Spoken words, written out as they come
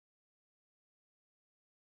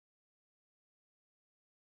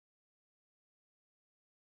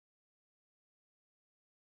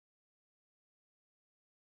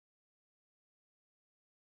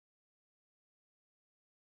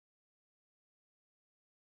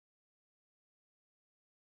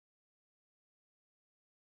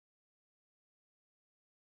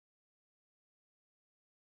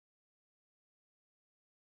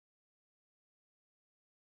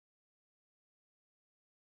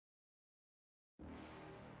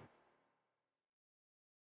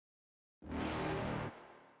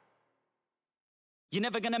You're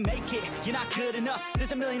never gonna make it, you're not good enough.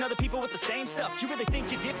 There's a million other people with the same stuff. You really think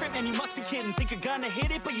you're different? Man, you must be kidding. Think you're gonna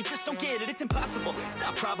hit it, but you just don't get it. It's impossible, it's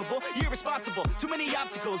not probable, you're irresponsible. Too many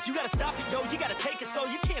obstacles, you gotta stop it, yo. You gotta take it slow,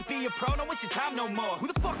 you can't be a pro. Don't waste your time no more. Who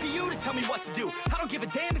the fuck are you to tell me what to do? I don't give a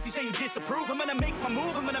damn if you say you disapprove. I'm gonna make my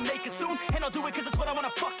move, I'm gonna make it soon. And I'll do it cause it's what I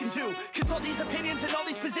wanna fucking do. Cause all these opinions and all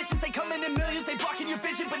these positions, they come in millions, they blocking your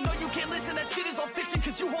vision. But no, you can't listen, that shit is all fiction.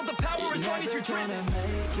 Cause you hold the power as long as you're dreaming.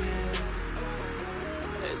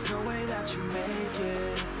 There's no way that you make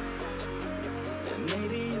it. And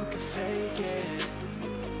maybe you can fake it,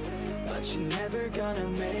 but you're never gonna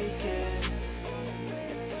make it.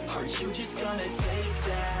 Aren't you just gonna take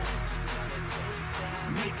that?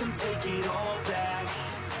 Make them take it all back.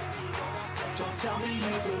 Don't tell me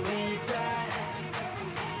you believe that.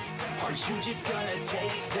 Aren't you just gonna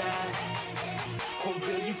take that? Or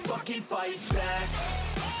will you fucking fight back?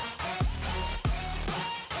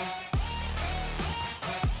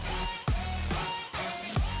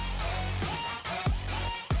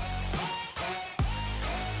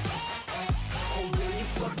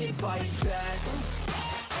 Fight back.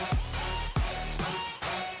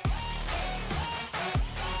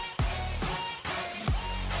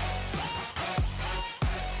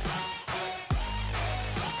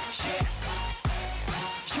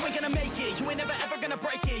 You ain't gonna make it, you ain't never ever gonna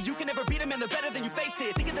break it. You can never beat them and they're better than you face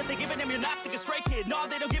it. Thinking that they give a damn, you're not, think a straight kid. No,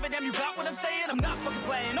 they don't give a damn, you got what I'm saying? I'm not fucking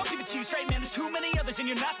playing, I'll give it to you straight, man. There's too many others and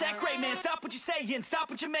you're not that great, man. Stop what you're saying, stop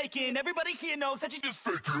what you're making. Everybody here knows that you just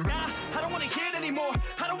faking. Nah, I don't wanna hear it anymore,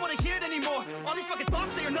 I don't wanna hear it anymore. All these fucking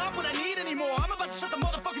thoughts, they are not what I need anymore. I'm about to shut the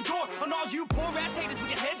motherfucking door on all you poor ass haters with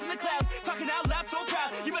your heads in the clouds, talking out loud so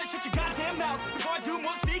proud. You better shut your goddamn mouth before I do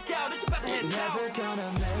more, speak out. It's about to head south. You're never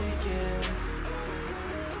gonna make it.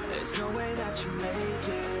 There's no way that you make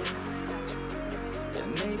it.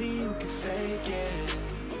 And maybe you can fake it,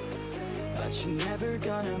 but you're never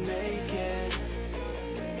gonna make it.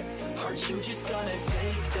 Aren't you just gonna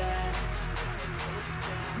take that?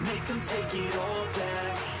 Make them take it all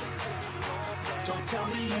back. Don't tell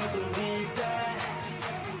me you believe that.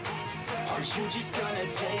 Aren't you just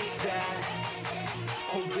gonna take that?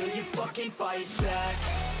 Or will you fucking fight back?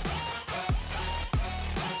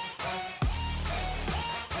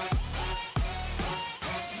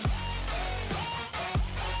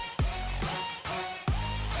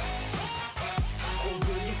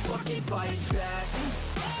 Fight back.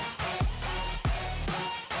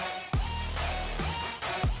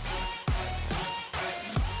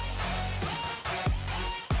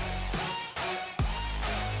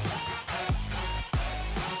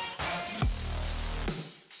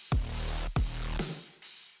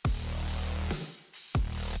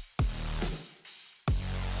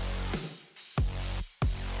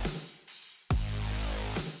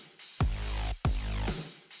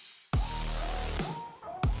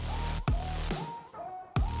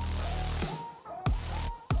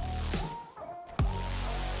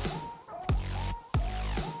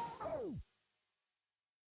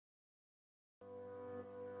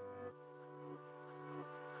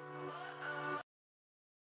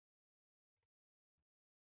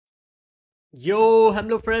 Yo,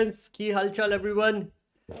 hello friends, ki halchal everyone.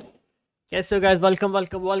 Yes, so guys,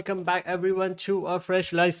 welcome back everyone to a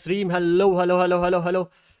fresh live stream. Hello.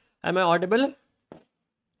 Am I audible?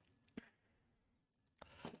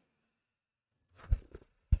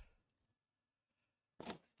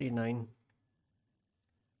 T9.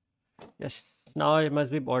 Yes, now it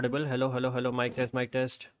must be audible. Hello. Mic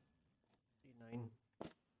test. T9.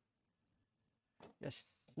 Yes,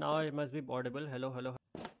 now it must be audible. Hello.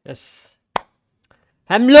 Yes.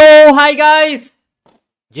 HEMLO, hi guys.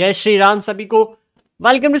 Jai Shri Ram sabhi ko.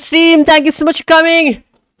 Welcome to stream. Thank you so much for coming.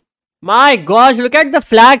 My gosh, look at the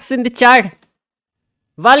flags in the chat.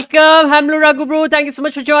 Welcome, HEMLO Raghu bro. Thank you so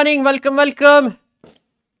much for joining. Welcome.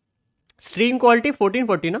 Stream quality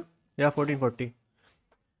 1440, no? Yeah, 1440.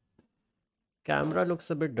 Camera looks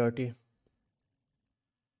a bit dirty.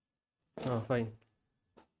 Oh, fine.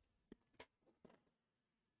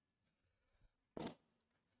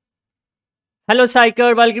 Hello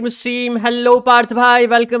Psyker, welcome to stream. Hello Parth bhai,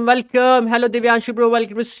 welcome. Hello Divyanshu bro,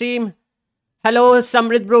 welcome to stream. Hello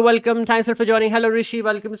Samrit bro, welcome. Thanks a lot for joining. Hello Rishi,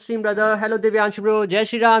 welcome to stream brother. Hello Divyanshu bro, Jai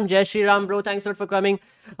Shri Ram bro. Thanks a lot for coming.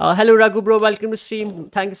 Hello Raghu bro, welcome to stream.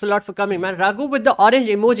 Thanks a lot for coming, man. Raghu with the orange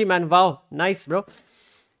emoji, man. Wow, nice bro.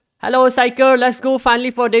 Hello Psyker, let's go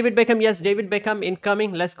finally for David Beckham. Yes, David Beckham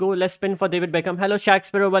incoming. Let's go, let's spin for David Beckham. Hello Shaq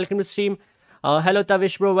bro, welcome to stream. Hello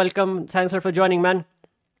Tavish bro, welcome. Thanks a lot for joining, man.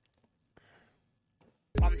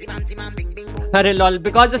 Arey lol,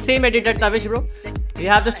 because the same editor Tavish bro, we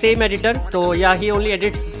have the same editor, so yeah, he only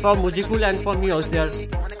edits for Mujikul and for me also.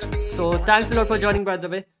 So thanks a lot for joining, by the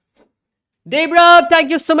way. Debra, thank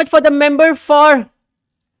you so much for the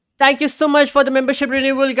Thank you so much for the membership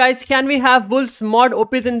renewal, guys. Can we have Wolves mod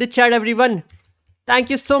OPs in the chat, everyone? Thank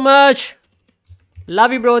you so much.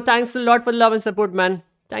 Love you, bro. Thanks a lot for the love and support, man.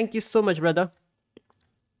 Thank you so much, brother.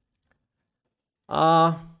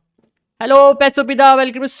 Hello, Pesopida.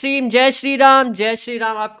 Welcome to stream. Jai Shri Ram. Jai Shri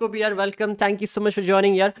Ram. Aapko bhi yaar welcome. Thank you so much for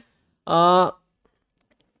joining, yaar.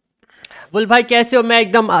 Wolf bhai, kaise ho? मैं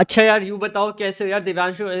एकदम अच्छा यार. You बताओ कैसे हो यार?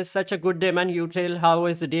 Divyanshu, is such a good day, man. You tell how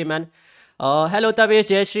is the day, man. Hello Tavesh,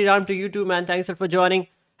 Jai Shri Ram to you too, man. Thanks for joining.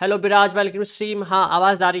 Hello Biraj, welcome to stream. हाँ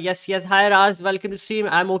आवाज आ रही. Yes. Hi Raz, welcome to stream.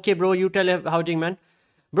 I'm okay, bro. You tell how doing, man.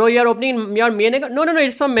 Bro, you're opening your main account? No.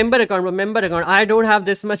 It's from member account, bro. Member account. I don't have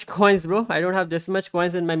this much coins, bro. I don't have this much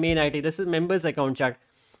coins in my main ID. This is members account, chat.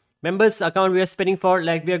 Members account we are spinning for.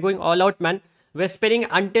 Like we are going all out, man. We're spinning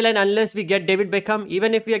until and unless we get David Beckham.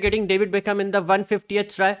 Even if we are getting David Beckham in the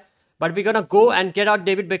 150th try. But we're gonna go and get out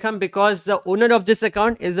David Beckham because the owner of this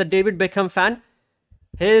account is a David Beckham fan.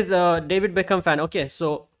 He's a David Beckham fan. Okay,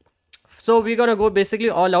 so we're gonna go basically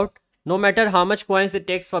all out. No matter how much coins it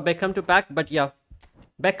takes for Beckham to pack. But yeah,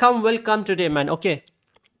 Beckham will come today, man. Okay.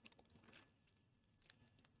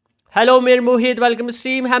 Hello, Mir Mohit. Welcome to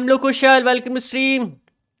stream. HEMLO Kushal. Welcome to stream.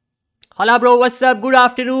 Hola, bro. What's up? Good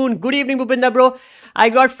afternoon. Good evening, Bhupinder, bro. I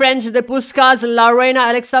got friends. The Puskas, Lorena,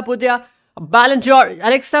 Alexa Putia, Ballon d'Or.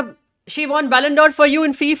 Alexa, she won Ballon d'Or for you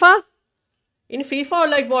in FIFA? In FIFA or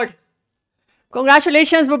like what?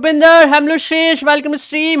 Congratulations, Bhupinder. HEMLO Shresh. Welcome to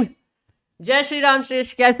stream. Jai Shri Ram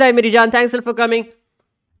Shresh. Kaisa hai meri jaan? Thanks for coming.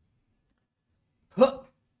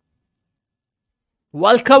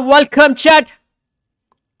 Welcome, chat.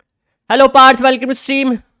 Hello, Parth. Welcome to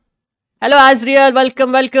stream. Hello, Azriel.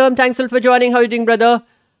 Welcome. Thanks a lot for joining. How are you doing, brother?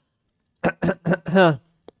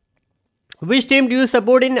 Which team do you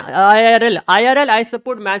support in IRL? IRL, I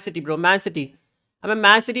support Man City, bro. Man City. I'm a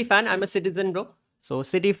Man City fan. I'm a Citizen, bro. So,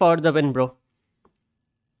 City for the win, bro.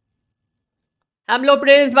 HEMLO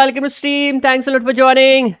Prince. Welcome to stream. Thanks a lot for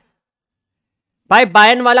joining. Bhai,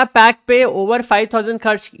 Bayern wala pack pay over 5,000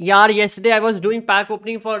 kharch. Yaar, yesterday I was doing pack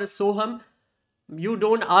opening for Soham. You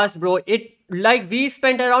don't ask, bro. It, like, we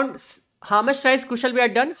spent around, how much tries, Kushal, we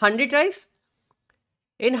had done? 100 tries?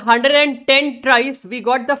 In 110 tries, we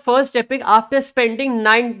got the first epic after spending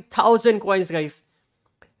 9,000 coins, guys.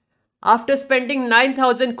 After spending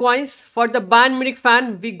 9,000 coins for the Bayern Munich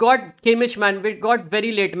fan, we got kimmich, man. We got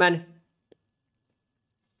very late, man.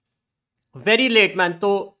 Very late, man.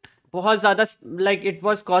 So, बहुत ज़्यादा, like, it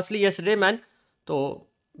was costly yesterday, man. So,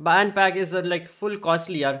 Bayern pack is like full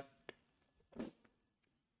costly, yaar.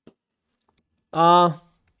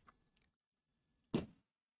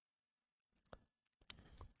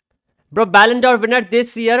 Bro, Ballon d'Or winner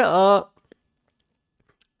this year,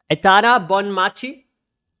 Etara Bonmachi.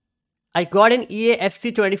 I got an EA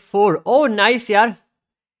FC 24. Oh, nice, यार.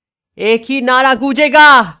 एक ही नारा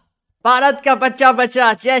गूंजेगा, भारत का बच्चा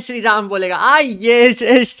बच्चा जय श्री राम बोलेगा. ये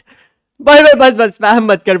श्रेष्ठ. बस स्पैम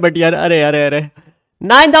मत कर बट यार. अरे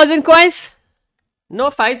 9,000 coins. No,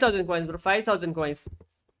 5,000 coins, bro. 5,000 coins.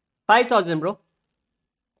 5,000, bro.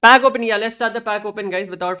 Pack open, yeah. Let's start the pack open, guys,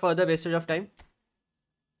 without further wastage of time.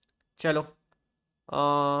 Chalo.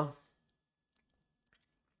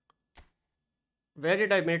 Where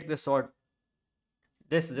did I make this sword?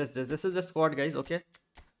 This is the squad, guys. Okay.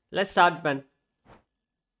 Let's start, man.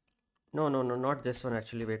 No, not this one,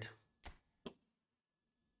 actually. Wait.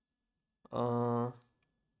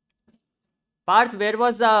 Parth, where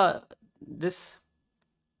was this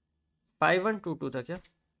 5122 tha kya?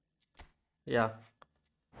 Yeah.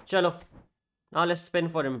 Chalo. Now let's spin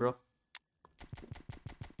for him, bro.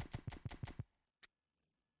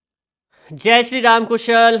 Jai Shri Ram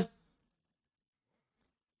Kushal.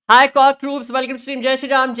 Hi Cock Troops, welcome to stream. Jai Shri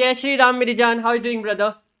Ram Mirijan. How are you doing,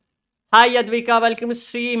 brother? Hi Yadvika, welcome to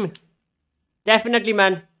stream. Definitely,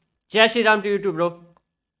 man. Jai Shri Ram to you too, bro.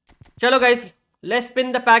 Chalo, guys. Let's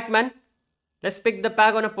spin the pack, man. Let's pick the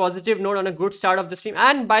pack on a positive note, on a good start of the stream.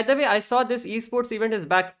 And by the way, I saw this esports event is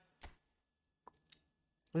back.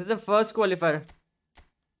 This is the first qualifier.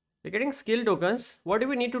 We're getting skill tokens. What do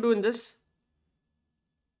we need to do in this?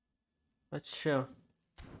 अच्छा.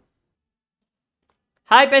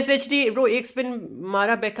 Hi PSHD bro, एक spin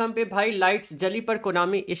मारा Beckham पे भाई, lights जली पर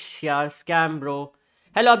Konami. इश यार, scam bro.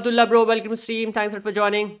 Hello Abdullah bro, welcome to stream. Thanks for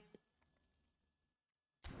joining.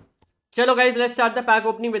 Chalo guys, let's start the pack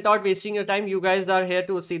opening without wasting your time. You guys are here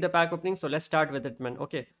to see the pack opening, so let's start with it, man.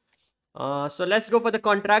 Okay. So let's go for the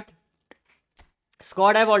contract.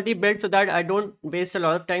 Squad I've already built so that I don't waste a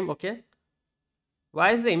lot of time. Okay.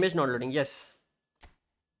 Why is the image not loading? Yes.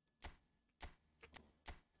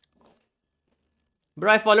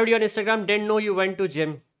 Bro, I followed you on Instagram. Didn't know you went to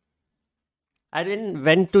gym. I didn't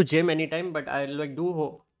went to gym anytime, but I like do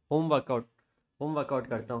home workout. Home workout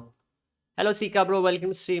करता हूँ. Hello Sika bro,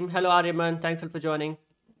 welcome to stream. Hello Aryaman, thanks for joining.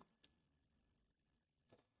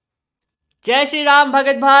 जय श्री राम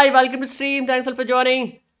भगत भाई, welcome to stream, thanks for joining.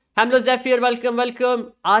 Hello ज़ेफियर, welcome welcome.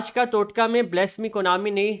 आज का टोटका में bless me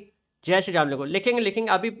Konami नहीं, जय श्री राम लोगों. लिखेंगे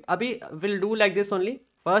अभी will do like this only.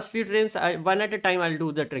 First few trains one at a time I will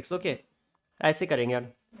do the tricks. Okay, ऐसे करेंगे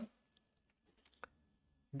यार.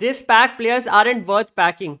 This pack players aren't worth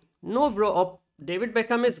packing. No bro, David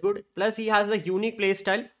Beckham is good, plus he has a unique play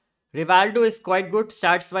style. Rivaldo is quite good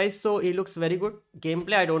stats wise, so he looks very good.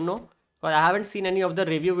 Gameplay I don't know, because I haven't seen any of the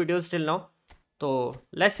review videos till now. So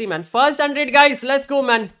let's see, man. First 100 guys, let's go,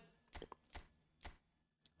 man.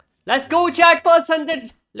 Let's go chat. First 100.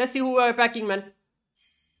 Let's see who are packing, man.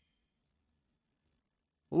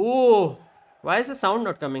 Oh, why is the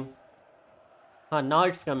sound not coming? Now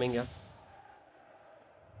it's coming. Yeah,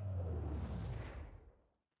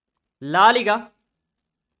 La Liga.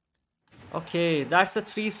 Okay, that's a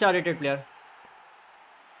 3-star rated player.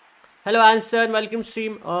 Hello Anson, welcome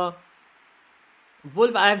stream.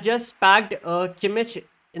 Wolf, I have just packed kimmich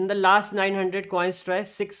in the last 900 coins try.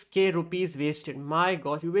 6k rupees wasted. My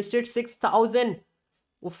gosh, you wasted 6,000.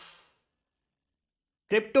 Oof.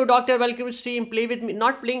 Crypto Doctor, welcome stream. Play with me.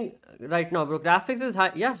 Not playing right now, bro. Graphics is high.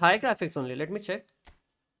 Yeah, high graphics only. Let me check.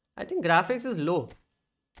 I think graphics is low.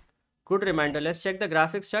 Good reminder. Let's check the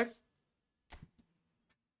graphics chart.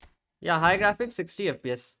 Yeah, high graphics 60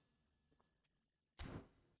 FPS.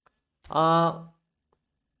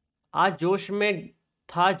 आज जोश में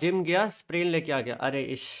था, gym गया, sprain लेके आ गया. अरे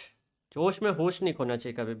इश, जोश में होश नहीं खोना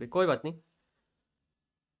चाहिए कभी भी. कोई बात नहीं,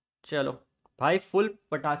 चलो भाई. फुल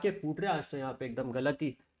पटाखे फूट रहे आज तो यहाँ पे, एकदम गलत ही.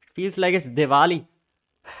 Feels like it's Diwali.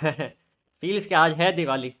 Feels के आज है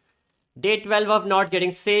Diwali. Day 12 of not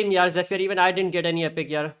getting. Same यार ज़ेफियर, even I didn't get any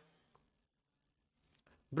epic यार.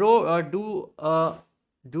 Bro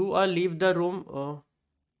do a leave the room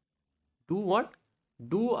do what?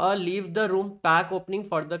 Do a leave the room pack opening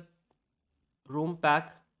for the room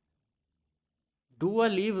pack. Do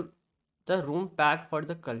a leave the room pack for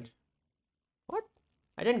the culture. What?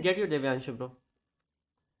 I didn't get you, Devyanshu bro.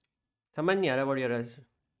 समझ नहीं आ रहा what you're asking.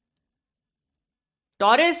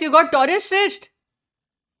 Taurus, you got Taurus Shrest?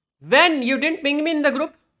 When? You didn't ping me in the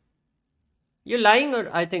group? You're lying, or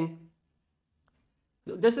I think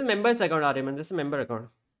this is members account, Aryaman. This is member account.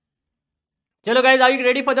 Chalo guys, are you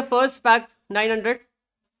ready for the first pack 900?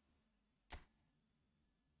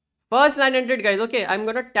 First 900 guys. Okay, I'm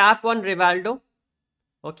gonna tap on Rivaldo.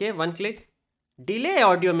 Okay, one click. Delay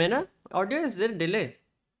audio mein na? Audio is there delay?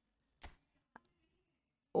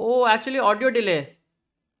 Oh, actually audio delay.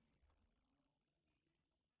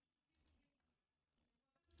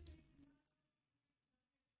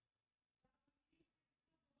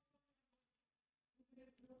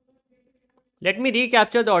 Let me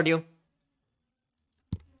recapture the audio.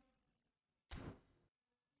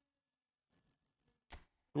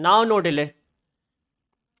 Now no delay.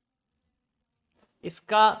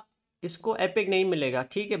 इसको epic नहीं मिलेगा.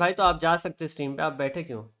 ठीक है भाई, तो आप जा सकते स्ट्रीम पे. आप बैठे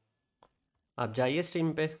क्यों? आप जाइए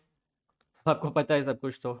स्ट्रीम पे, आपको पता है सब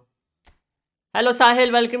कुछ. तो hello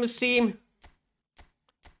Sahil, welcome stream.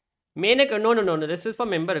 Main no this is for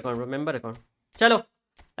member account bro, member account. चलो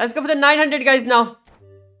let's go for the 900 guys now.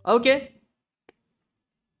 Okay,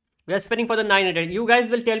 we are spinning for the 900. You guys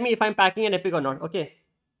will tell me if I'm packing an epic or not. Okay,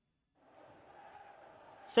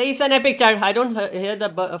 say it's an epic chat. I don't hear the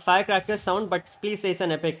firecracker sound, but please say it's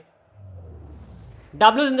an epic.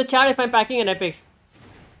 W's in the chat if I'm packing an epic.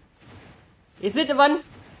 Is it one?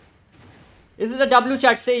 Is it a W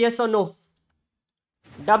chat? Say yes or no.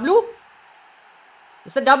 W?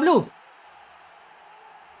 It's a W.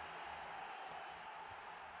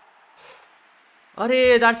 Arey,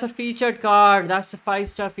 that's a featured card. That's a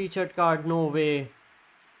 5-star featured card. No way.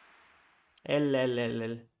 L,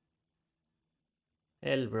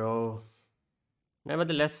 bro.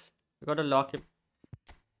 Nevertheless, we gotta lock him.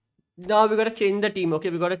 Now we gotta change the team.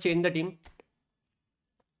 Okay, we gotta change the team.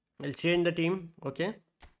 We'll change the team. Okay.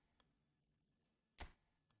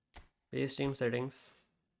 Base team settings.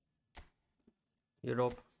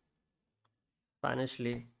 Europe. Spanish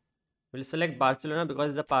League. We'll select Barcelona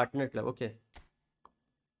because it's a partner club. Okay.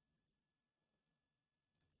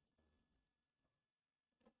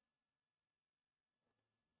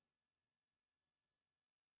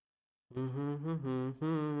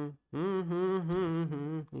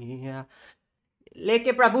 Yeah.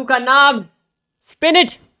 लेके प्रभु का नाम. Spin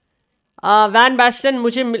it. Van Basten,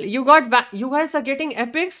 मुझे you guys are getting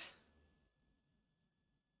epics.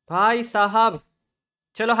 भाई साहब,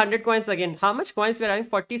 Chalo, 100 coins again. How much coins we are having?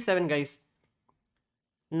 47, guys.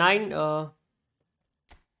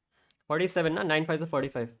 47, na? 9 5 is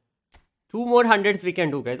 45. 2 more hundreds we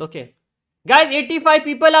can do, guys. Okay. Guys, 85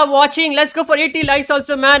 people are watching. Let's go for 80 likes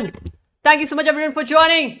also, man. Thank you so much, everyone, for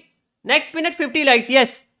joining. Next minute 50 likes.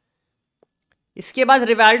 Yes. इसके बाद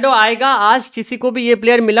Rivaldo आएगा. आज किसी को भी ये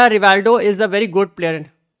player मिला. Rivaldo is a very good player.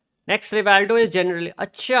 Next Rivaldo is generally.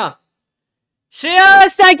 अच्छा.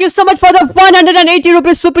 Shreyas, thank you so much for the 180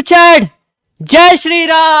 rupees super chat. Jai Shri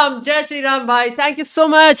Ram. Jai Shri Ram, bhai. Thank you so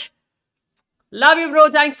much. Love you, bro.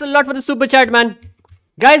 Thanks a lot for the super chat, man.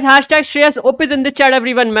 Guys, hashtag Shreyas Op is in the chat,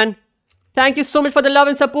 everyone, man. Thank you so much for the love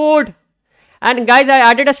and support. And guys, I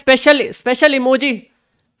added a special emoji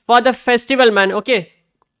for the festival, man. Okay.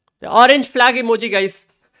 The orange flag emoji, guys.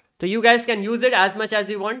 So you guys can use it as much as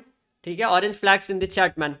you want. ठीक है? Orange flags in the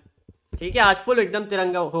chat, man. ठीक है? आज full एकदम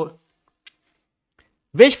तिरंगा हो.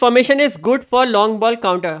 Which formation is good for long ball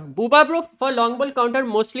counter? Booba, bro, for long ball counter,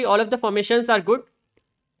 mostly all of the formations are good.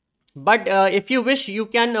 But if you wish, you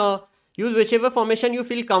can use whichever formation you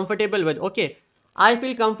feel comfortable with. Okay. I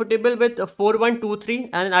feel comfortable with 4-1-2-3,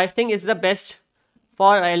 and I think it's the best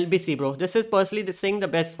for LBC, bro. This is personally the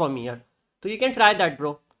best for me here. So you can try that,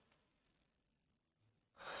 bro.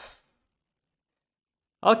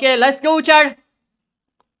 Okay, let's go, Chad.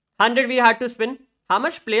 100 we had to spin. How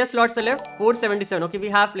much player slots are left? 477. Okay, we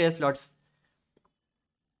have player slots.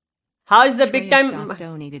 How is the big time?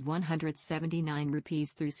 Donated 179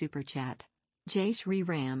 rupees through super chat. Jai Shri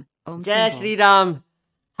Ram. Om Jai Shri Ram.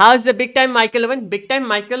 How is the big time Michael Owen? Big time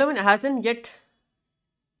Michael Owen hasn't yet.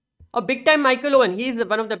 Oh, big time Michael Owen. He is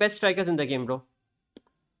one of the best strikers in the game, bro.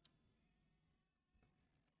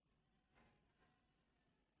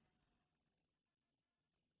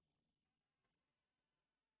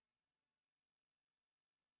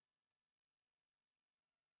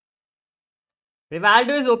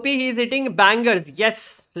 Rivaldo is OP. He is hitting bangers.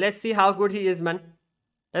 Yes. Let's see how good he is, man.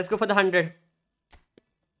 Let's go for the 100.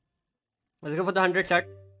 Let's go for the 100 chat.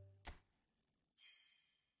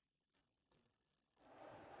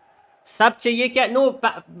 Sub चाहिए क्या? No,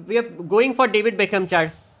 we are going for David Beckham,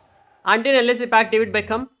 chat. Until unless we pack David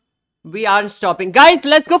Beckham, we aren't stopping. Guys,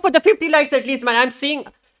 let's go for the 50 likes at least, man. I'm seeing.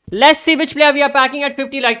 Let's see which player we are packing at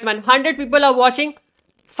 50 likes, man. 100 people are watching.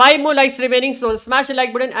 5 more likes remaining, so smash the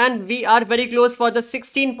like button, and we are very close for the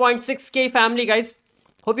 16.6k family, guys.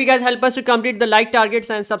 Hope you guys help us to complete the like targets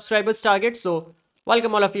and subscribers target. So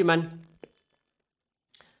welcome all of you, man.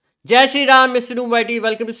 Jai Shri Ram, Mr. Noom Whitey,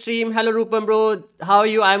 welcome to stream. Hello Rupam, bro. How are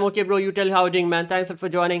you? I'm okay, bro. You tell how doing, man. Thanks for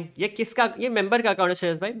joining. ये किसका? ये member का account है,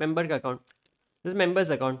 Shreyas भाई. Member का account. This is member's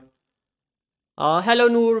account. Hello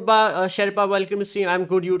Noorba, Sherpa, welcome to stream. I'm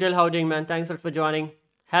good. You tell how doing, man. Thanks for joining.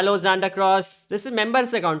 Hello Xander Cross. This is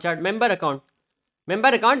member's account, chat. Member account. Member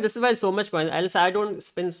account. This is why so much coins. Else I don't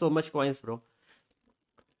spend so much coins, bro.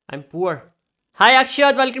 I'm poor. Hi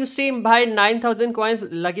Akshat, welcome to stream. भाई 9000 coins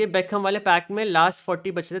लगे Beckham वाले pack में. Last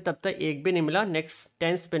 40 बचे थे, तब तक एक भी नहीं मिला. Next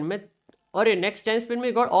 10 spin में. और ये next 10 spin में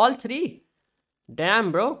we got all 3.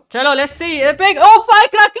 Damn, bro. चलो, let's see. Epic. Oh,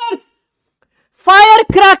 firecrackers.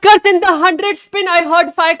 Firecrackers in the 100 spin. I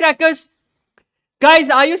heard firecrackers. Guys,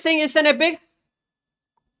 are you saying it's an epic?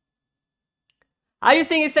 Are you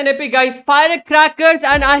saying it's an epic, guys? Firecrackers,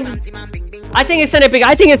 and I think it's an epic.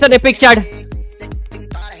 I think it's an epic, Chad.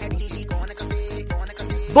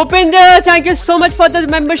 Bhupinder, thank you so much for the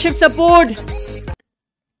membership support.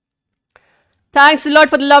 Thanks a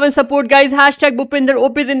lot for the love and support, guys. Hashtag Bhupinder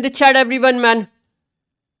Op is in the chat, everyone, man.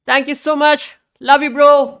 Thank you so much. Love you,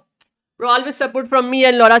 bro. Bro, always support from me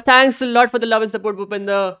and Laura. Thanks a lot for the love and support,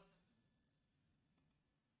 Bhupinder.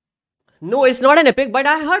 No, it's not an epic, but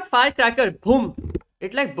I heard firecracker. Boom.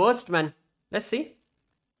 It like burst, man. Let's see.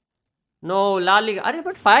 No, La Liga. Arey,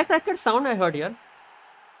 but firecracker sound I heard here.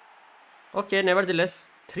 Okay, nevertheless.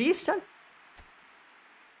 3 star?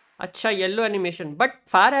 Acha, yellow animation. But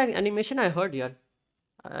fire animation I heard here.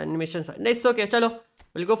 Animation. It's okay, chalo.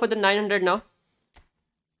 We'll go for the 900 now.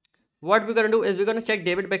 What we're gonna do is we're gonna check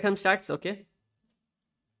David Beckham stats, okay?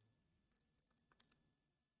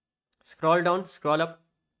 Scroll down, scroll up.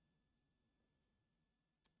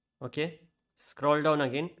 Okay, scroll down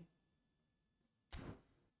again,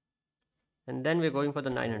 and then we're going for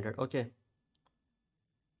the 900. Okay,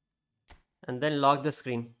 and then lock the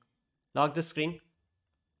screen,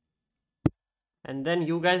 and then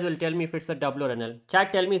you guys will tell me if it's a W or an L.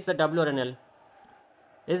 Chat, tell me it's a W or an L.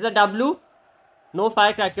 Is a W? No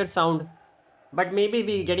firecracker sound, but maybe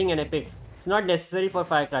we getting an epic. It's not necessary for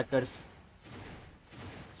firecrackers.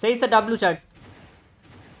 Say it's a W, chat.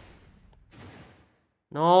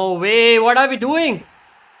 No way, what are we doing?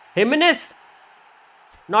 Jimenez.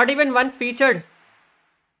 Not even one featured.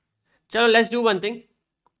 Chalo, let's do one thing.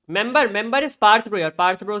 Member is Parth bro yaar.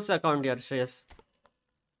 Parth bro's account yaar, Shreyas.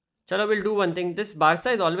 Chalo, we'll do one thing. This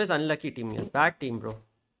Barca is always unlucky team yaar. Bad team, bro.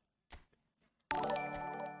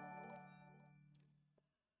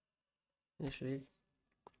 Shree.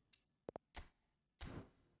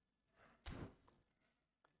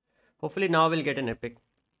 Hopefully now we'll get an epic.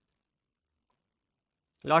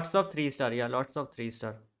 Lots of 3-star, yeah, lots of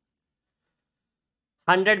 3-star.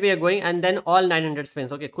 100 we are going, and then all 900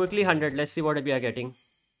 spins. Okay, quickly 100. Let's see what we are getting.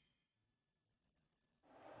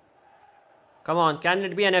 Come on, can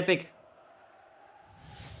it be an epic?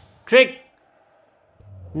 Trick.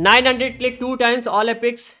 900, click 2 times all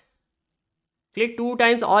epics. Click 2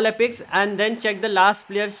 times all epics and then check the last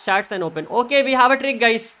player's stats and open. Okay, we have a trick,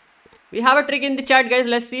 guys. We have a trick in the chat, guys.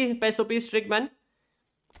 Let's see SOP's trick, man.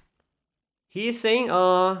 He is saying,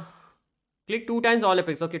 click 2 times all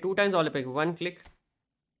epics. Okay, 2 times all epics. 1 click.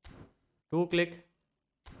 2 click.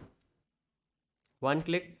 1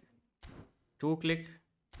 click. 2 click.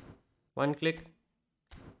 1 click.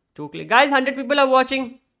 2 click. Guys, 100 people are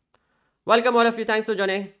watching. Welcome all of you. Thanks for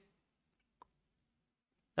joining.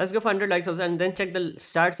 Let's go for 100 likes also and then check the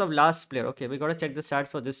stats of last player. Okay, we gotta check the stats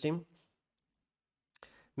for this team.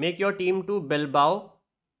 Make your team to Bilbao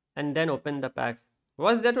and then open the pack.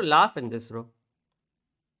 What's there to laugh in this, bro?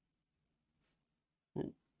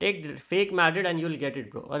 Take fake Madrid and you'll get it,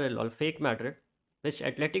 bro. Or lol, fake Madrid. Which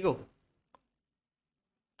Atletico?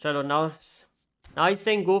 Chalo, now he's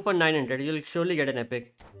saying go for 900. You'll surely get an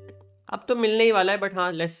epic. Ab to milne hi wala hai, but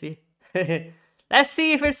haan, let's see. Let's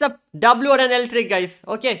see if it's a W or an L trick, guys.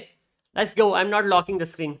 Okay, let's go. I'm not locking the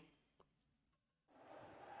screen.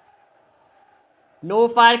 No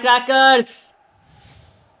firecrackers.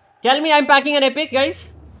 Tell me I'm packing an epic,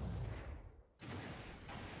 guys.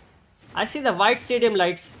 I see the white stadium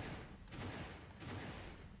lights.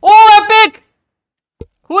 Oh, epic!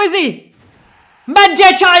 Who is he?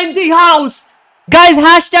 Manjecha in the house. Guys,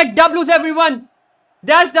 hashtag W's, everyone.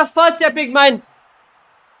 That's the first epic, man.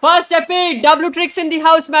 First epic, W tricks in the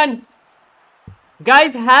house, man.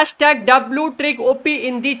 Guys, hashtag W trick OP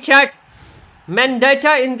in the chat.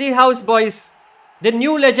 Mandetta in the house, boys. The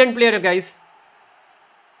new legend player, guys.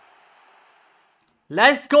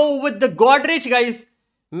 Let's go with the Godrich, guys.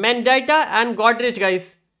 Mandetta and Godrich,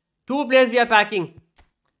 guys. 2 players we are packing.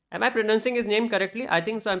 Am I pronouncing his name correctly? I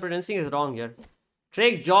think so. I'm pronouncing it wrong here.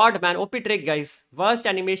 Trick, Jord, man. OP trick, guys. Worst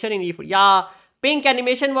animation in Efootball. Yeah, pink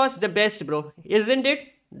animation was the best, bro. Isn't it?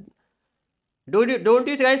 Don't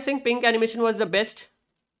you guys think pink animation was the best?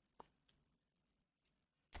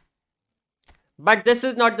 But this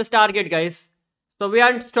is not the target, guys. So we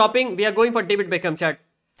aren't stopping. We are going for David Beckham, chat.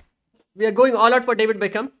 We are going all out for David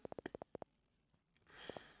Beckham.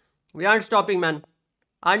 We aren't stopping, man.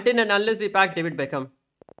 Until and unless we pack David Beckham.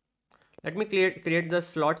 Let me create the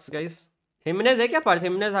slots, guys. Jimenez है क्या Partha?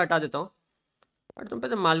 Jimenez हटा देता हूँ. पर तुम पे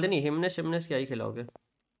तो माल देनी. Jimenez क्या ही खिलाओगे?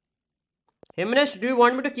 Jimenez, do you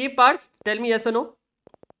want me to keep Parth? Tell me yes or no.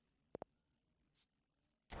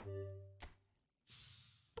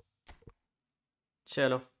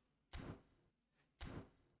 चलो.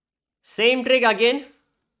 Same trick again.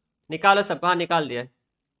 निकालो सब. हाँ, निकाल दिया.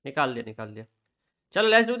 निकाल दिया. चलो,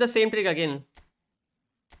 let's do the same trick again.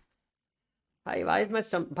 भाई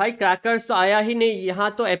भाई क्रैकर्स तो आया ही नहीं.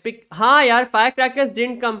 यहाँ तो एपिक. हाँ यार, fire crackers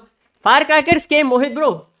didn't come. Fire crackers came, Mohit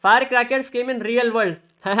bro. Fire crackers came in real world.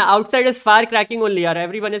 Outside is fire cracking only, yaar.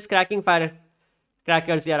 Everyone is cracking fire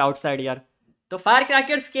crackers, yaar, outside, yaar. So fire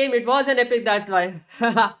crackers came. It was an epic, that's why.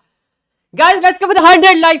 Guys, let's go with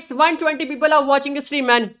 100 likes. 120 people are watching the stream,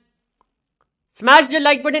 man. Smash the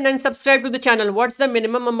like button and subscribe to the channel. What's the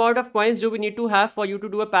minimum amount of coins do we need to have for you to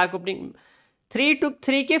do a pack opening? 3K,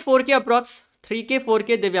 4K approx. 3K,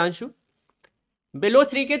 4K, Divyanshu. Below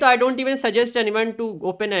 3K, so I don't even suggest anyone to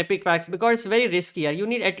open epic packs because it's very risky. You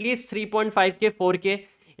need at least 3.5K, 4K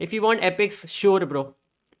if you want epics, sure, bro.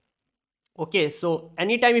 Okay, so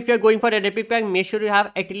anytime if you're going for an epic pack, make sure you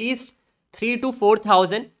have at least 3 to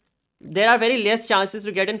 4,000. There are very less chances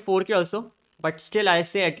to get in 4K also, but still I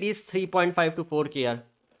say at least 3.5 to 4K.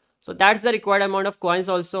 So that's the required amount of coins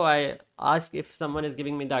also. I ask if someone is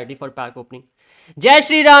giving me the ID for pack opening. Jai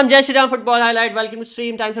Shri Ram football highlight. Welcome to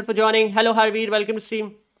stream. Thanks for joining. Hello Harveer, welcome to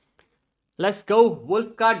stream. Let's go.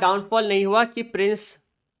 Wolf का downfall नहीं हुआ कि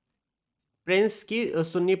Prince की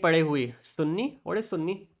सुन्नी पड़े हुई. Sunni? What is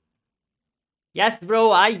Sunni? Yes,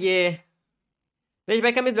 bro. आइए. Which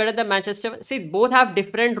Beckham is better than Manchester? See, both have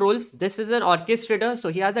different roles. This is an orchestrator, so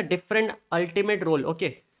he has a different ultimate role.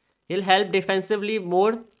 Okay, he'll help defensively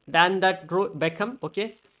more than that Beckham.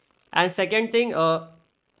 Okay, and second thing,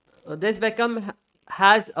 this Beckham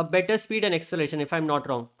has a better speed and acceleration, if I'm not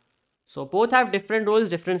wrong. So both have different roles,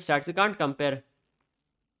 different stats. You can't compare.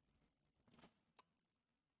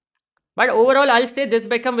 But overall, I'll say this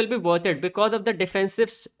Beckham will be worth it because of the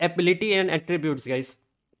defensive ability and attributes, guys.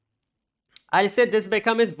 I'll say this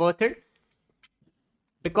Beckham is worth it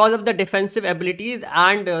because of the defensive abilities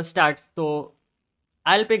and stats. So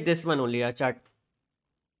I'll pick this one only, chat.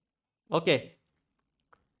 Okay.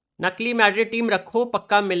 नकली Madrid team रखो,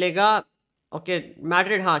 पक्का मिलेगा. Okay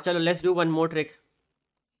Madrid, हाँ चलो let's do one more trick.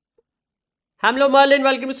 Hello Merlin,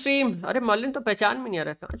 welcome stream. अरे Merlin तो पहचान में नहीं आ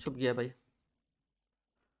रहा, कहाँ छुप गया भाई.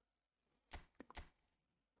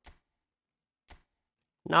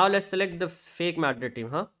 Now let's select the fake Madrid team,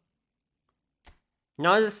 huh?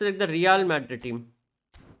 Now let's select the real Madrid team.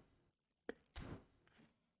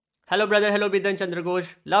 Hello brother, hello Bidan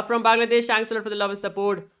Chandraghosh. Love from Bangladesh, thanks a lot for the love and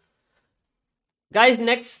support. Guys,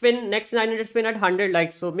 next spin, next 900 spin at 100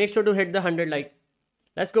 likes. So make sure to hit the 100 like.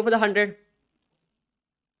 Let's go for the 100.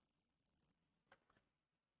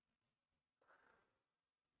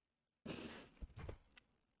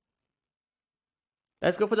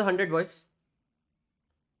 Let's go for the 100 boys.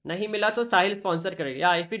 नहीं मिला तो साहिल sponsor करेगा.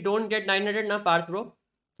 या if you don't get 900 ना Partha bro,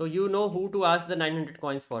 तो you know who to ask the 900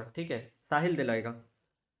 coins for. ठीक है, साहिल दिलाएगा.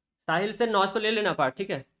 साहिल से 900 ले लेना पार्थ. ठीक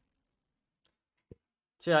है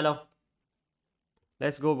चलो,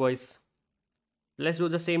 let's go boys. Let's do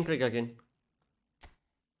the same trick again.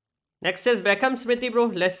 Next is Beckham smithy bro.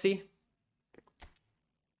 Let's see.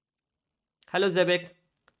 Hello Xebec.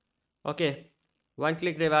 Okay, one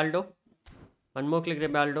click Rivaldo, one more click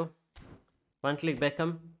Rivaldo, one click Beckham,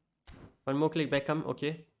 one more click Beckham. Okay,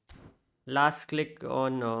 last click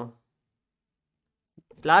on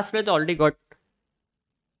last play already got.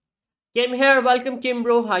 Kim here, welcome Kim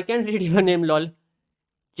bro. I can read your name lol.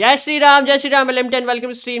 Jai Shri Ram, Jai Shri Ram. LM10,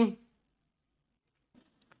 welcome stream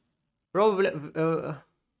bro.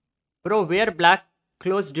 Bro, wear black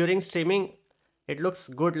clothes during streaming, it looks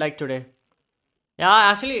good like today.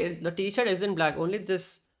 Yeah, actually the t-shirt isn't black, only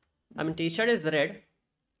this, I mean t-shirt is red.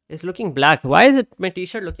 It's looking black. Why is it my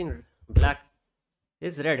t-shirt looking black?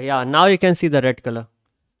 It's red. Yeah, now you can see the red color.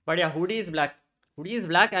 But yeah, hoodie is black. Hoodie is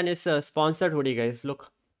black and it's a sponsored hoodie, guys. Look.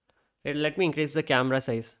 Let me increase the camera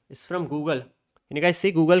size. It's from Google. Can you guys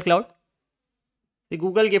see Google Cloud? See,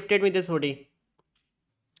 Google gifted me this hoodie.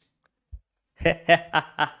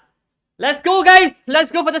 Let's go, guys.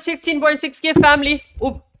 Let's go for the 16.6k family.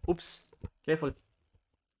 Oops. Careful.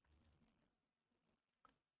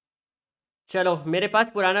 चलो, मेरे पास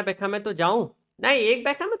पुराना Beckham है तो जाऊं? नहीं, एक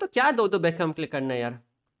Beckham है तो क्या दो बेकहम क्लिक करना है यार.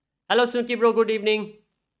 हेलो सुकी ब्रो, गुड इवनिंग.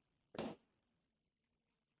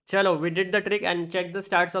 चलो, we did the trick and check the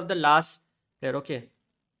starts of the last player. Okay,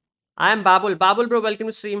 I am Babul. Babul bro, welcome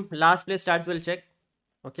to stream. Last player starts will check.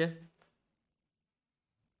 Okay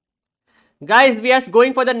guys, we are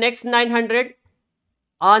going for the next 900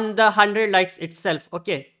 on the 100 likes itself.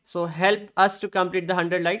 Okay, so help us to complete the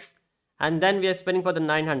 100 likes and then we are spinning for the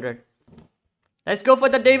 900. Let's go for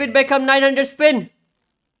the David Beckham 900 spin.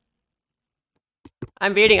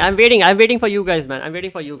 I'm waiting for you guys, man. I'm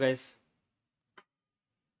waiting for you guys.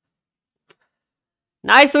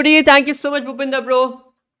 Nice hoodie. Thank you so much, Bhupinder bro.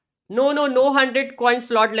 No 100 coin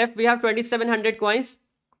slot left. We have 2700 coins.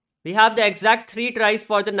 We have the exact 3 tries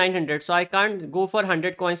for the 900. So I can't go for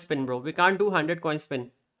 100 coin spin, bro. We can't do 100 coin spin.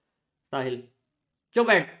 Sahil, चुप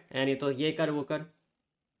बैठ. नहीं तो ये कर वो कर.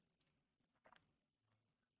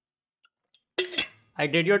 I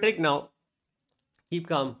did your trick now. Keep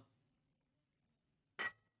calm.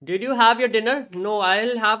 Did you have your dinner? No,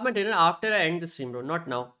 I'll have my dinner after I end the stream, bro. Not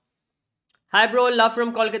now. Hi, bro. Love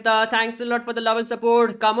from Kolkata. Thanks a lot for the love and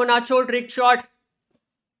support. Come on, Acho. Trick shot.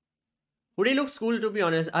 Hoodie looks cool, to be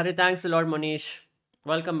honest. Are thanks a lot, Manish.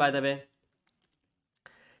 Welcome, by the way.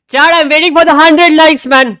 Chad, I'm waiting for the 100 likes,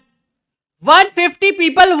 man. 150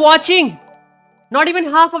 people watching. Not even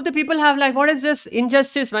half of the people have like. What is this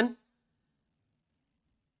injustice, man?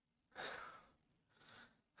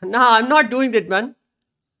 Nah, I'm not doing that, man.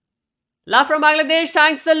 Love from Bangladesh.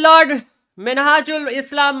 Thanks a lot. Minhajul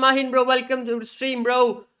Islam Mahin, bro. Welcome to the stream, bro.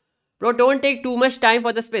 Bro, don't take too much time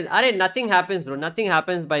for the space. Arey, nothing happens, bro. Nothing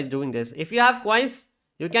happens by doing this. If you have coins,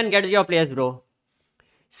 you can get your players, bro.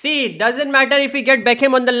 See, doesn't matter if we get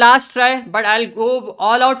Beckham on the last try, but I'll go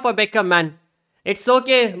all out for Beckham, man. It's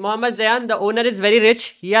okay. Mohammad Zayan, the owner is very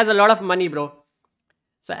rich. He has a lot of money, bro.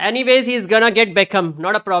 So anyways, he's gonna get Beckham.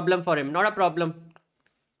 Not a problem for him. Not a problem.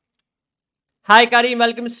 Hi Karim,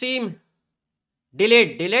 welcome stream.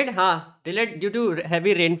 Delayed, huh? Delayed due to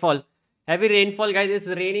heavy rainfall. Heavy rainfall, guys. It's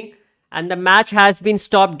raining and the match has been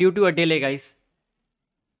stopped due to a delay, guys.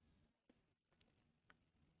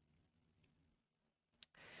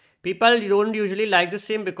 People don't usually like the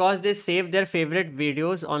stream because they save their favorite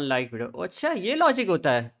videos on like video. अच्छा ये logic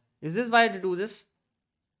होता है. Is this why to do this?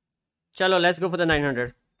 चलो let's go for the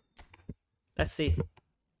 900. Let's see.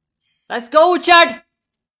 Let's go chat.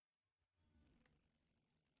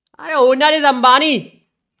 अरे owner is Ambani,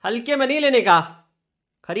 हल्के में नहीं लेने का,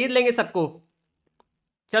 खरीद लेंगे सबको.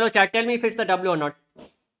 चलो chat, tell me if it's a W or not.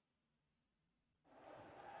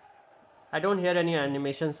 I don't hear any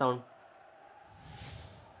animation sound.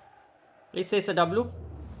 Please say it's a W.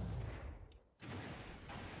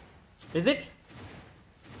 Is it?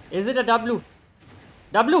 Is it a W?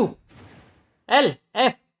 W? L?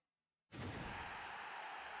 F?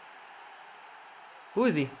 Who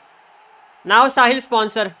is he? Now Sahil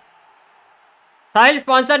sponsor. Sahil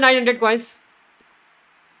sponsor 900 coins.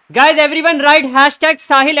 Guys, everyone write hashtag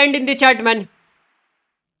Sahil end in the chat, man.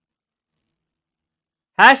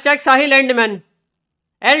 Hashtag Sahil end, man.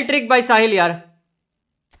 L trick by Sahil, yaar.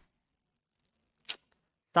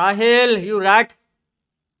 Sahil, you rat.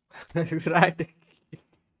 You rat.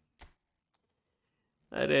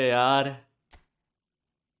 अरे यार.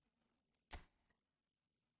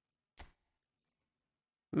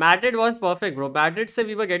 Madrid was perfect, bro. Madrid said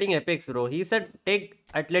we were getting epics, bro. He said take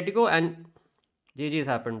Atletico and GG's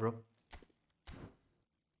happened, bro.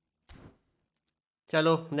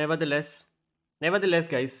 Chalo, nevertheless,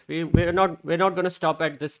 guys, we're not gonna stop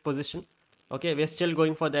at this position. Okay, we're still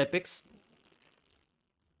going for the epics.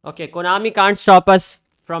 Okay, Konami can't stop us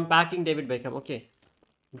from packing David Beckham. Okay,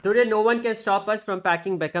 today no one can stop us from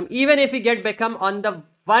packing Beckham, even if we get Beckham on the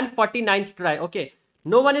 149th try. Okay,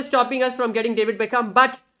 no one is stopping us from getting David Beckham.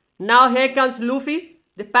 But now here comes Luffy,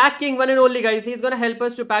 the packing one and only, guys. He's gonna help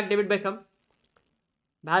us to pack David Beckham.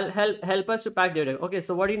 Help us to pack David Beckham. Okay,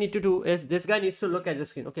 so what you need to do is this guy needs to look at the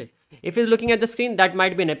screen. Okay, if he's looking at the screen, that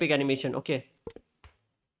might be an epic animation. Okay,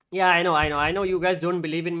 yeah, I know you guys don't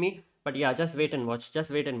believe in me, but yeah, just wait and watch. Just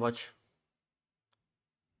wait and watch.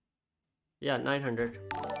 Yeah, 900.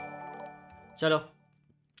 Chalo.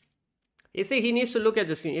 You see, he needs to look at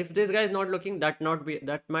the screen. If this guy is not looking, that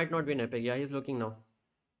might not be an epic. Yeah, he's looking now.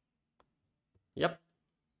 Yep.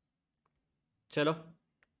 Chalo.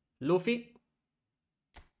 Luffy.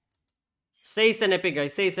 Say it's an epic,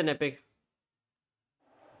 guys. Say it's an epic.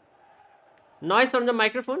 Noise from the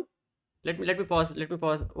microphone. Let me pause. Let me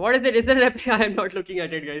pause. What is it? Is it an epic? I am not looking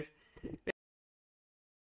at it, guys.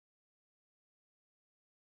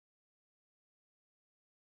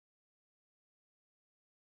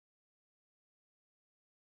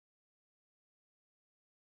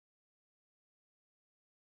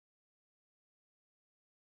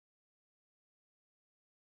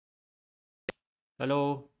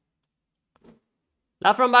 Hello.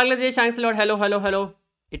 Love from Bangladesh. Thanks a lot. Hello.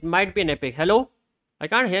 It might be an epic. Hello. I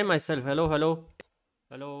can't hear myself. Hello. Lilo.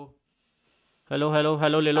 Hello. From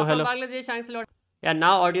Bangladesh. Thanks a lot. Yeah,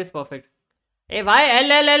 now audio is perfect. Hey, why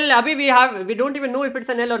L? Abhi we don't even know if it's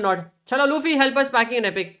an L or not. Chalo, Luffy, help us packing an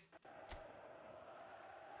epic.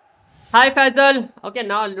 Hi, Faisal. Okay,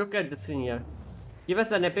 now look at the screen here. Give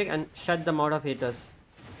us an epic and shut the mouth of haters.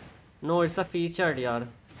 No, it's a featured, yaar.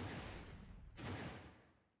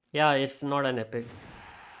 Yeah, it's not an epic.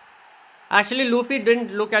 Actually, Luffy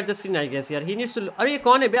didn't look at the screen, I guess, yaar. He needs to. अरे ये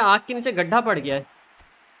कौन है बे? आँख के नीचे गड्ढा पड़ गया है.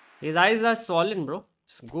 His eyes are swollen, bro.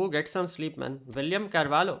 Just go get some sleep, man. William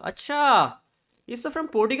Carvalho. Acha. He's from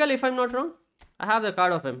Portugal, if I'm not wrong. I have the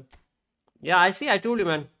card of him. Yeah, I see. I told you,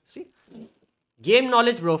 man. See? Game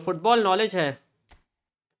knowledge, bro. Football knowledge hai.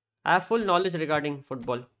 I have full knowledge regarding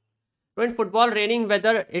football. When football, raining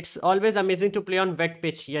weather, it's always amazing to play on wet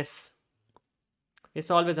pitch. Yes. It's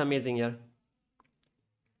always amazing here.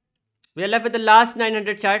 We are left with the last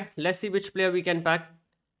 900 chat. Let's see which player we can pack.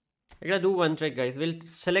 I gotta do one trick, guys. We'll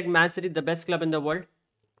select Man City, the best club in the world.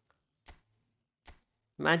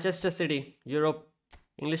 Manchester City, Europe,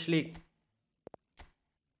 English League.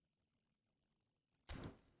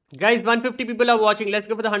 Guys, 150 people are watching. Let's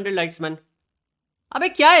go for the 100 likes, man. अबे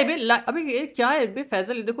क्या है बे? अबे ये क्या है बे?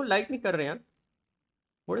 फैजल ये देखो like नहीं कर रहे यार.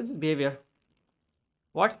 What is this behavior?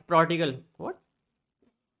 What's prodigal? What?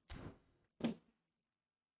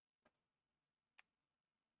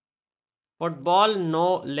 Football no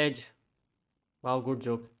ledge. Wow, good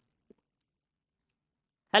joke.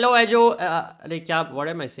 Hello Ajo. अरे क्या? What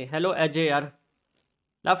am I saying? Hello Ajay यार.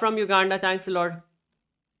 Love from Uganda. Thanks a lot.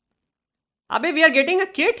 अबे we are getting a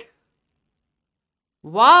kit.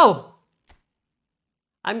 Wow.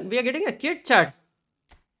 We are getting a kit, chat.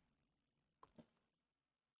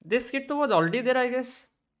 This kit was already there, I guess.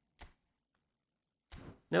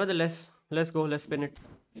 Nevertheless, let's go. Let's spin it.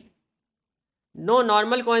 No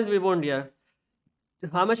normal coins we won't here.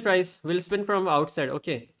 How much price? We'll spin from outside.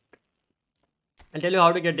 Okay. I'll tell you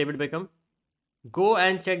how to get David Beckham. Go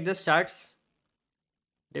and check the stats.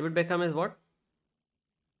 David Beckham is what?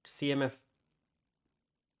 CMF.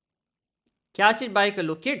 क्या चीज bye कर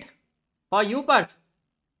लो? Kit for you Partha.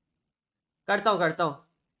 करता हूँ.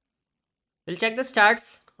 We'll check the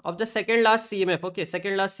stats of the second last CMF. Okay,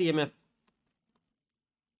 second last CMF.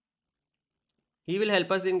 He will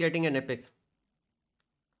help us in getting an epic.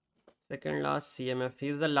 Second last CMF. He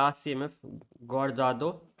is the last CMF.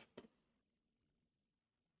 Guardado.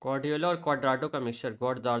 Guardiola or Quadrado का mixture.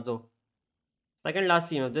 Guardado. Second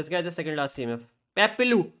last CMF. This guy is the second last CMF.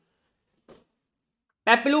 Pepilu.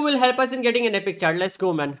 Pepilu will help us in getting an epic chart. Let's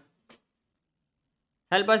go, man.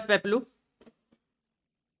 Help us, Pepilu.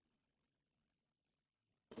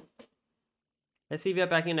 Let's see if we are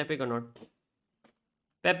packing an epic or not.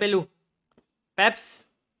 Pepilu. Peps.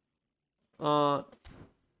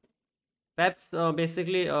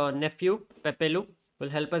 Basically nephew. Pepelu will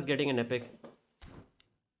help us getting an epic.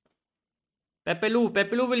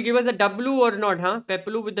 Pepelu will give us a W or not, huh?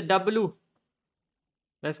 Pepelu with the W.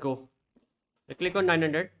 Let's go. Click on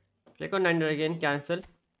 900. Click on 900 again. Cancel.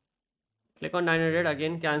 Click on 900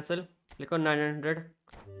 again. Cancel. Click on 900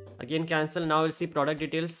 again. Cancel. Now we'll see product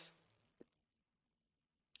details.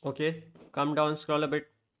 Okay. Come down. Scroll a bit.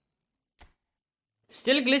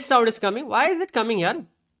 Still glitch sound is coming. Why is it coming here?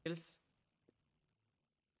 Okay.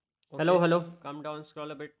 Hello. Come down.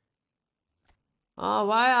 Scroll a bit.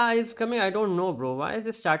 Why is coming? I don't know, bro. Why is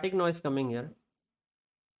the static noise coming here?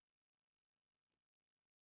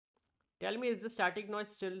 Tell me, is the static noise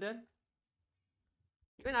still there?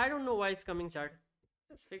 Even I don't know why it's coming, chat.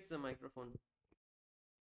 Just fix the microphone.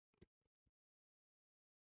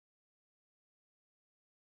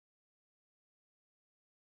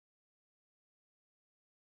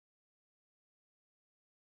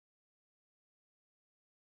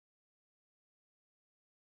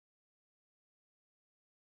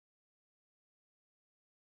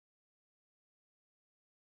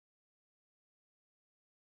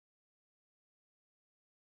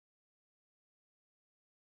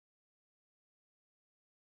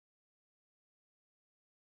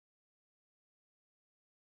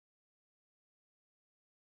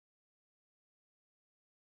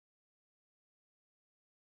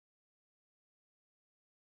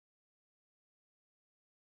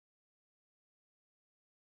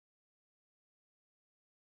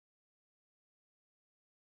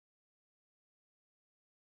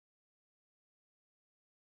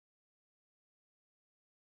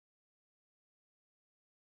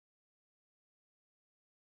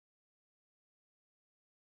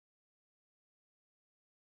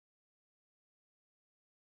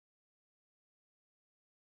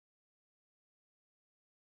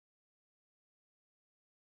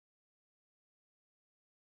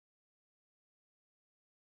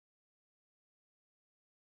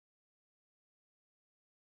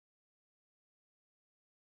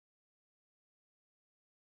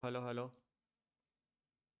 Hello.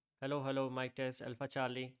 Mic test. Alpha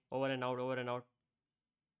Charlie. Over and out.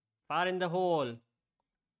 Far in the hole.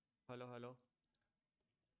 Hello.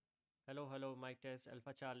 Mic test.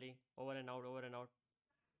 Alpha Charlie. Over and out.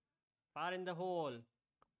 Far in the hole.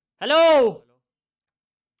 Hello.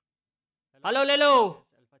 Hello, Lelo.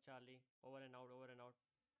 Alpha Charlie. Over and out.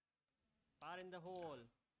 Far in the hole.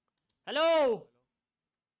 Hello.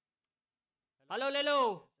 Hello,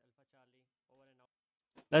 Lelo.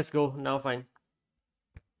 Let's go. Now fine.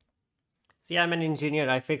 See, I'm an engineer.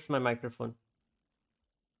 I fixed my microphone.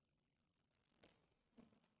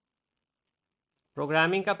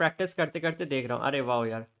 Programming का practice करते करते देख रहा हूँ. अरे वाह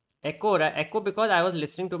यार. Echo हो रहा है. Echo because I was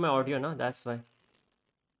listening to my audio, no? That's why.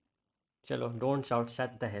 Chalo, don't shout.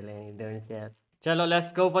 Shut the hell up. Chalo,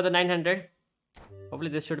 let's go for the 900. Hopefully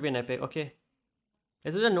this should be an epic. Okay.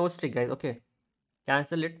 This is a nose trick, guys. Okay.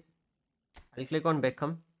 Cancel it. I'll click on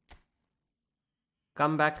Beckham.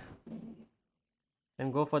 Come back.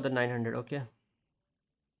 And go for the 900. Okay.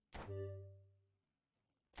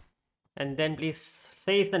 And then please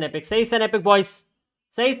say it's an epic. Say it's an epic, boys.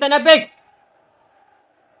 Say it's an epic.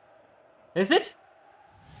 Is it?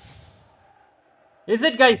 Is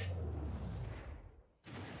it, guys?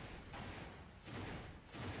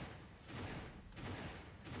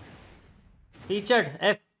 Featured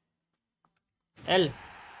F L.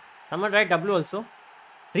 Someone write W also.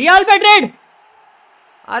 Real Madrid.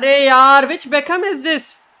 Arey yaar, which Beckham is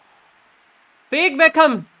this? Fake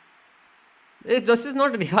Beckham. This is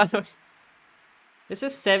not real. This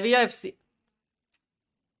is Sevilla FC.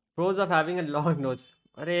 Pros of having a long nose.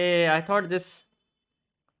 Arey, I thought this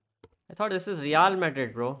is Real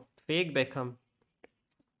Madrid, bro. Fake Beckham.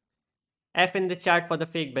 F in the chat for the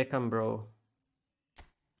fake Beckham, bro.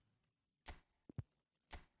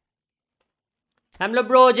 Hello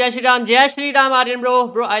bro, जय Shri Ram Aryan bro.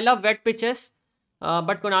 Bro I love wait pitches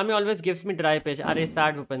but Konami always gives me dry pitch. अरे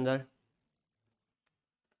sad Bhupendra.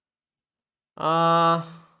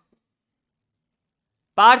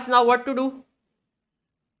 Parth, now what to do?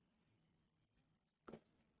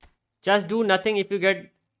 Just do nothing. If you get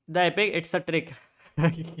the epic, it's a trick.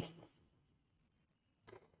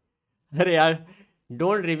 अरे यार,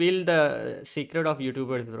 don't reveal the secret of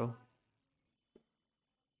YouTubers, bro.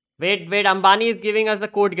 Wait, Ambani is giving us the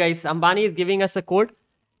code, guys. Ambani is giving us a code,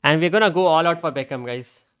 and we're gonna go all out for Beckham,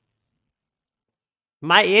 guys.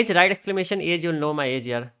 My age, right? Exclamation age, you'll know my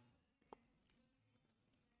age, yaar.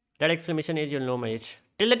 That exclamation age, you'll know my age.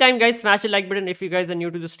 Till the time, guys, smash the like button if you guys are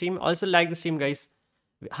new to the stream. Also like the stream, guys.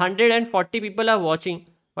 140 people are watching,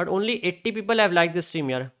 but only 80 people have liked the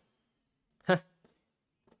stream, yaar.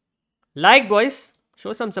 Like, boys.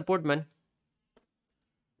 Show some support, man.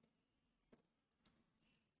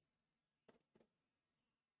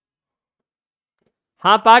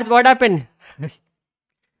 हाँ Partha, what happened?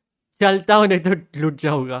 चलता हूँ नहीं तो लुट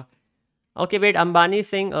जाऊंगा। Okay wait, Ambani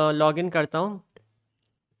Singh log in करता हूँ,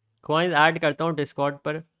 coins add करता हूँ डिस्कॉर्ड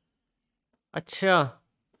पर। अच्छा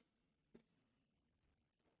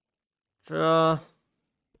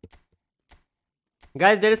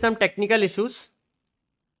guys, there is some technical issues,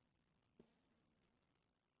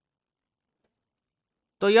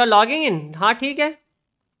 तो यू आर लॉगिंग इन। हाँ ठीक है,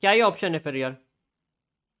 क्या ये ऑप्शन है फिर यार?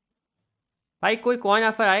 भाई कोई कॉइन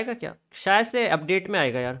ऑफर आएगा क्या? शायद से अपडेट में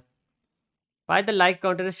आएगा यार। Why the like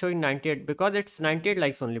counter is showing 98? Because it's 98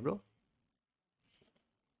 likes only, bro.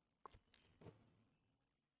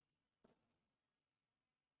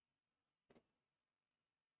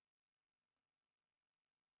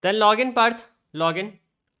 Then log in, Parth. Log in.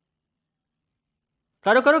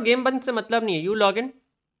 करो गेम बंद से मतलब नहीं है। You log in.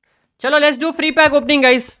 चलो let's do free pack opening,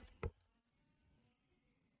 guys.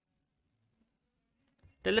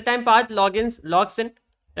 Till the time Parth logs in.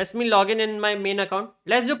 Let me log in my main account.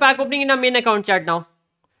 Let's do pack opening in our main account chat now.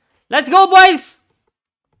 Let's go, boys.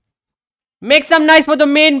 Make some noise for the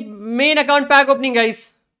main account pack opening, guys.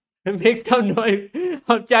 Make some noise.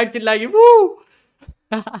 अब chat चिल्लाएगी। Woo!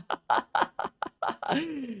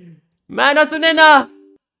 मैं ना सुने ना,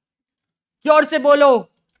 जोर से बोलो।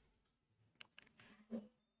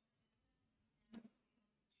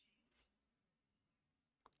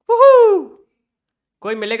 Woohoo!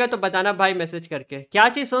 कोई मिलेगा तो बताना भाई मैसेज करके। क्या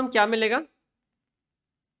चीज सोम, क्या मिलेगा?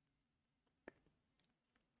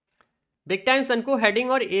 बिग टाइम सन को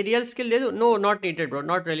हेडिंग और एरियल स्किल दे दो। No not needed bro,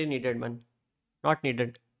 not really needed man, not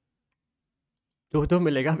needed. दो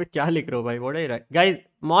मिलेगा। अबे क्या लिख रहे हो भाई? What are you right guys?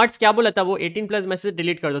 Mods क्या बोला था वो? 18+ मैसेज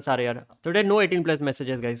डिलीट कर दो सारे यार। टुडे नो 18+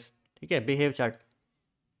 मैसेजेस गाइस, ठीक है? Behave chat.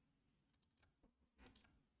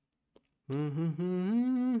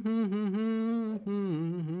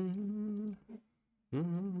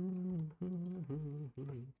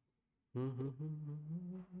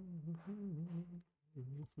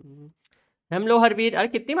 हेमलो हरवीर, अरे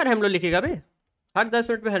कितनी बार हेमलो लिखेगा बे? हर 10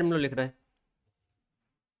 मिनट पे हेमलो लिख रहा है।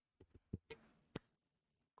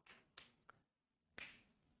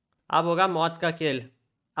 अब होगा मौत का खेल,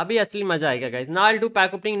 अभी असली मजा आएगा guys. Now I will do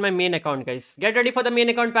pack opening in my main account guys. Get ready for the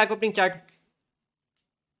main account pack opening chat.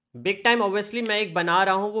 Big time obviously मैं एक बना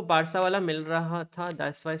रहा हूँ, वो बारसा वाला मिल रहा था,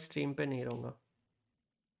 दैट्स व्हाई स्ट्रीम पे नहीं रहूँगा।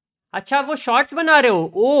 अच्छा वो शॉर्ट्स बना रहे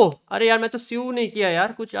हो? ओह अरे यार मैं तो स्यू नहीं किया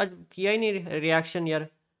यार, कुछ आज किया ही नहीं रिएक्शन यार।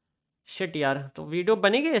 शिट यार, तो वीडियो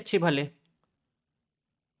बनेगी अच्छी भले।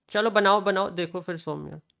 चलो बनाओ देखो फिर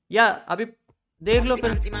सौम्य या अभी देख लो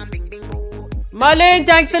फिर। Marlin,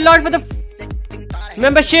 thanks a lot for the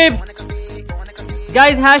membership.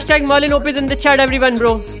 Guys, hashtag Marlin OP in the chat, everyone,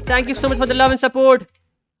 bro. Thank you so much for the love and support.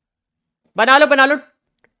 बना लो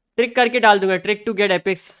ट्रिक करके डाल दूंगा, ट्रिक टू गेट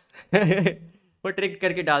एपिक्स। वो ट्रिक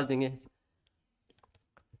करके डाल देंगे।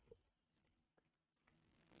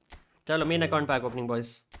 चलो main account pack opening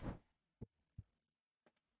boys.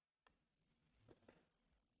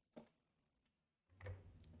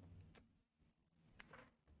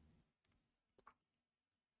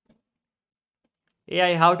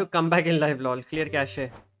 AI how to come back in live lol, clear cash है।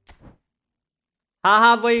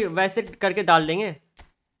 हाँ वही वैसे करके डाल देंगे।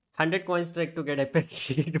 100 coins trick to get epic.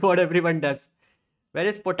 What everyone does. Where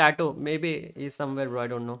is Potato? Maybe he's somewhere, bro. I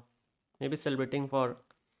don't know. Maybe celebrating for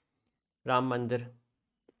Ram Mandir.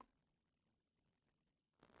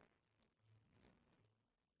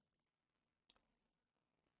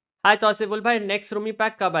 हाय तौसीफुल भाई, next Rumi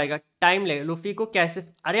pack कब आएगा? टाइम लगेगा। लूफी को कैसे?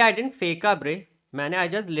 अरे आई डिडंट फेक अप ब्रे, मैंने I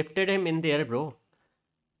just lifted him in their bro.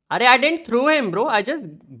 अरे I didn't throw him bro, I just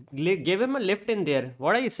give him a lift in their.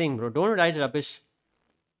 What are you saying bro? Don't write rubbish,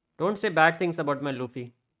 don't say bad things about my Luffy.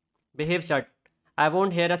 Behave chat. I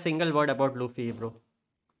won't hear a single word about Luffy, bro.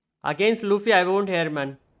 Against Luffy, I won't hear,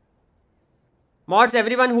 man. Mods,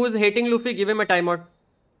 everyone who's hating Luffy, give him a timeout.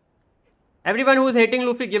 Everyone who's hating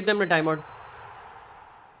Luffy, give them a timeout.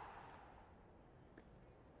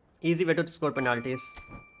 Easy way to score penalties.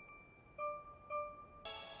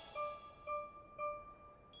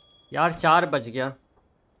 यार 4 बज गया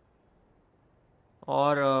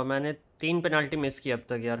और मैंने 3 penalty miss की अब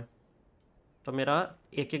तक यार, तो मेरा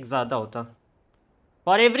एक ज़्यादा होता.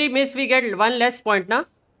 For every miss we get 1 less point ना.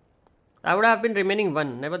 I would have been remaining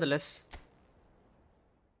 1 nevertheless.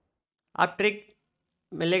 अब ट्रिक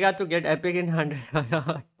मिलेगा तो get epic in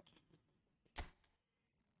 100.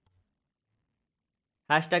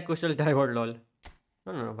 Hashtag Kushal Diamond lol.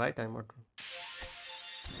 No, why timeout?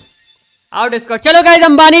 Out Discord. Chalo guys,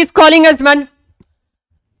 Ambani is calling us, man.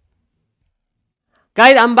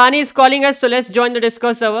 Guys, Ambani is calling us, so let's join the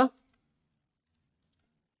Discord server.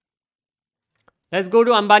 Let's go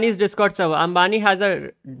to Ambani's Discord server. Ambani has a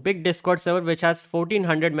big Discord server which has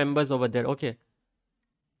 1400 members over there. Okay.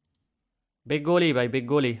 Big goalie, bhai, big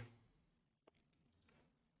goalie.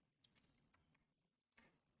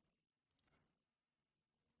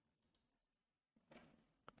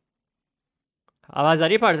 आवाज आ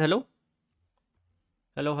रही है Partha? Hello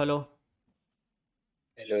hello hello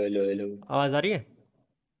hello hello hello, आवाज आ रही है?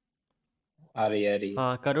 आ रही है.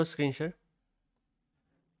 हाँ करो screen share.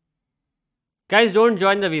 Guys, don't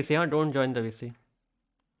join the VC, huh? Don't join the VC.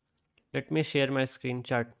 Let me share my screen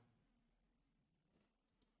chat.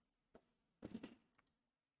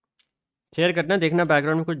 Share करना, देखना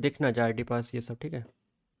बैकग्राउंड में कुछ दिख ना जाए आईडी पास ये सब, ठीक है?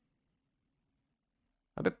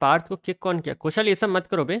 अबे पार्थ को किक कौन किया? कुशल ये सब मत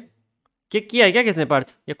करो बे. किक किया है क्या किसने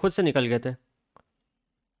पार्थ? ये खुद से निकल गए थे?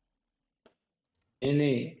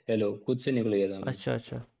 नहीं, हेलो, खुद से निकल गया था मैं.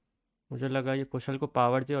 अच्छा, मुझे लगा ये कुशल को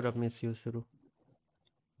पावर दी और अब मिस यूज शुरू.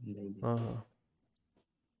 नहीं. हाँ.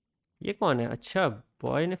 ये कौन है? अच्छा,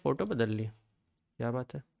 बॉय ने फोटो बदल ली. क्या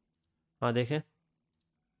बात है? हाँ देखें.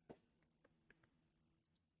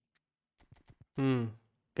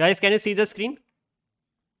 Guys can you see the screen?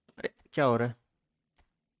 अरे क्या हो रहा है?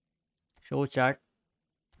 Show chat.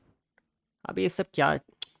 अब ये सब क्या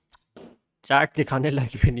चैट दिखाने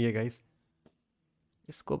लायक भी नहीं है गाइस.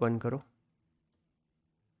 इसको बंद करो.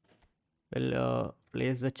 Well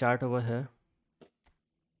place the chat over है.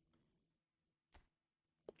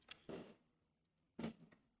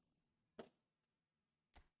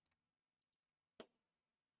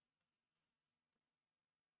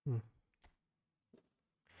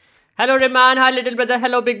 Hello Reman, hi little brother,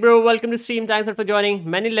 hello big bro, welcome to stream, thanks for joining.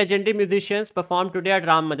 Many legendary musicians performed today at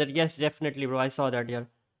Ram Mandir. Yes, definitely bro, I saw that यार.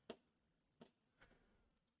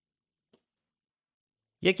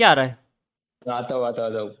 ये क्या आ रहा है? आता हूँ.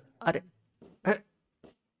 अरे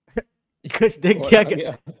कुछ देख क्या?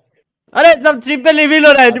 अरे सब स्ट्रीम पे रिवील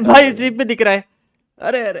हो रहा है भाई, स्ट्रीम पे दिख रहा है.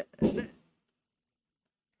 अरे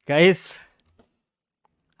guys,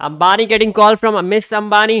 Ambani getting call from miss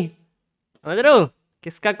Ambani. समझ रहे हो?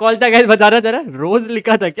 किसका कॉल था गाइस? बता रहा जरा. रोज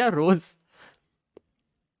लिखा था क्या?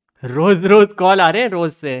 रोज कॉल आ रहे हैं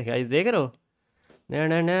रोज से गाइस, देख रहे हो?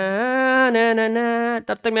 ना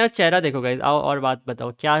तब तक मेरा चेहरा देखो गाइस. आओ और बात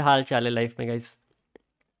बताओ, क्या हाल चाल है लाइफ में guys?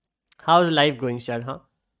 How is life going शायद? हाँ,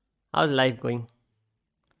 हाउ इज लाइफ गोइंग?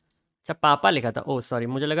 अच्छा पापा लिखा था. ओह सॉरी,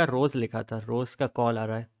 मुझे लगा रोज लिखा था. रोज का कॉल आ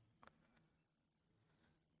रहा है.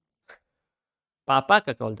 पापा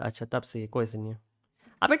का कॉल था. अच्छा तब से कोई से नहीं है.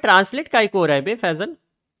 अबे ट्रांसलेट का हो रहा है बे फैजल?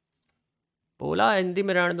 बोला हिंदी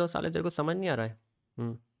में रहने दो साले, तेरे को समझ नहीं आ रहा है.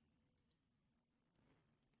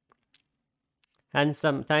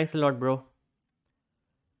 Handsome, thanks a lot bro.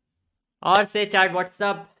 और से chat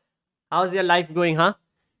WhatsApp, how is your life going? हाँ,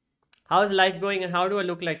 how is life going and how do I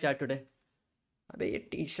look like chat today? अबे ये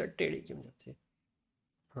टी शर्ट टेढ़ी क्यों जाती है?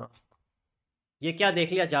 हाँ ये क्या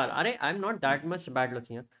देख लिया जा रहा? अरे I am not that much bad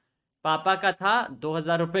looking. पापा का था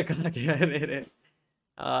 2000 रुपये का गया रे.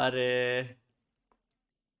 अरे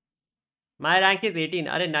माई रैंक इज 18.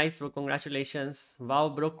 अरे nice bro, congratulations. Wow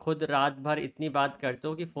bro, खुद रात भर इतनी बात करते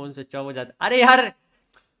हो कि फ़ोन स्विच ऑफ हो जाता है. अरे यार,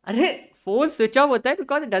 अरे फ़ोन स्विच ऑफ होता है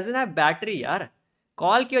because it doesn't have battery यार.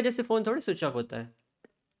 कॉल की वजह से फ़ोन थोड़ी स्विच ऑफ होता है.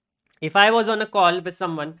 If I was on a call with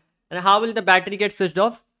someone, how will the battery gate switched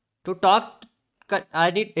off? To talk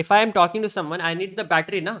I need, if I am talking to someone I need the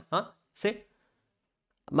battery ना. हाँ से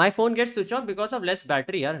my phone gate switch off because of less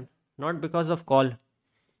battery यार, not because of call.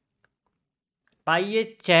 भाई ये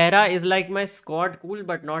चेहरा is like my squad cool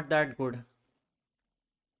but not that good.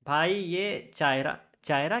 भाई ये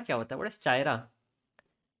चायरा क्या होता है? What is चायरा?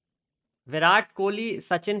 विराट कोहली,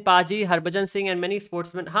 सचिन पाजी, Harbhajan Singh and many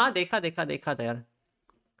sportsman. हाँ देखा था यार.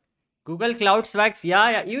 गूगल क्लाउड स्वैग्स, या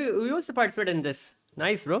you used to participate in this.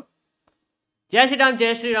 Nice bro. Jai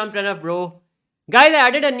Shri Ram Pranav, bro. Guys, I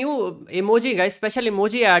added a new emoji, guys. Special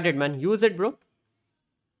emoji I added, man. Use it, bro.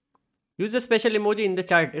 Use the special emoji in the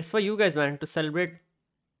chat. It's for you guys, man, to celebrate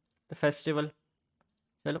the festival.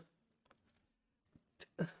 Hello.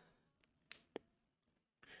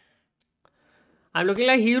 I'm looking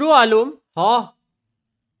like Hero Alum. Oh.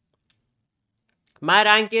 My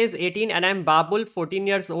rank is 18 and I'm Babul, 14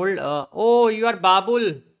 years old. Oh, you are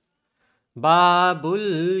Babul.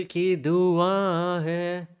 बाबुल की दुआ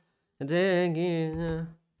है देंगे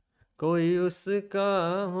कोई उसका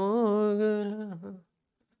होगा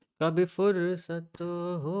कभी फुर्सत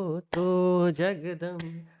हो तो जगदम।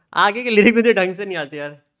 आगे के लिरिक्स मुझे ढंग से नहीं आते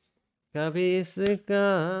यार। कभी इसका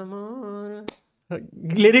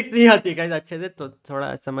लिरिक्स नहीं आती गाइस अच्छे से, तो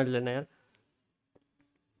थोड़ा समझ लेना यार।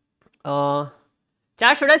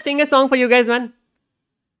 Chat, should I sing a song for you guys, man?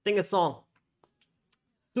 Sing a song.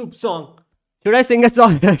 Soup song. Should I sing a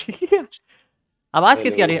song? आवाज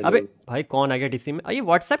किसकी आ रही है? अबे भाई कौन आ गया डीसी में? ये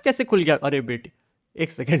व्हाट्सएप कैसे खुल गया? अरे बेटी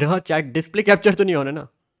एक सेकेंड। हाँ चैट डिस्प्ले कैप्चर तो नहीं होना ना?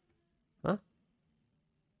 हाँ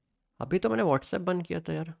अभी तो मैंने व्हाट्सएप बंद किया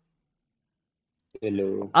था यार।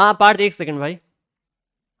 हेलो। हाँ पार्थ एक सेकेंड भाई।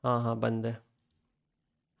 हाँ हाँ बंद है।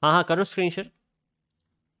 हाँ हाँ करो स्क्रीन शेयर।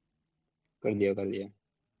 कर दिया कर दिया।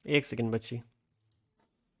 एक सेकेंड बच्ची।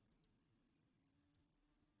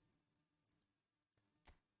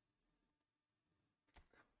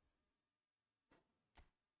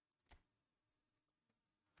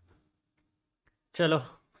 चलो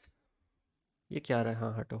ये क्या आ रहा है?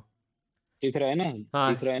 हाँ हटो। दिख रहा है ना?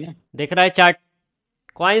 हाँ दिख रहा है ना? दिख रहा है chat.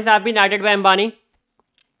 Coins have been added by Ambani.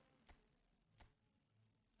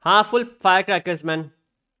 हाँ फुल फायर क्रैकर्स मैन।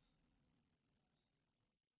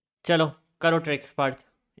 चलो करो ट्रिक पार्ट।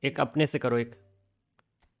 एक अपने से करो। एक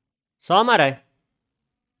 100 मारा है।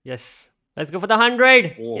 Yes let's go for the 100।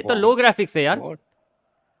 ये तो लो ग्राफिक्स है यार।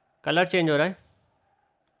 कलर चेंज हो रहा है।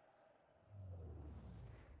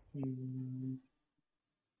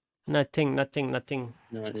 Nothing nothing nothing.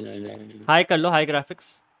 हाई कर लो, high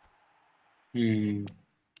graphics.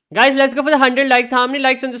 Guys let's go for the 100 likes. How many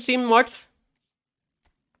likes on the stream what's?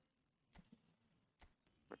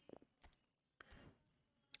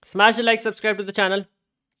 Smash the like, subscribe to the channel.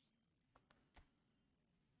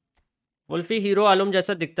 Wolfi hero आलम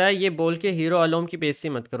जैसा दिखता है, ये बोल के हीरो आलम की बेइज्जती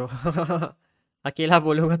मत करो। अकेला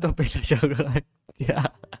बोलूंगा तो पहला चल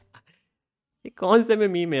ये कौन से में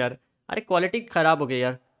मीम है यार? अरे क्वालिटी खराब हो गई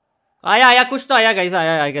यार। आया आया कुछ तो आया गाइस,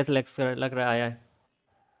 आया आई गेस लग रहा है आया है।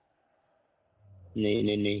 नहीं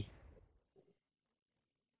नहीं नहीं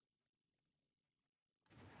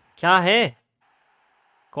क्या है?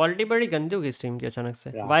 क्वालिटी बड़ी गंदी हो गई स्ट्रीम की अचानक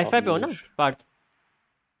से। वाईफाई पे हो ना पार्थ?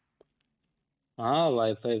 हाँ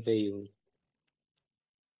वाईफाई पे ही हूँ।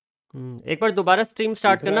 एक बार दोबारा स्ट्रीम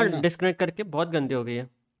स्टार्ट दिख रहा करना है ना? डिस्कनेक्ट करके, बहुत गंदी हो गई है।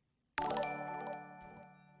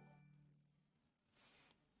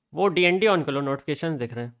 वो डीएनडी ऑन कर लो, नोटिफिकेशन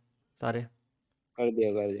दिख रहे हैं सारे। कर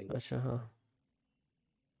दिया कर दिया। अच्छा हाँ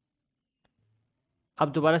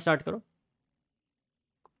अब दोबारा स्टार्ट करो।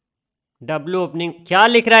 डब्ल्यू ओपनिंग क्या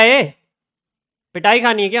लिख रहा है? पिटाई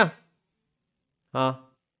खानी है क्या?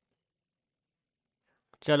 हाँ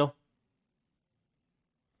चलो।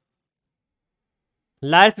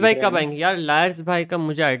 लायर्स भाई कब आएंगे यार? लायर्स भाई का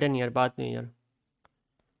मुझे आइडिया नहीं यार, बात नहीं यार।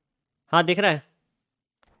 हाँ दिख रहा है।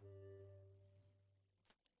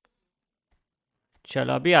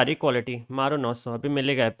 चलो अभी आ रही क्वालिटी। मारो 900 अभी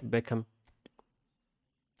मिलेगा बेकहम।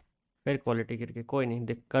 फिर क्वालिटी गिर गई, कोई नहीं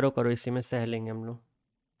देख करो करो, इसी में सह लेंगे हम लोग।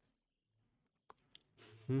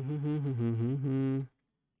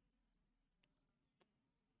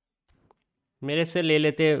 मेरे से ले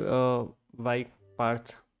लेते Y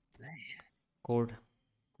Partha code.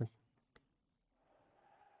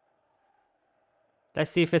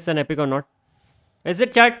 Let's see if it's an epic or not. Is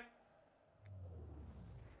it chat?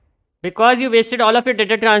 Because you wasted all of your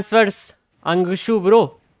data transfers. अंगशु bro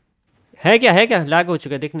है क्या लैग हो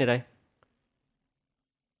चुका है, दिख नहीं रहा है।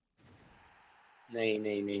 नहीं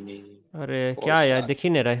नहीं नहीं नहीं। अरे क्या है यार, दिख ही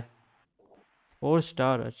नहीं रहा है। 4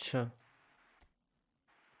 स्टार अच्छा।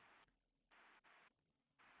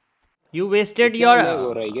 You wasted your.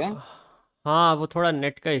 हो रहा है क्या? हाँ वो थोड़ा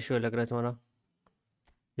नेट का इशू लग रहा है तुम्हारा।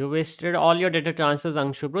 You wasted all your data transverse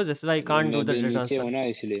Anshu bro, this is why can't do the data transfer. होना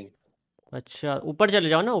इसलिए। अच्छा ऊपर चले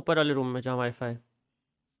जाओ ना, ऊपर वाले रूम में जहाँ वाईफाई।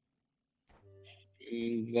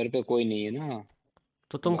 घर पे कोई नहीं है ना।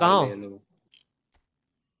 तो तुम कहाँ हो?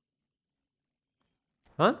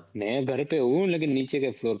 हाँ मैं घर पे हूँ लेकिन नीचे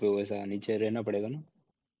के फ्लोर पे हूँ, ऐसा नीचे रहना पड़ेगा ना।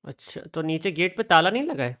 अच्छा तो नीचे गेट पे ताला नहीं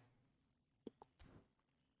लगा है?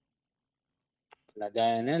 लगा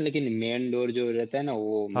है ना, लेकिन मेन डोर जो रहता है ना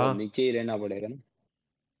वो हाँ नीचे ही रहना पड़ेगा ना।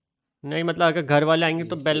 नहीं मतलब अगर घर वाले आएंगे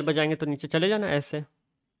तो बेल बजाएंगे तो नीचे चले जाना ऐसे।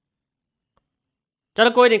 चलो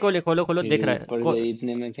कोई नहीं, कोई नहीं, खोलो खोलो, दिख रहा है ऊपर से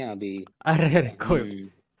इतने में क्या अभी। अरे अरे कोई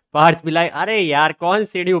पार्थ मिलाई। अरे यार कौन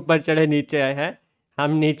सीढ़ी ऊपर चढ़े नीचे आए हैं,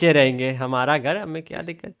 हम नीचे रहेंगे, हमारा घर, हमें क्या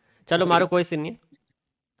दिक्कत। चलो मारो, कोई सीन नहीं है।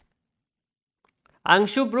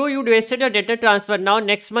 Anshu bro you wasted your data transfer, now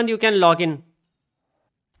next month you can log in.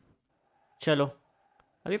 चलो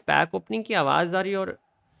अभी पैक ओपनिंग की आवाज़ आ रही है और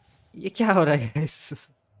ये क्या हो रहा है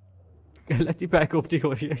गलत ही पैक ओपनिंग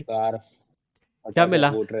हो रही है। यार क्या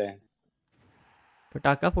मिला? फूट रहे हैं।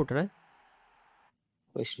 पटाखा फूट रहा है?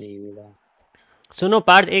 कुछ नहीं मिला। सुनो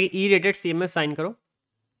पार्थ, एक ई रेटेड सीएमएस साइन करो।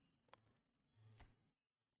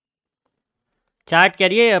 चैट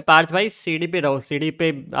करिए पार्थ भाई, सीढ़ी पे रहो, सीढ़ी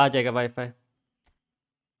पे आ जाएगा वाईफाई।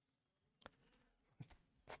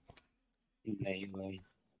 नहीं भाई।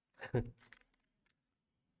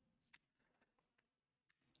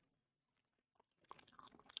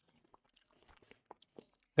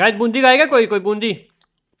 गाइस बूंदी खाएगा कोई? कोई बूंदी?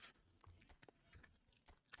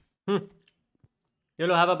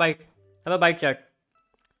 चलो have a bite, have a bite chat.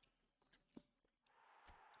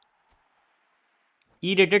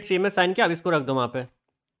 E rated CMS sign किया, अब इसको रख दो वहां पे।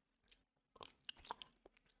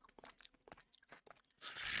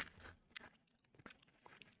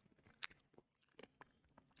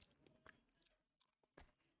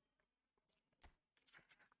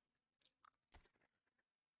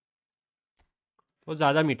 वो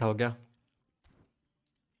ज्यादा मीठा हो गया,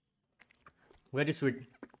 very sweet.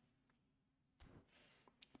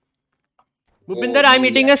 Bhupinder I am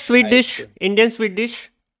eating a sweet dish, Indian sweet dish.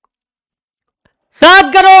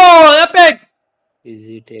 7 crore epic. Is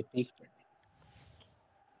it epic?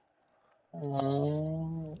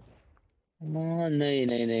 नहीं नहीं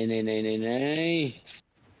नहीं नहीं नहीं नहीं नहीं।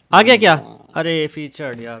 आ गया क्या? अरे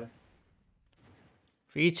फीचर्ड यार,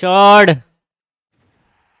 फीचर्ड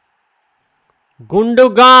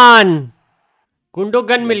गुंडोगान,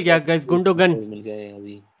 गुंडोगन मिल गया गाइस, गुंडोगन मिल गया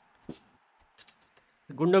अभी।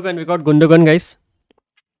 Gundogan, we got Gundogan guys.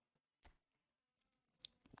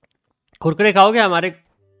 Kurkure खाओगे हमारे?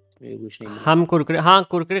 कुछ नहीं। हम कुरकुरे, हाँ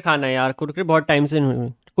कुरकुरे खाना है यार, कुरकुरे बहुत टाइम से नहीं हुए।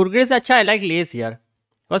 कुरकुरे से अच्छा है लाइक लेस यार,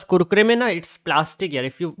 बस कुरकुरे में ना इट्स प्लास्टिक यार,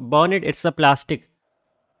 if you burn it it's a plastic.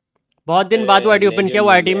 बहुत दिन बाद वो आईडी ओपन किया, वो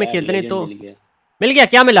आईडी में खेलते नहीं तो मिल गया।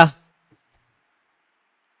 क्या मिला?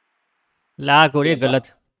 लाख हो रही है गलत।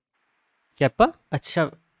 कैपा? अच्छा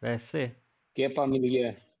वैसे केपा मिल गया।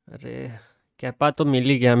 अरे कैपा तो मिल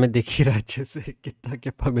ही गया, हमें दिख ही रहा है अच्छे से कितना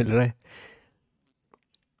कैपा मिल रहा है।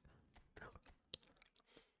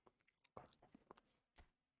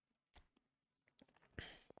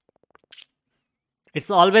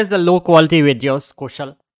 It's always the low quality videos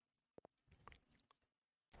Kaushal.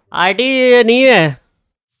 ID नहीं है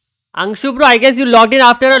Anshu bro, I guess you logged in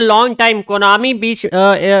after a long time. Konami beach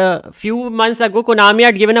few months ago Konami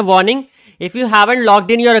had given a warning. If you haven't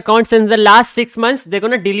logged in your account since the last 6 months, they're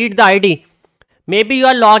gonna delete the ID. Maybe you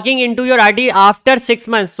are logging into your ID after 6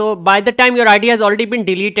 months, so by the time your ID has already been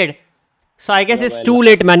deleted. So I guess it's too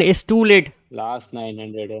late man, it's too late. Last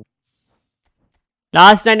 900 है।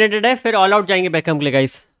 Last 900 है, फिर all out जाएंगे Beckham के लिए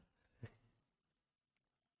guys.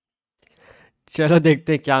 चलो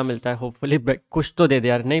देखते हैं क्या मिलता है, होपफुली कुछ तो दे दे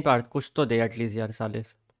यार। नहीं पार्थ कुछ तो दे एटलीस्ट यार, साले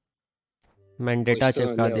मैंडेटा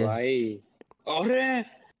चिपका दे भाई। अरे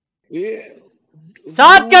ये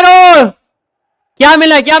 7 करोड़ क्या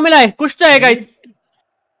मिला है? क्या मिला है? कुछ तो है गाइस।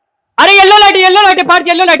 अरे येलो लाइट, येलो लाइट है पार्थ,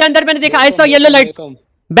 येलो लाइट अंदर मैंने देखा, I saw yellow light.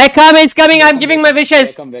 Beckham is coming, I'm giving my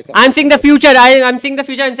wishes. I'm seeing the future, I'm seeing the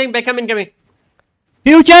future, I'm saying Beckham incoming.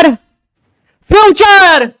 Future,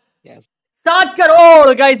 future. Yes. 7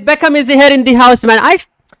 crore guys, Beckham is here in the house man.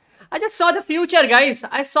 I just saw the future guys,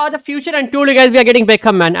 I saw the future and told you guys we are getting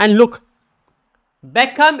Beckham man. And look,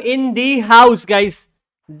 Beckham in the house guys.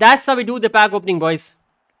 That's how we do the pack opening boys.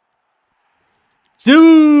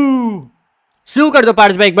 Sue, sue कर दो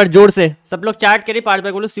पार्थ भाई एक बार जोर से, सब लोग chat करिए पार्थ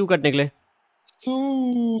भाई बोलो sue करने के लिए।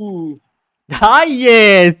 हाँ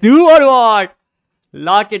ये sue or what?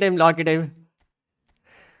 Lock it in, lock it in.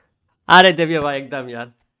 अरे देविया भाई एकदम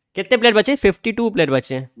यार। कितने प्लेयर बचे? 52 प्लेयर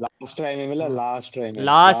बचे हैं। लास्ट ट्राई में मिला, लास्ट ट्राई में,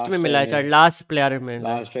 लास्ट में मिला है शायद, लास्ट प्लेयर में,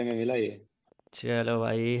 लास्ट ट्राई में मिला ये। चलो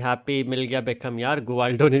भाई हैप्पी, मिल गया बेकहम यार,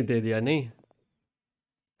 गुवाल्डो ने दे दिया नहीं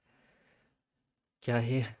क्या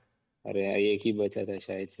है। अरे एक ही बचा था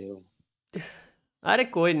शायद से वो। अरे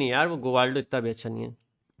कोई नहीं यार, वो गुवाल्डो इतना भी अच्छा नहीं है।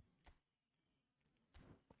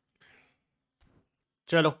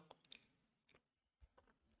 चलो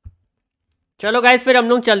चलो गाइस फिर हम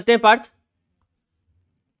लोग चलते हैं पार्थ,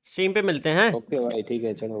 स्ट्रीम पे मिलते हैं। ओके भाई ठीक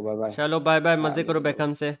है, चलो बाय बाय। चलो बाय बाय, मजे करो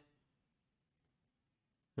बेकहम से।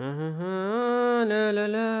 ला ला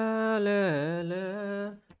ला ला ला।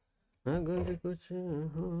 अगर कुछ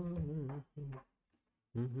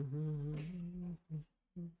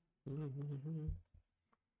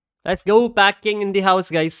Let's go packing in the house,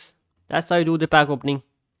 guys. That's how I do the pack opening.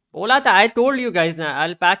 Ola, I told you guys,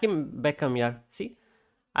 I'll pack him Beckham, यार. See,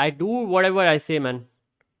 I do whatever I say, man.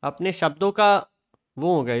 अपने शब्दों का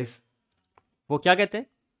वो हो guys. वो क्या कहते हैं?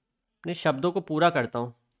 अपने शब्दों को पूरा करता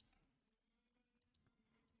हूँ.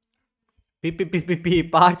 P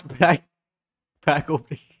part bright pack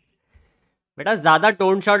opening. बेटा ज़्यादा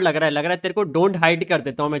डोंट शाउट लग रहा है तेरे को. डोंट हाइड कर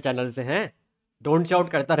देता हूँ मैं चैनल से, हैं? डोंट शाउट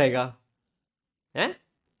करता रहेगा, हैं?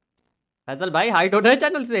 फैजल भाई हाइड होना है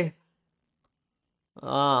चैनल से.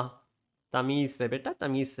 हाँ, तमीज़ से बेटा,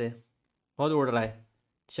 तमीज़ से. बहुत उड़ रहा है.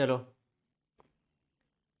 चलो,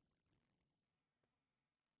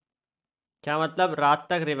 क्या मतलब रात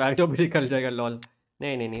तक रिवाल्डो भी निकल जाएगा? लॉल.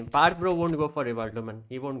 नहीं, Partha bro won't go for Rivaldo, man.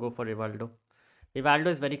 He won't go for Rivaldo. Rivaldo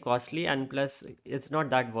is very costly and plus it's not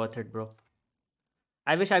that worth it, bro.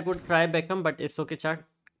 I wish I could try Beckham, but it's okay, chat.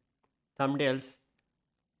 Someday else.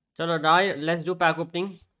 Chalo, now let's do pack opening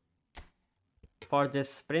for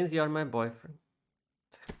this. Prince, you're my boyfriend.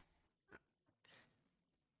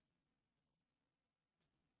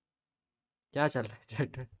 क्या चल रहा है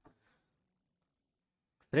chat?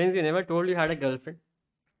 Prince, you never told you had a girlfriend.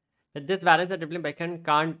 With this balance, a dribbling backhand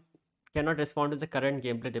cannot respond to the current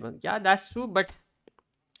gameplay demands. Yeah, that's true, but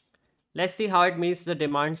let's see how it meets the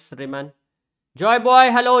demands, Rayman. Joy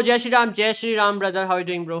boy, hello, Jai Shri Ram, brother. How are you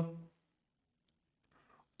doing, bro?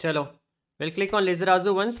 Chalo, we'll click on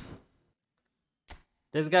Lizarazu once.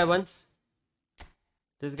 This guy once.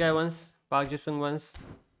 This guy once. Park Jisung once.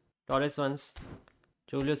 Torres once.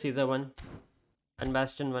 Julius Caesar one. And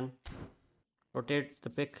Bastion one. Rotate the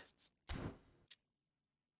pick.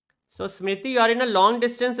 So Smriti, you are in a long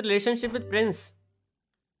distance relationship with Prince.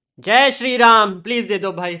 Jai Shri Ram. Please de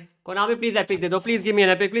do bhai. Konami, please epic de do. Please give me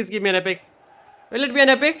an epic. Please give me an epic. Will it be an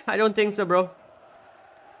epic? I don't think so, bro.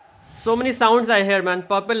 So many sounds I hear, man.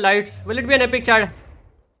 Purple lights. Will it be an epic, chat?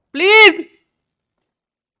 Please!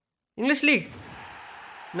 English League.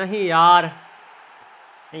 नहीं यार.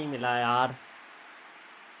 नहीं मिला यार.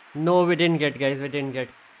 No, we didn't get, guys. We didn't get.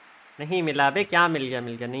 नहीं मिला बे. क्या मिल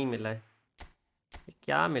गया? नहीं मिला है.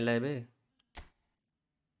 क्या मिला है बे?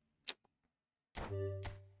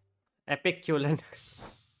 Epic Kulan.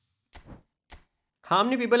 How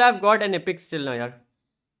many people have got an epic still now, yaar?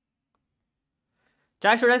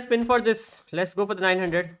 Chat, should I spin for this? Let's go for the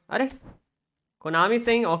 900. अरे Konami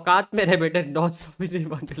saying औकात में रहे बेटे. Not so many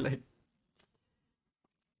want to like.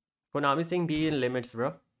 Konami saying be in limits,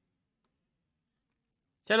 bro.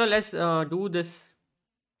 Chalo, let's do this.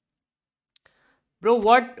 Bro,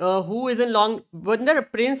 what? Who is in long? Wonder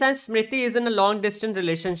Prince and Smriti is in a long distance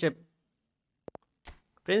relationship.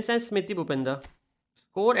 Prince and Smriti Bhupender.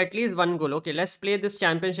 Score at least one goal. Okay, let's play this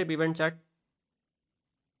championship event, chat.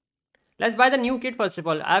 Let's buy the new kit first of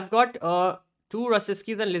all. I've got 2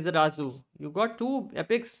 Rasiskis and Lizarazu. You got 2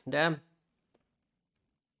 epics? Damn.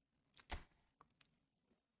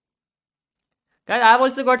 Guys, I've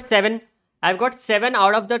also got 7. I've got 7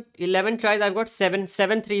 out of the 11 tries. I've got 7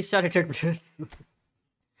 3-star rated players.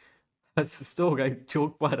 So guys,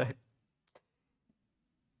 joke पा रहा है.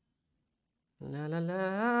 La la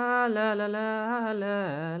la la la la la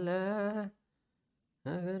la.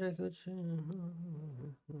 अगर कुछ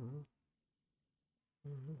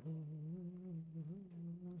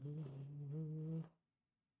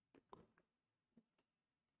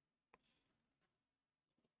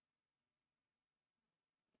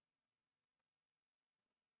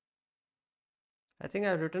I think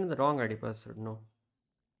I've written the wrong ID password. No.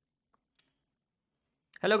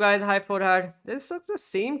 Hello guys, hi Forhad. This is the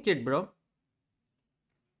same kid, bro.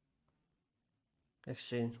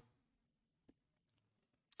 Exchange.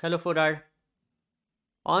 Hello Forhad.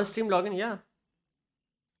 On stream login, yeah.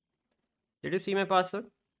 Did you see my password?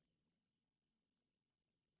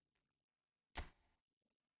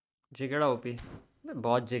 जिगड़ा OP.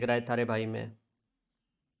 बहुत जिगड़ा है थारे भाई में.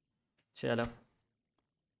 चलो.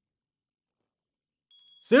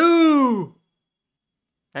 Sue!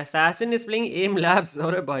 Assassin is playing aim labs.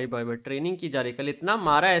 अरे भाई training की जा रही. कल इतना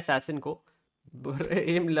मारा है assassin को.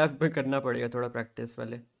 एम लैब में करना पड़ेगा थोड़ा प्रैक्टिस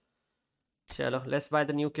वाले. चलो, let's buy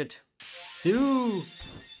the new kit. Sue!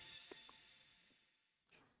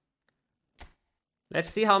 Let's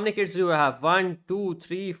see how many kits do I have. 1, 2,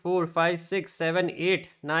 3, 4, 5, 6, 7, 8,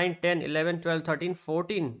 9, 10, 11, 12, 13,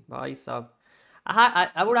 14. Bhai sahab.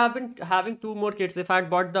 I would have been having 2 more kits if I had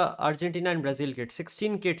bought the Argentina and Brazil kit.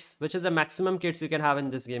 16 kits, which is the maximum kits you can have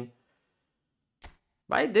in this game.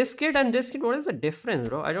 By this kit and this kit, what is the difference,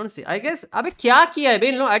 bro? I don't see. I guess, अबे क्या किया है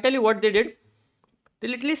बे? No, I tell you what they did. They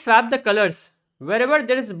literally swapped the colors. Wherever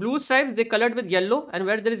there is blue stripes, they colored with yellow, and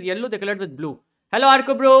where there is yellow, they colored with blue. Hello,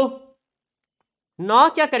 Arco bro. No,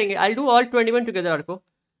 क्या करेंगे? I'll do all 21 together, Arco.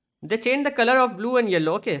 They change the color of blue and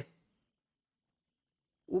yellow. Okay.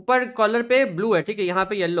 ऊपर collar पे blue है, ठीक है. यहाँ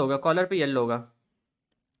पे yellow होगा, कॉलर पे येलो होगा.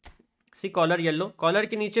 सी कॉलर येलो, कॉलर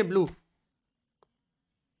के नीचे ब्लू,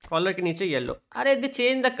 कॉलर के नीचे येलो. अरे दे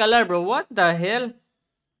change the colour bro, what the hell.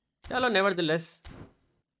 चलो नेवरदलेस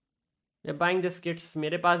ये बाइंग दिस किट्स.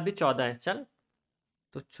 मेरे पास भी 14 है. चल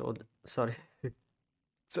तो 14, सॉरी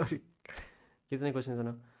सॉरी, किसने कुछ नहीं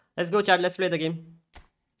सुना. Let's go chat, let's play the game.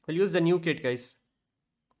 Will use the new kit guys.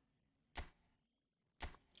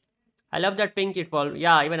 I love that pink Efootball.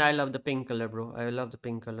 Yeah, even I love the pink color, bro. I love the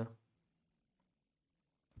pink color.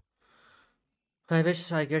 I wish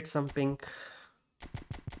I get some pink.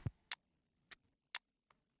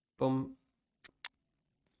 Boom.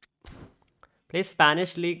 Play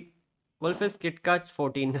Spanish League. Wolf is KitKat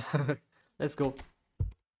 14. Let's go.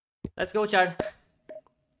 Let's go, chat.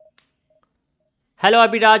 Hello,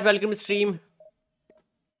 Abhiraj. Welcome to stream.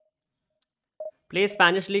 Play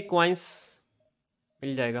Spanish League coins.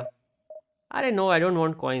 मिल जाएगा. अरे no, I don't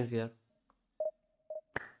want coins यार.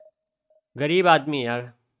 गरीब आदमी यार,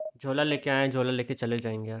 झोला लेके आए, झोला लेके चले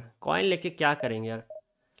जाएंगे यार. कॉइन लेके क्या करेंगे यार.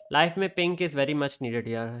 लाइफ में pink is very much needed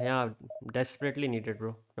यार. यार desperately needed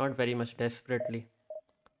bro, not very much, desperately.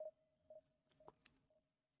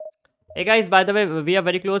 Hey guys, by the way, we are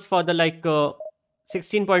very close for the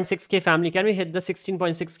 16.6k family. Can we hit the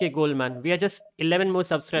 16.6k goal, man? We are just 11 more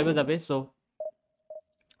subscribers away, so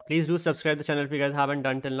please do subscribe the channel if you guys haven't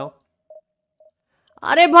done till now.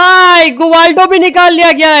 अरे भाई गुवाल्डो भी निकाल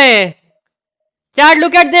लिया गया है. Chat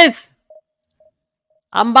look at this.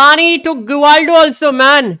 Ambani to गुवाल्डो also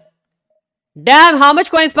man. Dam, how much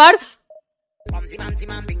coins Partha?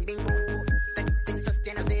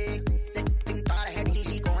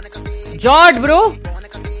 George bro.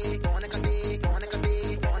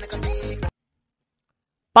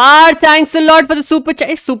 Partha thanks a lot for the super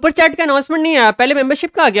chat. Super chat का announcement नहीं आया, पहले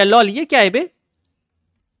मेंबरशिप का आ गया. लॉल, ये क्या है बे?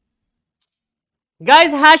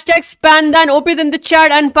 Guys, hashtag spam then OP is in the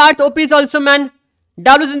chat and Parth OP is also, man.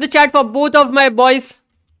 W is in the chat for both of my boys.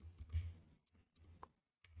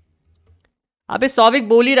 अबे सौविक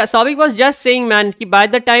बोल ही रहा. Souvik was just saying, man, कि by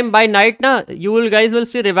the time by night ना you will guys will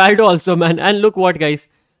see Rivaldo also, man. And look what guys,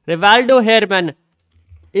 Rivaldo here, man,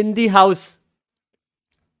 in the house.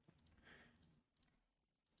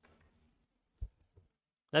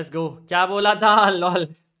 Let's go. क्या बोला था? Lol.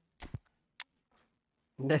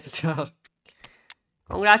 Next job.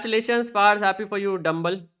 Congratulations, Pars. Happy for you,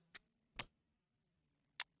 Dumble.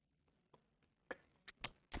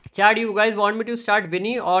 Chad, you guys want me to start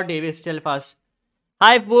Vinny or Davis? Tell fast. Hi,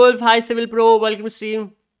 Wolf. Hi, Civil Pro. Welcome to stream.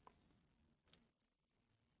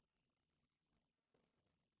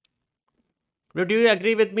 Bro, do you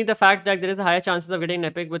agree with me the fact that there is a higher chances of getting an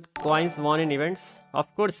epic with coins won in events? Of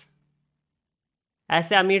course.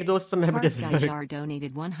 ऐसे अमीर दोस्त तो मैं भी Gajar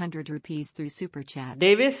donated 100 rupees through super chat.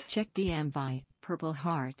 Davis? Check DM Vi. Purple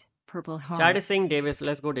heart. Purple heart. Chat is saying Davis.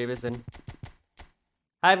 Let's go Davis then.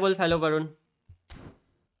 Hi Wolf. Hello Varun.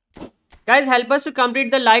 Guys, help us to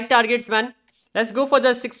complete the like targets, man. Let's go for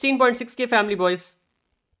the 16.6k family, boys.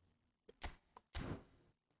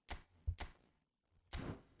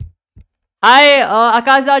 Hi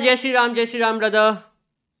Akaza. Jai Shri Ram brother.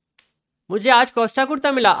 मुझे आज Costa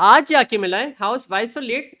kurta मिला. आज जाके मिला है. House Y so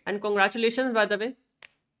let and congratulations by the way.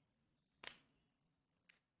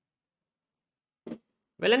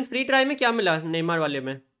 Well and free try में क्या मिला नेमार वाले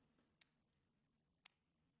में?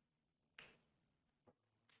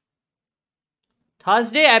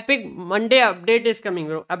 Thursday epic, Monday update is coming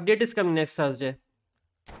bro. Update is coming next Thursday.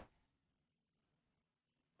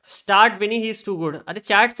 Start Winnie, he is to good. अरे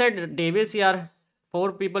chat said Davis यार.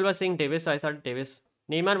 4 people were saying Davis, I said Davis.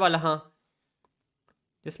 Neymar वाला, हाँ,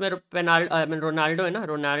 जिसमें रोनाल्डो है ना,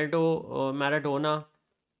 Ronaldo, Maradona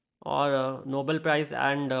और Nobel prize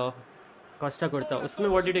and Costa kurta. उसमें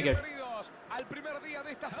what did you get? Al primer día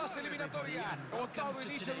de esta fase eliminatoria, con todo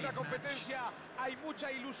inicio de una competencia, hay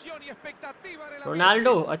mucha ilusión y expectativa en el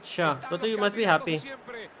Ronaldo, अच्छा, तो you must be happy.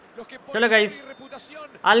 चलो guys,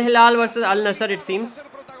 Al Hilal versus Al Nasar it seems.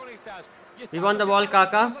 We won the ball.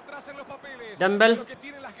 काका,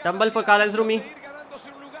 dumbbell for car loans Rumi.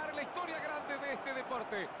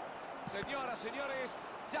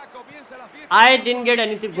 I didn't get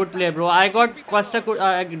anything good play, bro. I got Costa,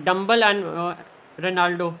 Dumble and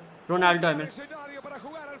Ronaldo, I mean.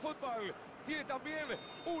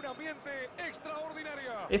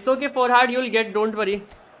 It's okay, forehand you'll get, don't worry.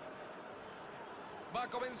 Va a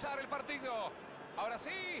comenzar el partido. Ahora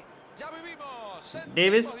sí, Ya vivimos, sentimos,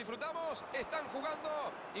 Davies. disfrutamos, están jugando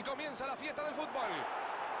y comienza la fiesta del fútbol.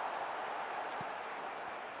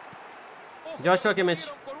 Ojo, Joshua que Kimmich.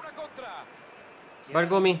 pudieron con una contra.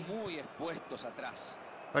 Bergomi. Muy expuestos atrás.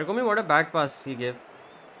 Bergomi, what a bad pass he gave.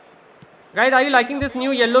 Guys, are you liking this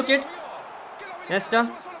new yellow kit? Que lo habilita, Nesta.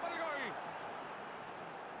 suma solo para el gol.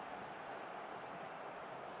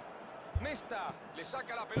 Nesta le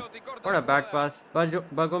saca la pelota y corta What la a bad jugada. pass.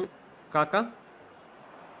 Bergomi. Kaka.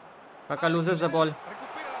 Kaka loses the ball.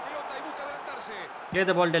 Recupera la pelota y busca adelantarse. Clear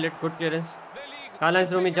the ball, delete. Good clearance. De Ligt.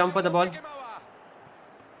 Karl-Heinz Rummenigge jump for the ball. Quemaba.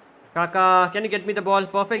 Kaka, can you get me the ball?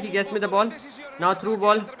 Perfect, he gets me the ball. Now through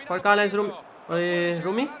ball for Karl-Heinz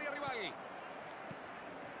Rummenigge.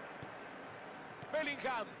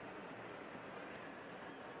 Bellingham.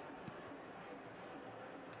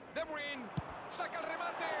 De Bruyne. Saca el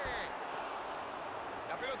remate.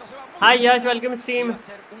 La pelota se va muy Hi yash, welcome stream. Va a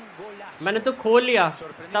ser un golazo. मैंने तो खोल लिया.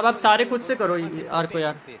 Sorprendente तब आप सारे खुद से gol करो bastante यार को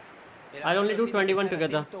यार. potente. El I'll only do arquero tiene que 21 estar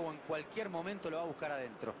together. atento o en cualquier momento lo va a buscar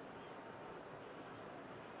adentro.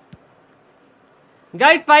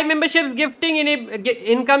 Guys, 5 memberships gifting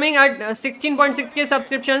incoming at 16.6k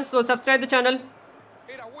subscriptions. So subscribe the channel.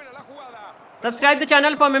 Era buena la jugada. Subscribe the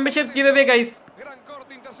channel for memberships giveaway, guys. Gran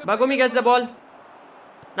corte, intercepta. Bagumi gets the ball.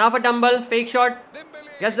 Now for Tumble, fake shot.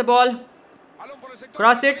 Dembélé. Gets the ball. Balón por el sector.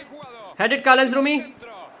 Cross it. Bien jugado. Headed Karl-Heinz Rummenigge.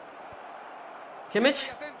 Centro. Kimmich.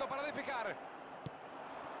 Atento para despejar.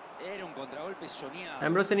 Era un contragolpe soñado.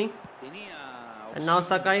 Ambrosini. Tenía And now opciones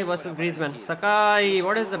Sakai de sobra versus para Griezmann. elegir. Sakai,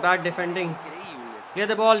 what is the bad defending? Increíble. Clear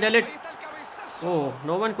the ball, delete. Ahí está el cabezazo. Oh,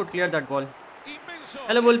 no one could clear that ball. Inmenso.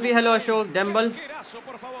 Hello Wolfie, hello Ashok, Dembele. Arquerazo,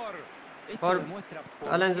 por favor. Esto For demuestra por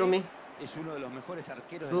Karl-Heinz qué Rummenigge. es uno de los mejores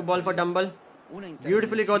arqueros de Through la ball for actualidad. Dumble. Una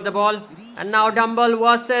Beautifully got the intervención ball. And now Dumble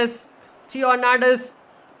versus Leonardus.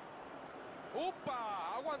 Upa,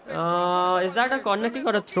 aguante. Is that a corner kick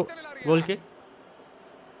or a throw? Goal kick?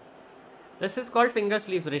 This is called finger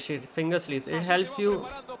sleeves, Rishi. Finger sleeves. It helps you.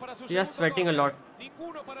 You are sweating a lot.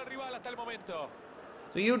 Ninguno para el rival hasta el momento.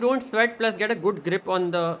 So you don't sweat plus get a good grip on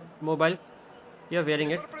the mobile. You're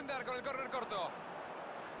wearing it. Sorprender con el córner corto.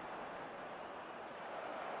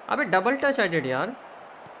 अबे double touch I did यार.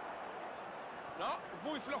 No,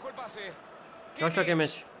 muy flojo el pase. Joshua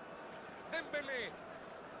Kimmich. Dembélé.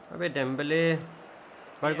 अबे Dembele.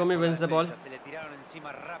 Bergomi wins the ball. Se le tiraron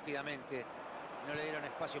encima rápidamente. No le dieron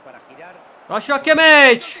espacio para girar. Joshua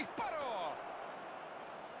Kimmich. Disparo.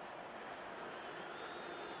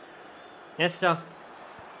 Nesta.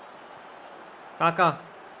 Kaka.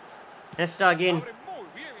 Nesta again. Abre muy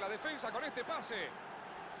bien la defensa con este pase.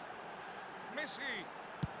 Messi.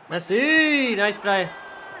 Messi. Nice try.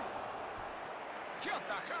 ¡Qué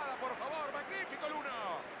atajada, por favor! ¡Magnífico el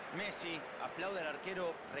uno! Messi aplaude al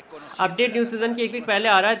arquero reconociendo Update new la season की एक week पहले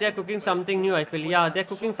आ रहा है. They are cooking something new. I feel. Yeah, they are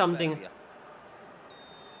cooking something.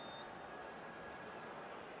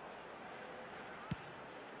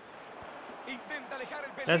 Intenta alejar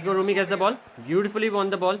el Let's go. Rumi gets the ball. Beautifully won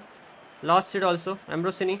the ball. Lost it also.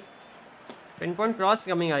 Ambrosini. Pinpoint cross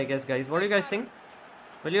coming, I guess, guys. What do you guys think?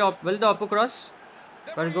 Will the Oppo cross?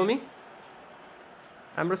 Bergomi.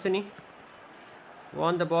 Ambrosini.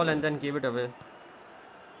 Won the ball and then gave it away.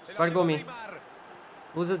 Bergomi.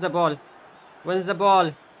 Loses the ball. Wins the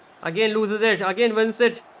ball. Again loses it. Again wins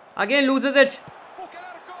it. Again loses it.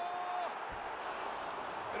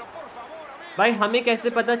 भाई हमें कैसे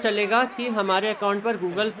पता चलेगा कि हमारे account पर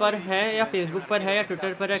Google पर है या फेसबुक पर है या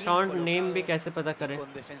ट्विटर पर अकाउंट नेम भी कैसे पता करें con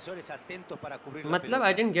defensores atentos para cubrir la मतलब pelota.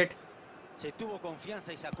 I didn't get Se tuvo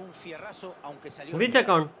confianza y sacó un fierrazo aunque salió Which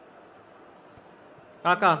account?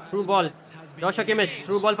 Kaka, through ball. Joshua Kimmich,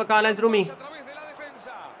 through ball for Karl-Heinz Rummenigge.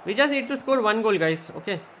 We just need to score one goal, guys.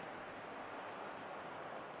 Okay.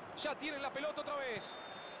 Ya tienen la pelota otra vez.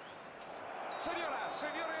 Señoras,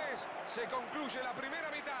 señores, se concluye la primera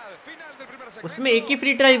mitad. Final del primer segmento. उसमें एक ही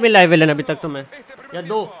free try मिला है villain अभी तक तो मैं Este primer या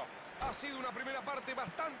दो. tiempo ha sido una primera parte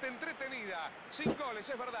bastante entretenida. Sin goles,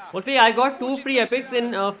 es verdad. Wolfie, I got 2 free epics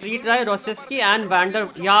in free try Rosseski and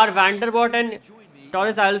Vanderbot and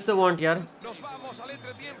Torres I also want यार. Nos vamos al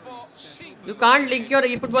entretiempo. Sin You can't link your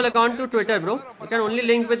eFootball account to Twitter, bro. You can only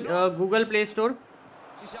link with Google Play Store,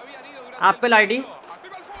 si se habían ido durante Apple ID,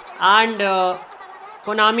 ¡Viva el fútbol! and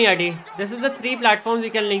Konami ID. This is the 3 platforms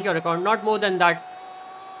you can link your account, not more than that.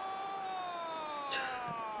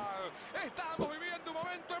 Estamos viviendo un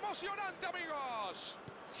momento emocionante, amigos.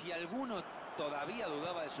 Si alguno todavía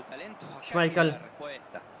dudaba de su talento, acá Schmeichel. tiene la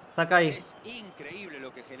respuesta. Sakai. Es increíble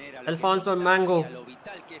lo que genera, lo Alfonso que Mango. contagia, lo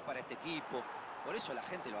vital que es para este equipo. Por eso la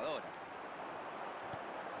gente lo adora.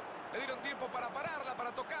 Le dieron tiempo para pararla,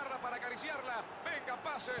 para tocarla, para acariciarla. Venga,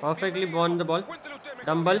 pase. Perfectly Bienvenido. won the ball. Cuéntele usted mejor,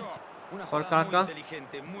 Dumble. Diego. Una For jugada muy Kaka.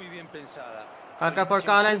 inteligente, muy bien pensada. Kaka for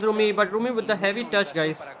Kala and Rumi, but Rumi with the heavy touch,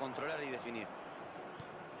 guys. Para controlar y definir.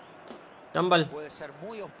 Tumble. Puede ser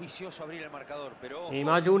muy auspicioso abrir el marcador, pero ojo,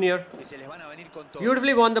 Neymar Junior. que se les van a venir con todo.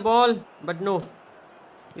 Beautifully won the ball, but no.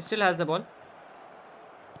 He still has the ball.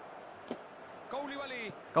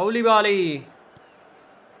 Koulibaly.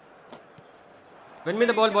 Win me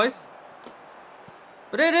the ball, boys.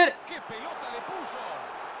 Good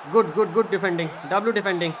defending. W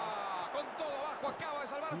defending.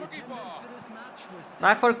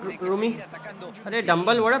 Back for Rumi. Arey,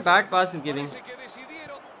 Dumble, what a bad pass he's giving.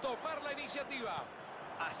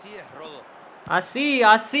 Así.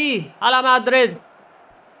 Ala Madrid.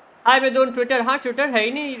 Hi Midun, Twitter. हाँ Twitter है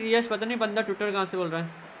ही नहीं. यश पता नहीं बंदा Twitter कहाँ से बोल रहा है.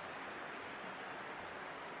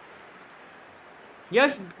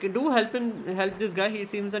 Yes, do help this guy. He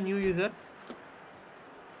seems a new user.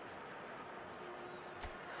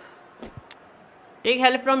 Take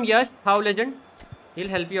help from Yash, how legend. He'll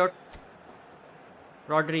help you out.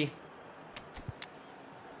 Rodri.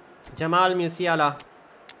 Jamal Musiala.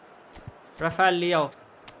 Rafael Leao.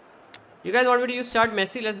 You guys want me to start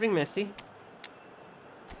Messi? Let's bring Messi.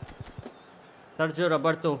 Sergio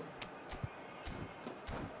Roberto.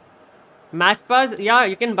 Match pass? Yeah,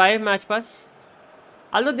 you can buy match pass.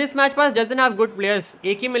 Although this match pass doesn't have good players.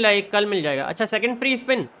 एक ही मिला, एक कल मिल जाएगा. अच्छा second free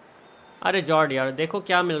spin. अरे जॉर्ड यार, देखो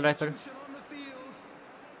क्या मिल रहा है फिर.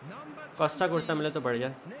 कोस्टा कुर्ता मिले तो बढ़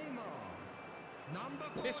जाए.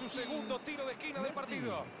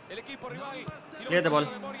 Clear the ball.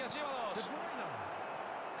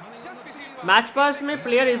 Match pass में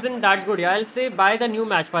player isn't that good. I'll say buy the new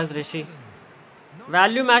match pass, Rishi.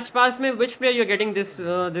 Value match pass में which player you're getting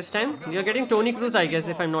this time? You're getting Toni Kroos, I guess,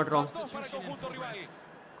 if I'm not wrong.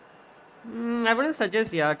 I wouldn't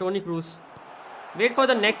suggest, yeah, Toni Kroos. Wait for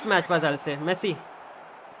the next match pass, I'll say. Messi.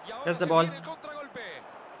 That's the ball.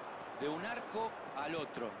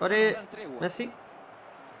 Ore, Messi.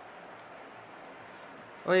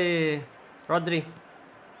 Oi, Rodri.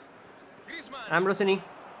 Ambrosini.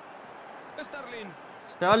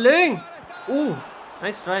 Sterling. Ooh,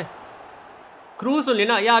 nice try. Kroos only,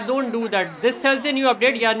 na? Yeah, don't do that. This Thursday new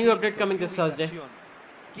update. Yeah, new update coming this Thursday.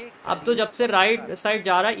 अब तो जब से right side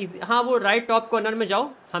जा रहा है, हाँ वो right top corner में जाओ,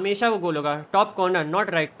 हमेशा वो गोल होगा. Top corner, not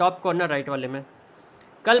right, top corner right वाले में.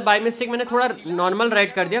 कल बाय मिस्टेक मैंने थोड़ा नॉर्मल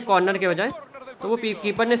राइट कर दिया कॉर्नर के बजाय, तो वो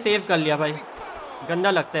कीपर ने सेव कर लिया भाई.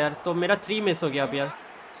 गंदा लगता है यार, तो मेरा 3 मिस हो गया अब यार.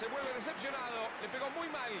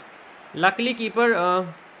 लकली कीपर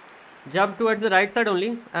जब towards the right side only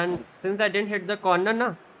and since I didn't hit the corner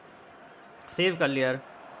ना, सेव कर लिया यार.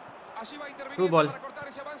 Through ball.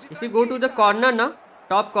 If you go to the corner ना,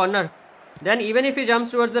 top corner, then even if he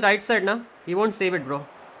jumps towards the right side ना, he won't save it, bro.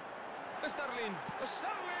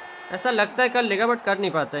 ऐसा लगता है कर लेगा बट कर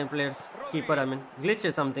नहीं पाता है players. Keeper, I mean, glitch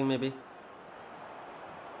is something maybe.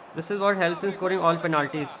 This is what helps in scoring all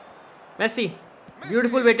penalties. Messi,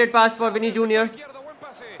 beautiful weighted pass for Vinny Junior.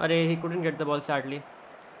 अरे he couldn't get the ball sadly.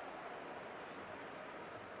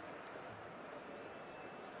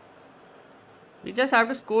 We just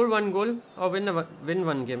have to score 1 goal or win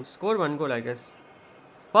 1 game. Score 1 goal, I guess.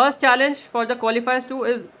 First challenge for the qualifiers too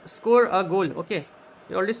is score a goal. Okay,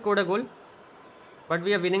 we already scored a goal, but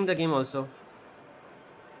we are winning the game also.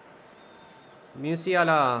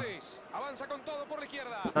 Musiala,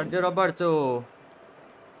 Sergio Roberto,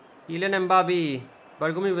 Kylian Mbappe,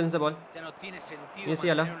 Bergumi wins the ball.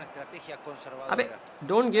 Musiala. Abbe,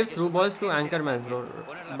 don't give through balls to anchorman, bro.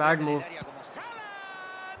 Bad move.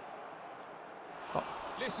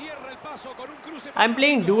 I'm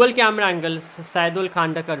playing dual camera angles. Saidul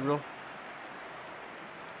Khandakar, bro.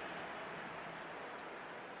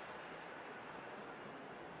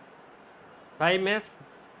 भाई मैं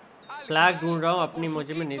flag ढूंढ रहा हूँ अपनी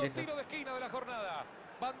emoji में, नहीं देखा.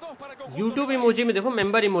 YouTube emoji में देखो,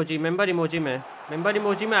 मेंबर इमोजी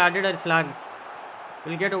में added a flag.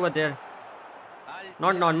 Will get over there.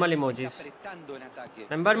 Not normal emojis.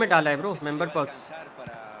 Member में डाला है ब्रो, मेंबर पर्क्स.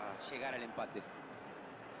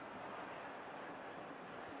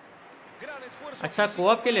 अच्छा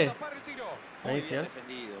कोऑप के लिए नाइस यार.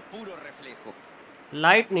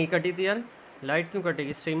 लाइट नहीं कटी थी यार. लाइट क्यों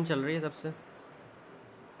कटेगी? स्ट्रीम चल रही है तब से.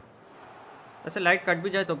 ऐसे लाइट कट भी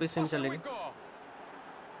जाए तो भी स्ट्रीम चलेगी.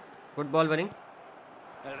 Good ball winning.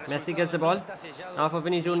 Messi gets the ball. Now for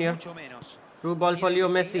Vinny Junior. Through ball for Leo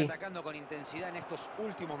Messi.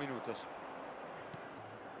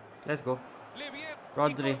 Let's go.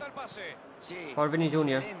 Rodri for Vinny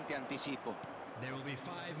Junior. There will be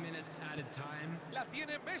 5 minutes added time. La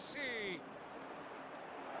tiene Messi.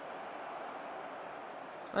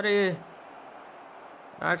 अरे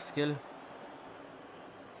that skill.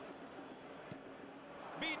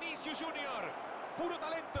 Vinicius Junior, puro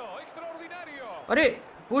talento, extraordinario. अरे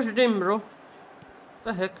pushed him bro.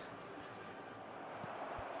 The heck.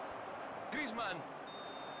 Griezmann.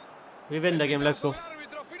 We win the game. Let's go.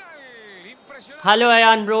 Árbitro final. Impresionante. Hello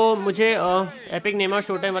Ayan bro, मुझे epic नेमा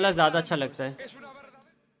show time वाला ज़्यादा अच्छा लगता है. Es una verdadera.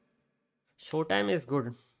 Show time is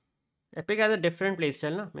good. Epic has a different play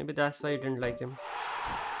style ना, may be that's why I didn't like him.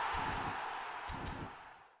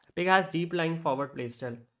 Epic has deep lying forward play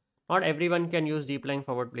style. Not everyone can use deep lying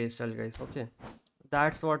forward play style guys. Okay,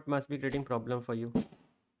 that's what must be creating problem for you.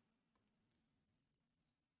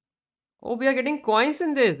 Oh, we are getting coins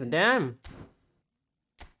in this. Damn.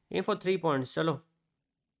 Aim for 3 points. चलो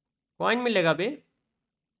coin मिलेगा बे.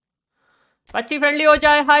 अच्छी friendly हो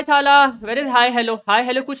जाए. हाय थाला. Where is hi hello. Hi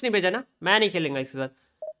hello कुछ नहीं भेजा ना. मैं नहीं खेलेंगा इसके साथ.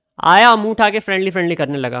 आया मुंह उठा के फ्रेंडली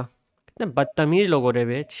करने लगा. कितने बदतमीज लोग हो रहे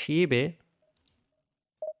बे. छी बे.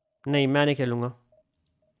 नहीं मैं नहीं खेलूंगा.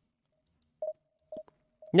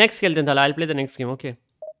 नेक्स्ट खेलते हैं थाला. I play the next game. Okay,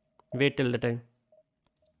 wait till the time.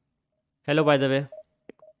 Hello by the way.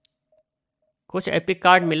 कुछ एपिक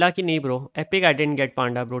कार्ड मिला कि नहीं bro? Epic I didn't get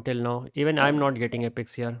Panda bro till now. Even I am not getting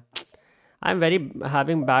epics यार. I am very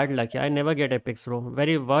having bad luck. I never get epics bro.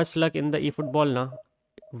 Very worst luck in the E football ना.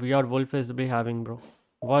 Your wolf is be having bro.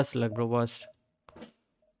 Worst luck bro, worst.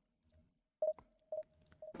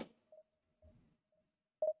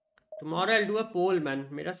 Tomorrow I do a pole man.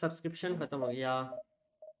 मेरा subscription खत्म हो गया.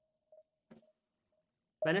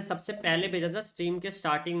 मैंने सबसे पहले भेजा था स्ट्रीम के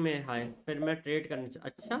स्टार्टिंग में हाय, फिर मैं ट्रेड करने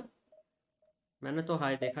अच्छा मैंने तो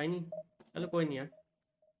हाय देखा ही नहीं. चलो कोई नहीं यार.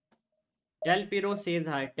 डेल पिरो सेज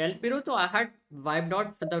हाय. डेल पिरो तो I had wiped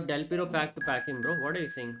out the del पिरो pack to pack him bro. What are you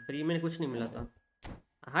saying? Free में कुछ नहीं मिला था.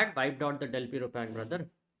 I had wiped out the del पिरो पैक ब्रदर.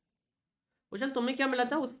 उछल तुम्हें क्या मिला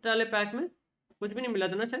था उस वाले पैक में? कुछ भी नहीं मिला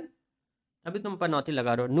था ना शायद. अभी तुम पनौती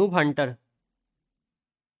लगा रहे हो. Noob Hunter.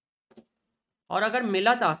 और अगर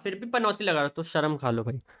मिला था फिर भी पनौती लगा रहे हो तो शर्म खा लो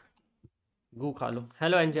भाई. गू खा लो.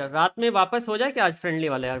 Hello angel. रात में वापस हो जाए क्या आज फ्रेंडली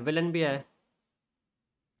वाला यार? विलन भी है.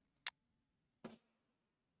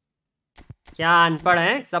 क्या अनपढ़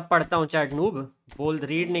है? सब पढ़ता हूँ चैट. नूब बोल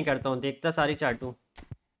रीड नहीं करता हूँ, देखता सारी चैट हूँ.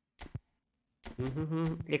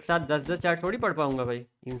 एक साथ 10-10 चैट थोड़ी पढ़ पाऊंगा भाई.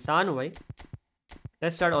 इंसान हूँ भाई.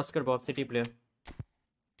 Let's start. Oscar Bob city player.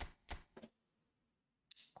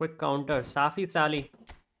 Quick counter. साफी साली.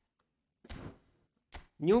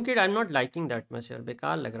 New kid I am not liking that much यार.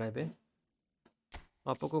 बेकार लग रहा है बे.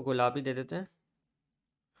 पापा को गुलाबी दे देते हैं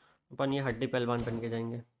अपन. ये हड्डी पहलवान बन के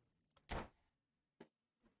जाएंगे.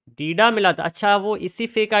 डीडा मिला था. अच्छा वो इसी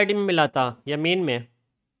फेक आईडी में मिला था या मेन में?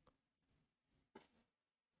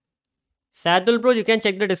 Saidul bro you can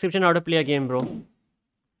check the description how to play a game bro.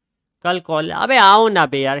 कल कॉलेज. अबे आओ ना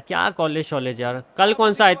बे यार. क्या कॉलेज यार. कल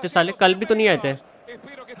कौन सा आए थे साले? कल भी तो नहीं आए थे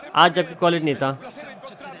आज जबकि कॉलेज नहीं था.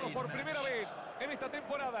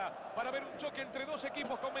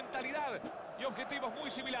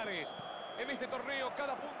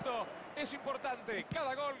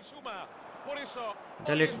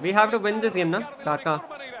 We have to win this game ना काका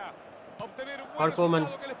और कोमन.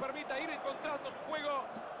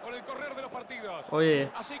 ओए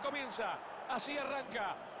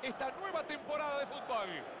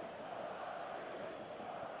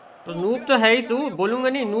तो नूब तो है ही तू. बोलूंगा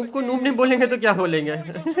नहीं. नूब को नूब नहीं बोलेंगे तो क्या बोलेंगे?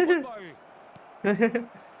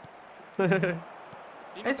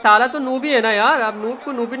 इस ताला तो नूब ही है ना यार. आप नूब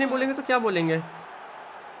को नूब ही नहीं बोलेंगे तो क्या बोलेंगे?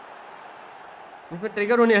 इसमें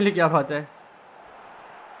ट्रिगर होने वाली क्या बात है?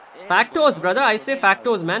 फैक्टोस ब्रदर. आई से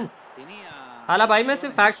फैक्टोस मैन. हाला भाई मैं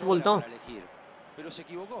सिर्फ फैक्ट्स बोलता हूँ.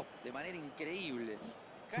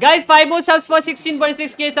 Guys, 5 more subs for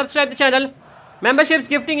 16.6k. Subscribe to channel. Memberships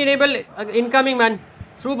gifting enable incoming man.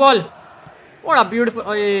 Through ball. What a beautiful.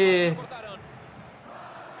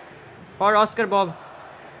 For Oscar Bob.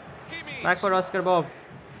 Back for Oscar Bob.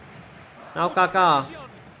 Now Kaka.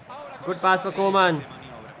 Good pass for Koeman.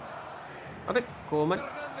 अबे common.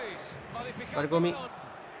 Bargomi.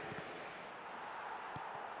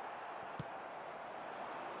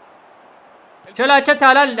 चलो अच्छा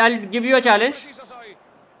थाला. I'll give you a challenge.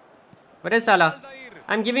 What is Thala?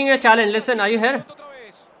 I'm giving you a challenge. Listen, are you here?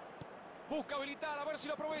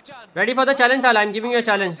 Ready for the challenge, Thala? I'm giving you a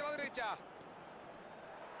challenge.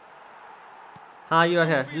 हाँ, you are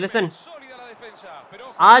here. Listen.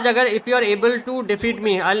 आज अगर if you are able to defeat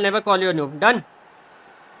me, I'll never call you a noob. Done.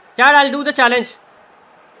 Chad, I'll do the challenge.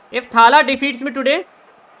 If Thala defeats me today,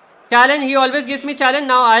 challenge. He always gives me challenge.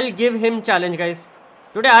 Now I'll give him challenge, guys.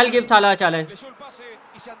 Today I'll give Thala a challenge.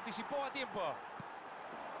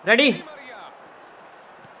 Ready?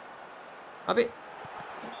 अबे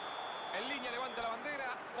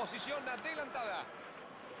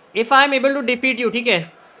if I am able to defeat you, ठीक है?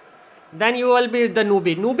 Then you will be the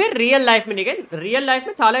newbie. Newbie real life में नहीं क्या? Real life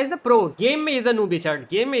में थाला is the pro. Game में is the newbie chat.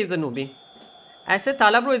 Game में is the newbie. ऐसे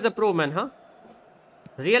थाला bro is the pro man, हाँ?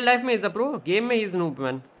 Real life में is the pro. Game में is noob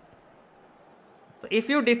man. So if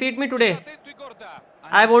you defeat me today,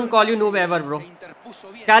 I won't call you noob ever, bro.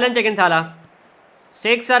 Challenge again, Thala.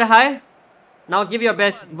 Stakes are high. Now give your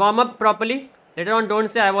best. Warm up properly. Later on,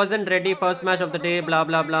 don't say I wasn't ready. First match of the day. Blah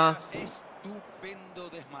blah blah.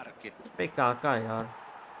 Hey, kaka, yaar.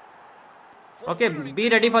 Okay, be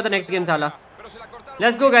ready for the next game, Thala.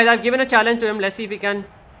 Let's go, guys. I've given a challenge to him. Let's see if he can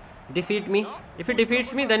defeat me. If he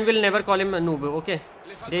defeats me, then we'll never call him a noob. Okay.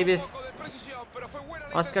 Davies.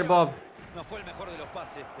 Oscar Bob. No fue el mejor de los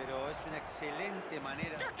pases, pero es una excelente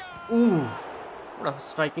manera. Ooh, what a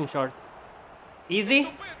striking shot.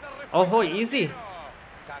 Easy. Oh, easy.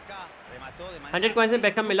 100 coins में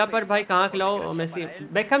Beckham मिला पर भाई कहाँ खिलाओ Messi.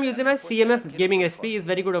 Beckham use him as CMF gaming SP is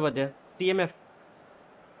very good over there. CMF.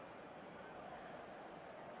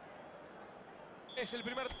 Es el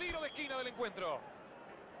primer tiro de esquina del encuentro.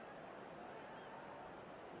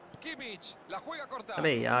 Kimmich la juega corta.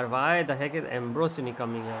 अबे यार, why the heck is Ambrosini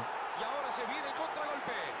coming here? Y ahora se viene el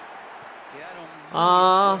contragolpe. Quedaron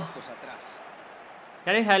muy cortos atrás.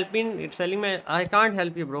 Can you help me in selling my? I can't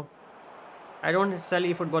help you, bro. I don't sell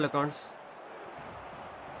eFootball accounts.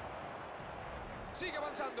 Sigue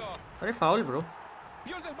avanzando. Are foul, bro.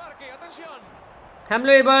 Vio el desmarque, atención.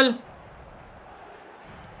 HEMLO.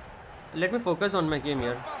 Let me focus on my game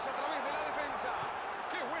here. Pasa a través de la defensa.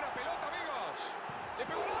 Qué buena pelota, amigos. Le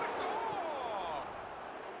pegó al arco.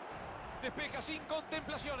 Despeja sin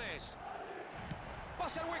contemplaciones.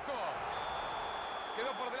 Pasa al hueco.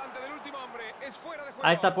 Quedó por delante del último hombre. Es fuera de juego.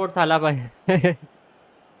 I support Thala bhai.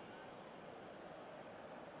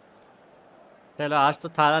 चलो आज तो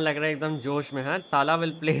थाला लग रहा है एकदम जोश में. हाँ, थाला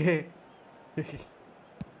विल प्ले.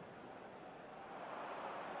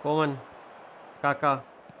 कोमन, काका,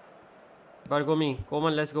 Bargomi,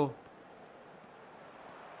 Koman, let's go.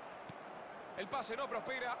 El pase no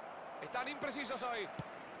prospera. Están imprecisos hoy.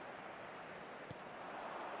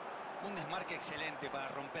 Un desmarque excelente para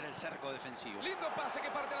romper el cerco defensivo. Lindo pase que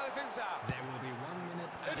parte la defensa.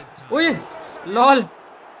 Uy, lol.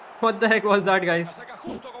 What the heck was that, guys? Saca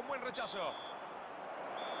justo con buen rechazo.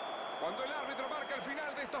 Cuando el árbitro marca el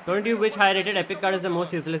final de estos. Don't you wish high-rated epic card is the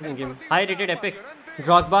most useless in game? High-rated epic.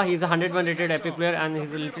 Drogba, he's a 101 rated epic player and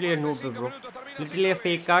he's literally a noob, bro. Literally a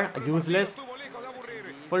fake card, useless,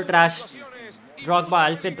 full trash. Drogba,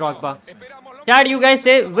 I'll say Drogba. Chad, you guys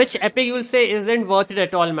say which epic you'll say isn't worth it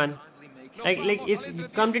at all, man. Like it's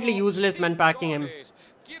completely useless, man, packing him.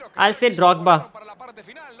 I'll say Drogba.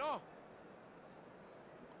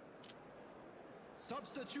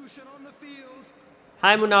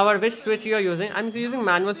 Hi Munawar, which switch you are using? I'm using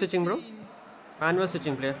manual switching, bro. Manual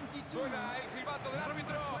switching player.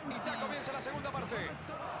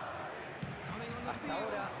 Hasta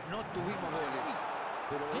ahora no tuvimos goles,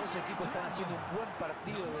 pero los dos equipos están haciendo un buen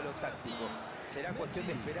partido de lo táctico. Será cuestión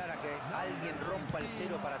de esperar a que alguien rompa el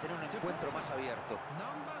cero para tener un encuentro más abierto.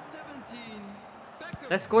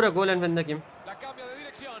 Let's score a goal and win the game.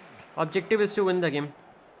 Objective is to win the game.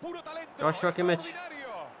 Joshua Kimmich.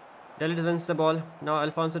 Dalit wins the ball. Now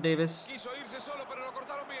Alphonso Davies.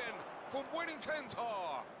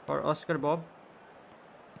 For Oscar Bob.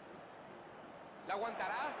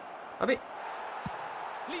 Abhi.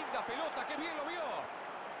 Linda pelota, que bien lo vio.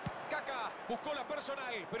 Kaká buscó la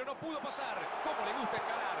personal, pero no pudo pasar. Como le gusta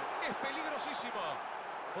escalar, es peligrosísimo.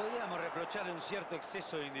 Podríamos reprocharle un cierto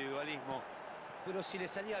exceso de individualismo, pero si le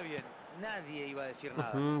salía bien, nadie iba a decir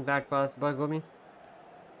nada. Back pass, Bargomi.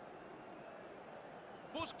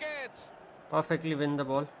 Busquets. Perfectly win the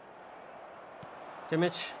ball.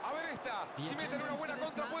 Kimmich. A ver esta. Si meten una buena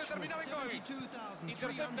contra puede terminar en gol.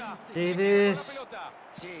 Intercepta. Davies.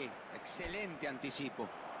 Sí, excelente anticipo.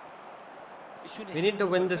 We need to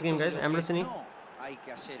win this game, guys. Ambrosini. Hay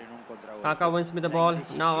que hacer en un contragolpe. Kaká wins me the ball.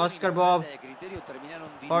 Now Oscar Bob.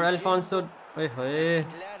 For Alphonso. Hey.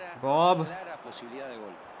 Bob.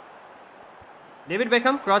 David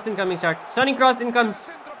Beckham. Cross incoming shot. Stunning cross incomes.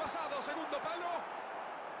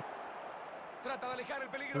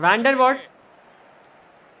 Vanderwaart.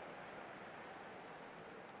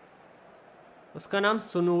 उसका नाम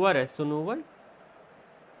सुनूवर है. सुनूवर.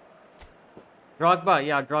 Drogba.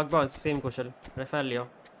 या Drogba same question. Refer लियो.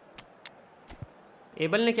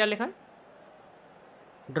 Able ने क्या लिखा है?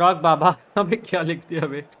 ड्रॉग बाबा. अबे क्या लिख दिया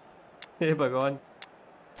अबे. हे भगवान.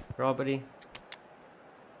 Robbery.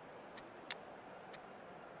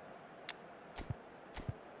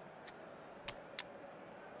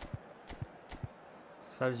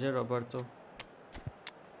 Sergio Roberto.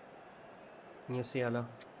 musiala.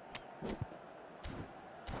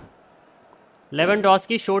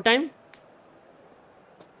 Lewandowski show time.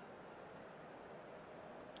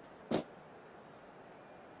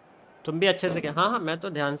 तुम भी अच्छे से हाँ हाँ, मैं तो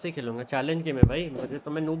ध्यान से खेलूंगा, चैलेंज गेम है भाई, मुझे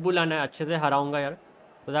तुम्हें नूब बुलाना है, अच्छे से हराऊंगा यार,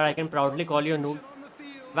 so that I can proudly call you a noob.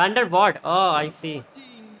 Vander Watt, oh I see.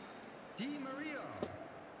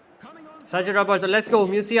 Sergio Roberto, let's go.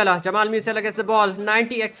 Musiala, Jamal Musiala gets the ball,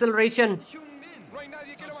 90 acceleration. No hay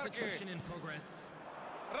nadie que lo marque.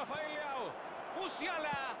 Rafael Leao.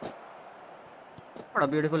 Musiala. What a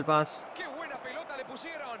beautiful pass. Qué buena pelota le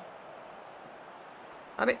pusieron.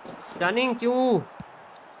 अबे stunning क्यों?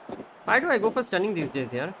 Why do I go for stunning these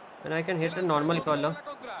days यार? When I can hit a normal collar.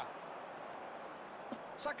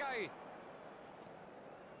 Saca ahí.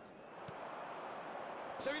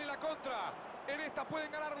 Se viene la contra. En esta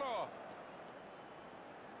pueden ganarlo.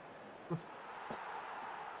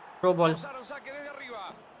 Pro ball. Usaron saque desde arriba.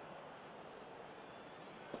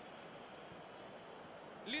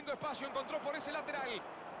 Lindo espacio encontró por ese lateral.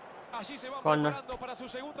 Allí se va preparando para su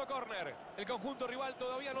segundo córner. El conjunto rival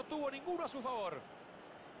todavía no tuvo ninguno a su favor.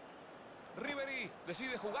 Ribery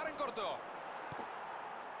decide jugar en corto.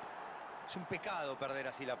 Es un pecado perder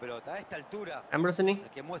así la pelota. A esta altura, Ambrosini. el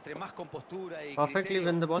que muestre más compostura y Perfectly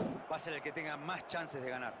win the ball. va a ser el que tenga más chances de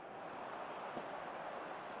ganar.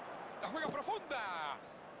 La juega profunda.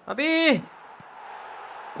 अबे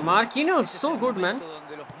Marquinhos, so good man.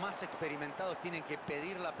 Donde los más experimentados tienen que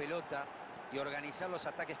pedir la pelota y organizar los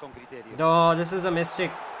ataques con criterio. Oh, this is a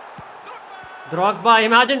mistake. Drogba,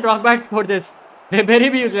 imagine Drogba had scored this. Very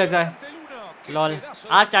भी use रहता है. Lol,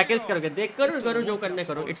 आज tackles करोगे, देख करो जो करने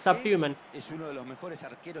करो. It's up to you man. Es uno de los mejores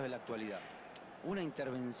arqueros de la actualidad. Una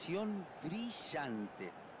intervención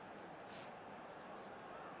brillante.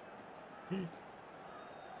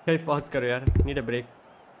 Guys, pause करो यार. Need a break.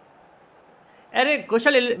 अरे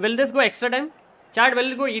कुशल, will this go extra time? Chat,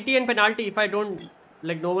 will it go ET and penalty if I don't,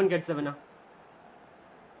 like no one gets the winner?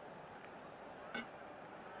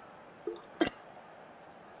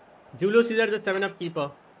 Julio Cesar the 7-up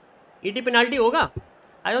keeper. ET penalty होगा?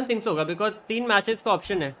 I don't think so होगा because 3 matches का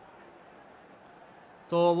option है.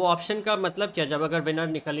 तो वो option का मतलब क्या जब अगर विनर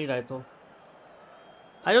निकल ही रहा है तो?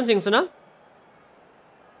 I don't think so ना?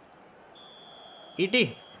 ET.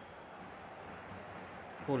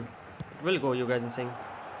 Cool. It will go, you guys are saying.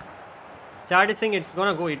 Chat is saying it's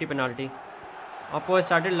gonna go ET penalty. Oppo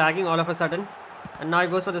started lagging all of a sudden. And now he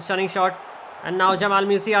goes for the stunning shot. And now Jamal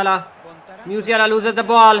Musiala. Musiala loses the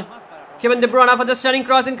ball. Kevin De Bruyne for the stunning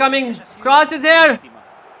cross incoming. Cross is here.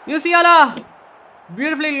 Musiala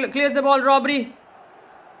beautifully clears the ball. Robbery.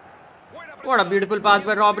 What a beautiful pass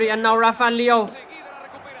by Robbery. And now Rafael Leo.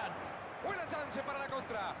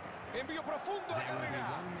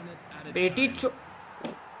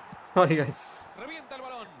 Sorry guys.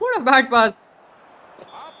 What a bad pass.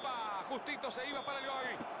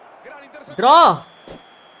 Draw.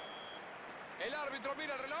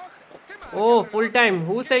 Oh, full time.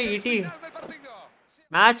 Who said ET?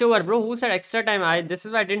 Match over, bro. Who said extra time? This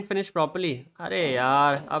is why I didn't finish properly. Arey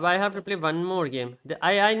yaar. Ab I have to play one more game.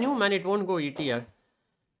 I knew man it won't go ET yaar.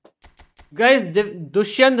 Guys,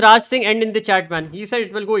 Dushyant Raj Singh end in the chat man. He said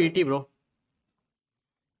it will go ET bro.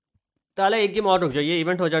 ताला एक game और रुक जाओ, ये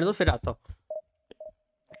event हो जाने दो फिर आता हूँ.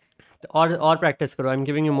 और प्रैक्टिस करो. I am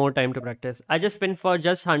giving you more time to practice. I just spin for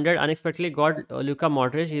just 100 अनएक्सपेक्टली got Luka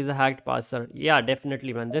Modric. He is a hacked passer. या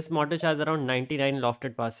definitely man, this Modric has around 99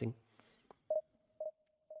 lofted passing.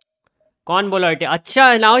 कौन बोला आईटी?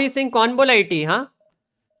 अच्छा, now he सिंग कौन बोला IT? हाँ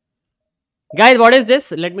guys, what is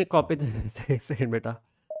this? Let me copy this. एक second बेटा,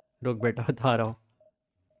 रुक बेटा, बता रहा हूँ.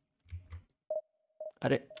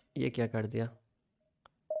 अरे ये क्या कर दिया?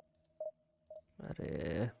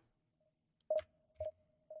 अरे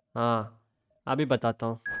हाँ, अभी बताता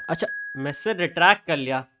हूँ. अच्छा, मैसेज रिट्रैक्ट कर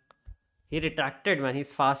लिया. ही retracted man, he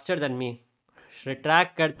is faster than me.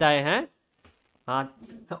 Retract करता है हैं. हाँ.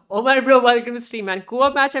 Oh my bro, welcome stream man.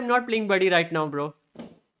 Co-op match I am not playing buddy right now bro.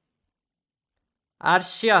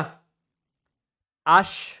 Arshiya,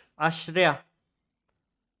 आश्रया,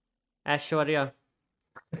 Aishwarya.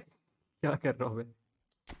 क्या कर रहा हूँ मैं?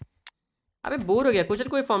 अबे बोर हो गया. कुछ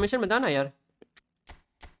कोई फॉर्मेशन बता ना यार.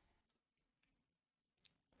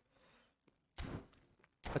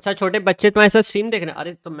 अच्छा, छोटे बच्चे तुम्हारे साथ स्ट्रीम देख रहे हैं?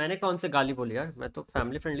 अरे तो मैंने कौन से गाली बोली यार, मैं तो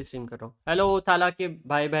फैमिली फ्रेंडली स्ट्रीम कर रहा हूँ. हेलो ताला के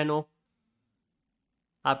भाई बहनों,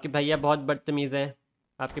 आपके भैया बहुत बदतमीज़ हैं,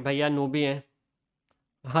 आपके भैया नूबी हैं.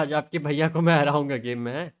 आज आपके भैया को मैं हराऊंगा गेम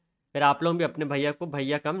में. फिर आप लोग भी अपने भैया को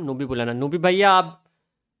भैया कम नूबी बुलाना. नूबी भैया, आप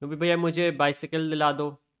नूबी भैया मुझे बाइसिकल दिला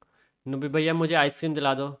दो. नूबी भैया मुझे आइसक्रीम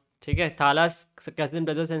दिला दो. ठीक है? थाला's cousin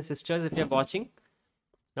brothers and sisters, if you are watching,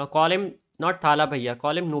 now call him not Thala भैया,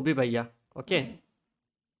 call him नूबी भैया. Okay?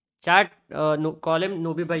 Chat, call him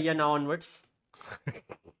Noobi Bhaiya now onwards.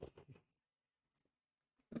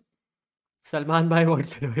 Salman भाई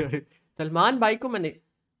व्हाट्सएप सलमान भाई को मैंने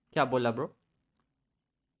क्या बोला ब्रो?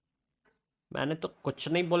 मैंने तो कुछ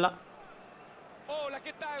नहीं बोला।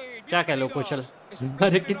 क्या कह लो कुशल?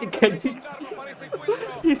 अरे कितनी गंदी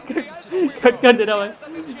कट कर दे रहा भाई,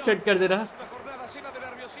 कट कर दे रहा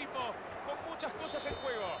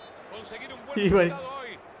भाई।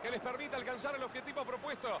 que les permita alcanzar el objetivo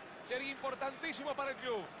propuesto sería importantísimo para el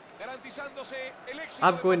club, garantizándose el éxito।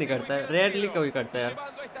 अब कोई नहीं करता है, रेयरली कोई करता है यार।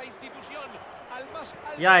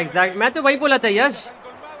 या एग्जैक्ट, मैं तो वही बोला था यश,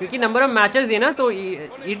 क्योंकि नंबर ऑफ मैचेस दिए ना, तो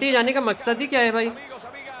ईटी जाने का मकसद ही क्या है भाई?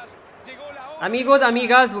 Amigos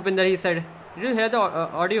अमीगास Bhupinder he said, did you here the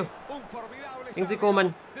audio? किंग्सी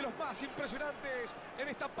common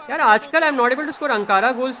यार आजकल I am not able to score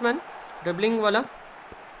Ankara goals man, dribbling वाला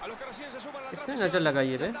इसने नजर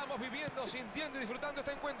लगाई रे।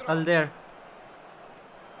 अल्देर,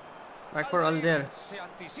 बैक फॉर अल्देर,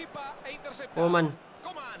 कोमन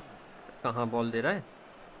कहाँ बॉल दे रहा है?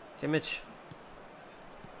 किमिच,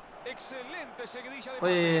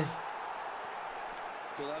 ओए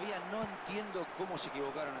Todavía no entiendo cómo se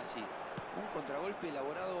equivocaron así. Un contragolpe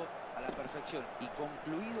elaborado a la perfección y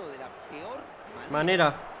concluido de la peor manera.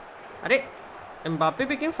 अरे Mbappe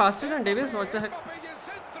became faster than Davies. What the heck?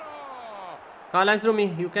 Karl-Heinz Rumi,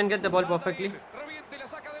 you can get the ball perfectly.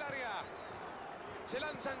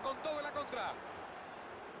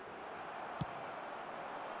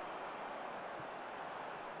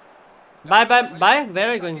 Bye bye bye. Where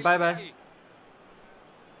are you going? Bye bye.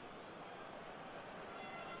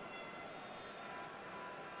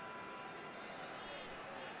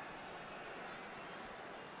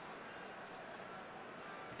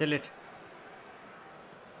 Delete.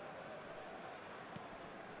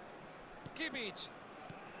 Kimmich.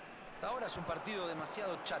 Ahora es un partido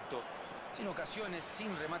demasiado chato, sin ocasiones,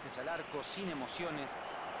 sin remates al arco, sin emociones.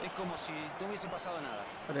 Es como si no hubiese pasado nada.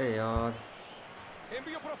 अरे यार.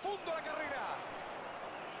 Envío profundo a la carrera.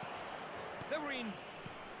 De Bruyne.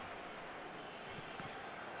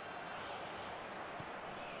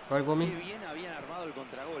 Qué bien habían armado el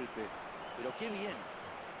contragolpe, pero qué bien.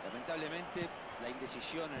 Lamentablemente la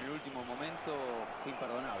indecisión en el último momento fue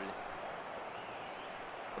imperdonable.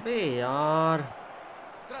 अबे यार.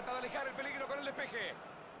 Trata de alejar el peligro con el despeje.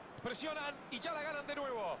 Presionan y ya la ganan de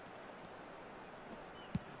nuevo.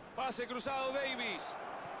 Pase cruzado Davies.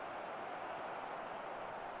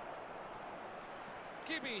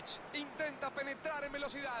 Kimmich intenta penetrar en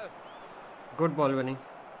velocidad. Good ball winning.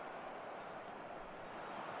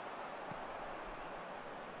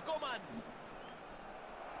 Coman.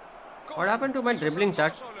 What happened to my dribbling,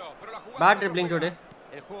 Jack? Bad dribbling today.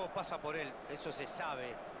 El juego pasa por él, eso se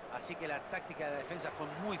sabe. Así que la táctica de la defensa fue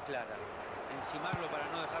muy clara. Encimarlo para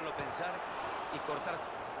no dejarlo pensar y cortar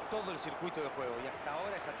todo el circuito de juego. Y hasta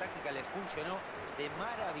ahora esa táctica le funcionó de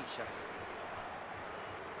maravillas.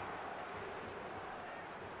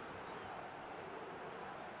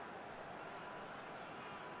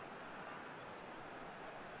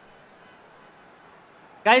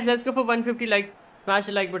 Guys, let's go for 150 likes. Smash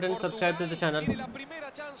the like button, subscribe to the channel. Tiene la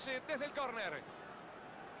primera chance desde el córner.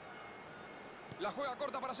 La juega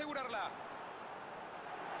corta para asegurarla.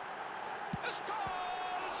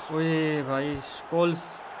 ओए भाई Scholes.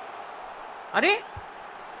 अरे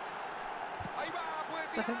Ahí va, puede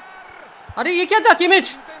tirar. अरे ये क्या था? Kimmich.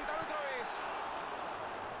 Intentan otra vez.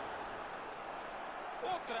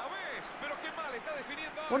 Otra vez, pero qué mal está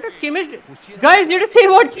definiendo. What did Kimmich? Guys, did you see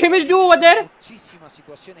what Kimmich do over there? Muchísimas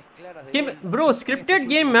situaciones claras de Kim, gol bro, en scripted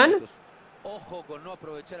estos game, últimos man. minutos. Ojo con no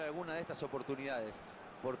aprovechar alguna de estas oportunidades,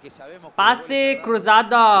 porque sabemos que Pase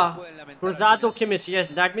Cruzado Kimmich. Yes,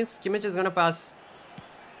 that means Kimmich is gonna pass.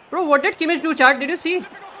 Bro, what did Kimmich do, chat? Did you see?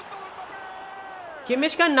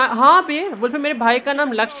 Kimmich का नाम, हाँ बे, बोल पे मेरे भाई का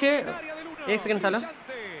नाम लक्ष्य. एक सेकंड साला.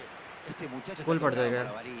 गोल पड़ जाएगा यार.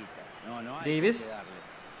 Davies.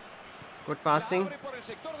 Good passing.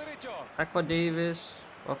 Back for Davies.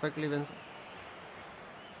 Perfectly wins.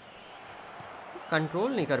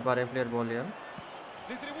 Control नहीं कर पा रहे प्लेयर बॉल यार.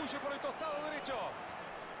 Distribuye por el costado derecho.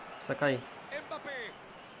 Sakai. Mbappé.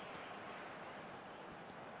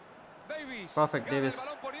 Davies. Perfect, Gana el Davies.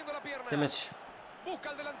 balón poniendo la pierna. Kimmich. Busca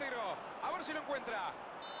al delantero. A ver si lo encuentra.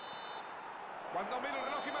 Cuando mira el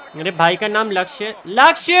reloj y marca. मेरे भाई का नाम लक्ष्य.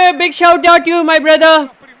 लक्ष्य, big shout out you my brother.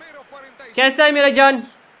 Los primeros 45. कैसा है मेरा जान?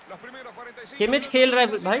 Los primeros 45. किमिच खेल रहा है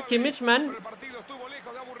भाई. Kimmich man. El partido estuvo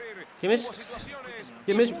lejos de aburrir. Kimmich. Hubo situaciones.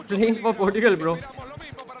 Kimmich playing for Portugal, bro. Esperamos lo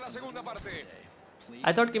mismo para la segunda parte.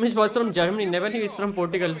 I thought Kimmich was from Germany. Never knew he's from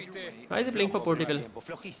Portugal. Why is he playing for Portugal?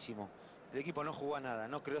 Flojísimo. El equipo no jugó a nada,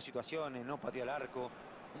 no creó situaciones, no pateó al arco.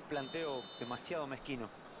 Un planteo demasiado mezquino.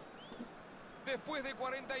 Después de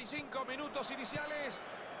 45 minutos iniciales,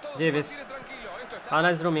 todo Davies. se mantiene tranquilo. Esto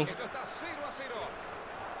Alas Rumi. está 0-0.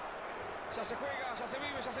 Ya se juega, ya se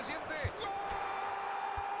vive, ya se siente.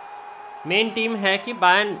 Main team है कि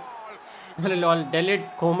Bayern, अरे lol, delete,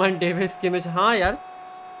 common, Davis, Kimmich. हाँ यार,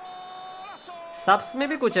 subs में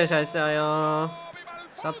भी कुछ है शायद से आया।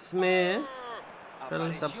 सब्स में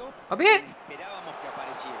चल सब अबे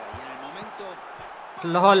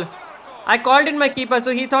lol, I called in my keeper,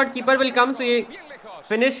 so he thought keeper will come, so he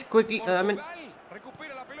finished quickly. I mean,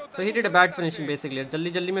 so he did a bad finishing basically.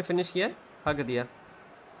 जल्दी जल्दी में finish किया, हक दिया।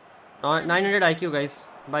 900 IQ guys,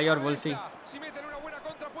 by your Wolfie.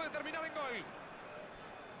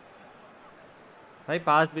 भाई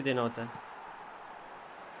पास भी देना होता है।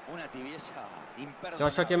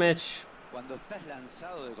 Joshua Kimmich. Cuando estás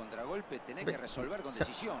lanzado de contragolpe tenés que resolver con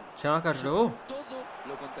decisión. क्या कर रहे हो? Todo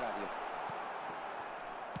lo contrario.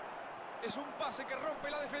 Es un pase que rompe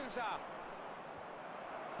la defensa.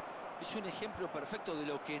 Es un ejemplo perfecto de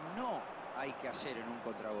lo que no hay que hacer en un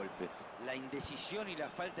contragolpe. La indecisión y la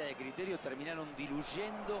falta de criterio terminaron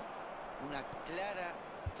diluyendo una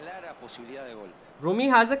clara posibilidad de gol. Rumi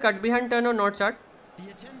has a cut behind turn or not shot?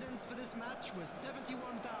 The attendance for this match was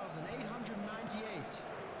 71,898.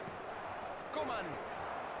 Coman.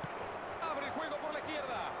 Abre el juego por la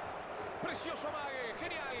izquierda. Precioso amague,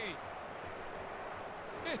 genial.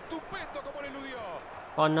 Estupendo como le eludió.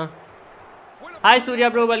 Corner. Hi Surya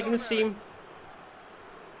bro, welcome to stream.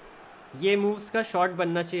 ये moves का shot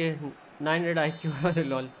बनना चाहिए। 900 IQ अरे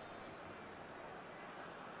lol.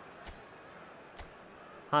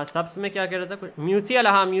 हाँ subs में क्या कह रहा था कुछ?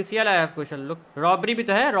 म्यूसियाला, हाँ म्यूसियाला है कुशल। लुक, रॉबरी भी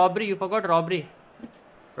तो है, robbery, you forgot robbery.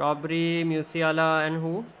 Robbery, म्यूसियाला and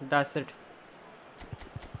who, that's it.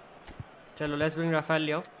 चलो let's bring Rafale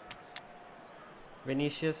Leo.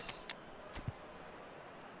 Vinicius,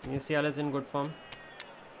 Musiala is in good form.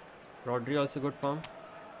 Rodri also good form.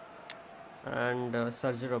 And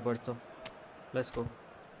Sergio Roberto. Let's go.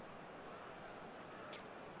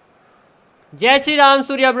 Jai Shri Ram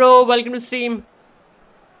Surya bro, welcome to stream.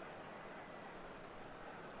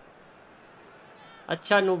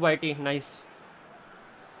 अच्छा noob IT, nice.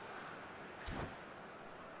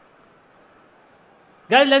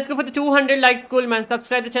 Guys, let's go for the 200 likes. Cool man.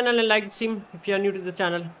 Subscribe to the channel and like the stream if you are new to the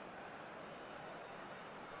channel.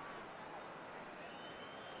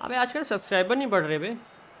 अबे आजकल subscriber नहीं बढ़ रहे बे।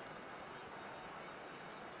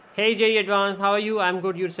 Hey Jay Advance, how are you? I'm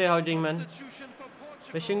good. You say how are you doing, man?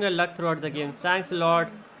 Wishing you luck throughout the game. Thanks a lot.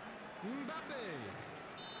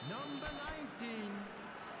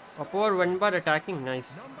 Upper one bar attacking, nice.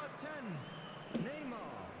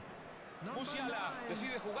 Musiala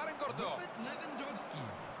decide jugar en corto.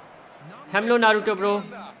 Hemlo Naruto bro.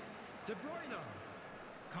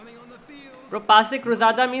 Bro, passe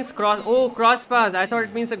cruzada means cross. Oh, cross pass. I thought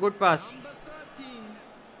it means a good pass.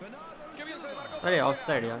 अरे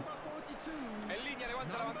offside यार. En línea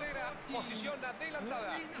levanta la bandera. Posición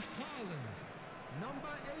adelantada.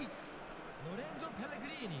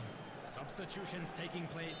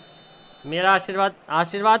 मेरा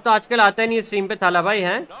आशीर्वाद तो आजकल आता ही नहीं stream पे थाला भाई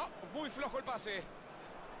हैं। No, muy flojo el pase.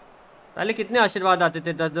 पहले कितने आशीर्वाद आते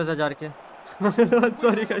थे 10-10 हज़ार के।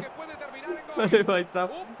 Sorry guys. अरे भाई साहब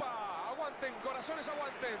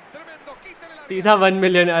सीधा 1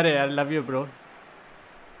 मिलियन। अरे यार लव यू ब्रो।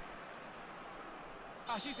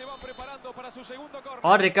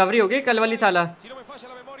 और रिकवरी हो गई कल वाली थाला।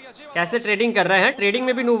 कैसे ट्रेडिंग कर रहे हैं? ट्रेडिंग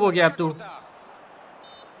में भी नूब हो गया अब तू।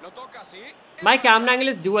 My camera angle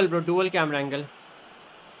is dual bro, dual camera angle.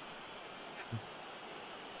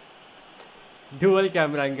 Dual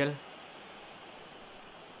camera angle.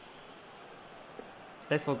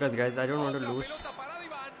 Let's focus guys, I don't want to lose.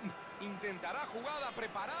 Intentará jugada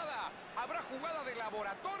preparada. Habrá jugada de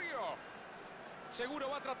laboratorio. Seguro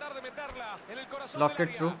va a tratar de meterla en el corazón. Locked it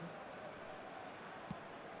through.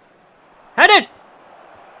 Head it.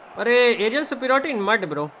 अरे aerial superiority in mud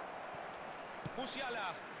bro.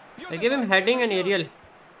 They give him heading and aerial.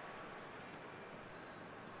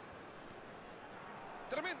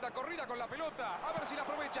 Tremenda corrida con la pelota. A ver si la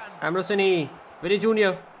aprovechan. Ambrosini, Vinny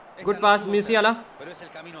Junior. Good pass, Musiala.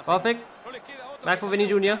 Perfect. Back for Vinny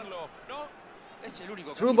Junior.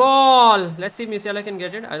 Through ball. Let's see if Musiala can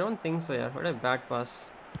get it. I don't think so, यार. What a bad pass.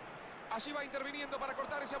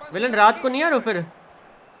 Villain रात को नहीं आ रहे हो फिर?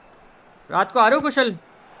 रात को आ रहे हो कुशल?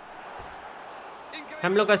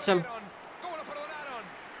 हम लोग कस्टम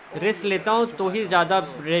रिस्क लेता हूँ तो ही ज़्यादा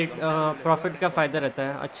प्रॉफिट का फ़ायदा रहता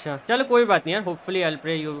है। अच्छा चलो कोई बात नहीं यार। Hopefully I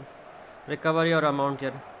pray you recover your amount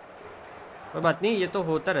यार। कोई बात नहीं, ये तो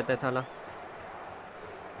होता रहता है थाला।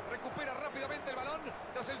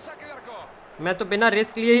 मैं तो बिना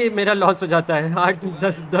रिस्क लिए ही मेरा लॉस हो जाता है।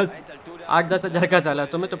 8-10 हज़ार का थाला,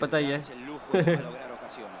 तुम्हें तो पता ही है।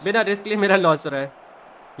 बिना रिस्क लिए मेरा लॉस हो रहा है।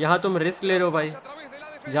 यहाँ तुम रिस्क ले रहे हो भाई,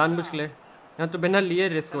 जानबूझ के। यहाँ तो बिना लिए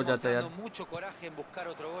रिस्क हो जाता है यार।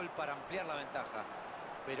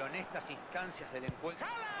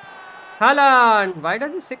 हालैंड, व्हाई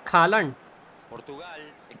डज ही से Holland?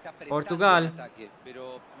 Portugal.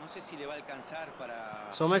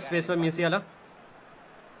 So much space for musiala.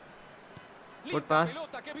 Good pass.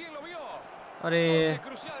 अरे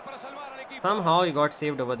somehow he got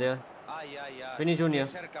saved over there. Vinicius Junior.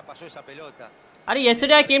 अरे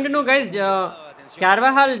yesterday I came to know guys,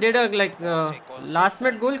 Carvajal did a like last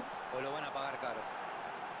minute goal.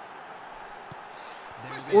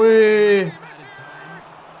 ओए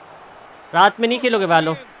रात में नहीं खेलोगे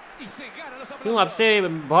वालो? क्यों, अब से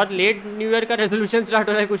बहुत लेट न्यू ईयर का रेजोल्यूशन स्टार्ट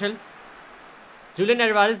हो रहा है कुशल? Julian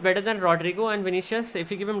Alvarez better than Rodrigo and Vinicius.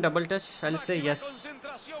 If you give him double touch, I'll say yes.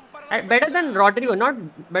 Better than Rodrigo, not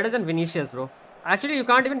better than Vinicius, bro. Actually, you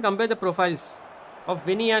can't even compare the profiles of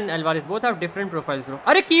Vinny and Alvarez. Both have different profiles, bro.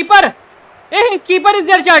 Arey keeper! Hey, keeper is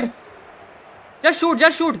there, Chad. Just shoot,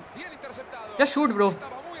 just shoot. Just shoot, bro.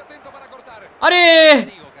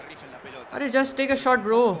 Arey, just take a shot,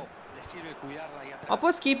 bro.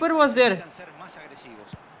 Opposite keeper was there.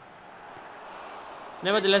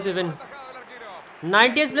 Nevertheless, we win.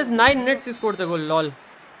 90th plus 9 minutes he scored the goal. Lol.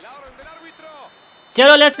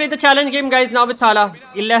 Chalo, let's play the challenge game, guys. Now with Thala.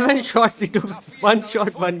 11 shots he took. 1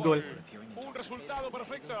 shot, 1 goal.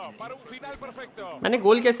 मैंने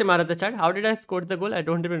गोल कैसे मारा था chat? How did I score the goal? I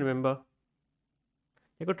don't even remember.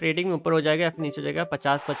 देखो trading में ऊपर हो जाएगा, फिर नीचे हो जाएगा।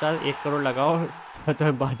 50-50 1 करोड़ लगाओ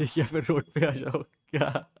तो बाद या फिर रोड पे आ जाओ। क्या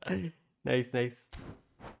नाइस नाइस।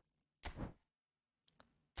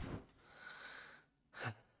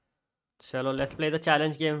 चलो let's play the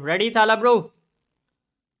challenge game. Ready थाला ब्रो?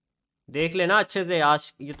 देख लेना अच्छे से,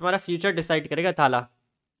 आज ये तुम्हारा फ्यूचर डिसाइड करेगा थाला।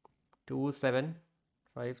 2 7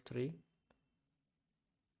 5 3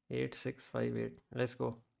 8 6 5 8। Let's go.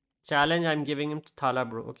 Challenge I am giving him थाला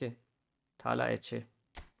ब्रो। ओके थाला H A.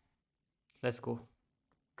 Let's go.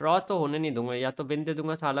 Draw तो होने नहीं दूंगा, या तो विन दे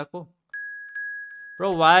दूंगा थाला को। Bro,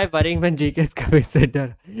 why worrying when GK is coming center?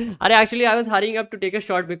 Actually, I was hurrying up to take a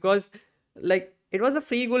shot because, like, it was a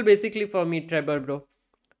free goal basically for me, Trevor, bro.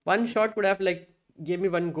 One shot could have, like, gave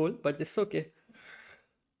me 1 goal, but it's okay.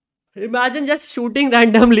 Imagine just shooting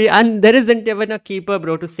randomly and there isn't even a keeper,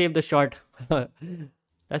 bro, to save the shot.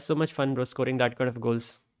 That's so much fun, bro, scoring that kind of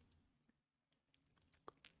goals.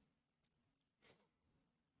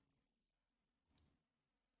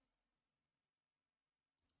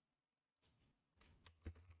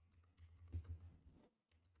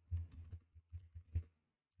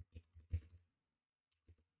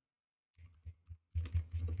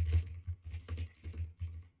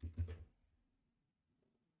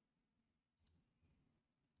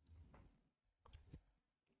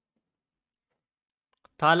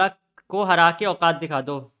 थाला को हरा के औकात दिखा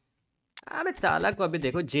दो। अबे थाला को अभी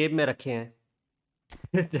देखो जेब में रखे हैं।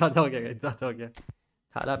 ज़्यादा हो गया गाइस, ज़्यादा हो गया।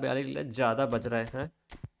 थाला पे आने के लिए ज़्यादा बज रहा है।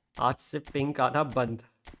 आज से पिंक आना बंद।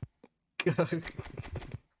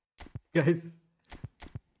 गाइस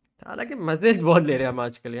थाला के मज़े बहुत ले रहे हैं हम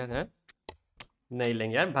आजकल यार। हैं नहीं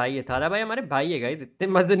लेंगे यार, भाई है थाला भाई, हमारे भाई है गाइस, इतने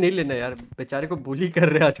मज़े नहीं लेना यार। बेचारे को बुली कर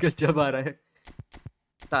रहे हैं आजकल जब आ रहा है।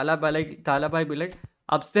 थाला भाई बोले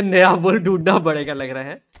अब से नया बोल ढूंढना पड़ेगा, लग रहा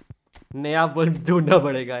है नया बोल ढूंढना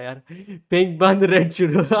पड़ेगा यार। पिंक बंद रेड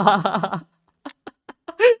शुरू।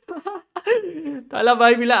 ताला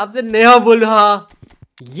भाई मिला अब से नया बोल। हाँ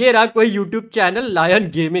ये रहा कोई YouTube channel lion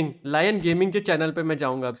gaming. Lion gaming के चैनल पे मैं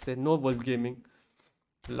जाऊंगा अब से, नो वुल्फ गेमिंग।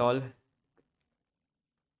 लॉल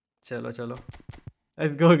चलो चलो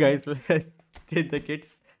let's go guys, take the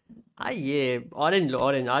kids. ये ऑरेंज लो,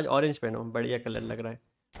 ऑरेंज आज ऑरेंज पहनो, बढ़िया कलर लग रहा है।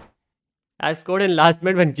 I scored in last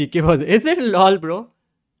minute when GK was. Is it lol, bro?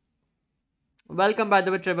 Welcome by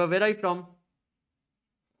the way, Trevor. Where are you from?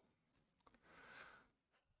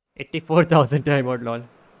 84,000 time out, lol.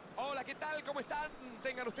 Hola, ¿qué tal? ¿Cómo están?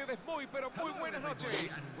 Tengan ustedes muy, pero muy buenas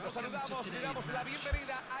noches. Los saludamos y le damos la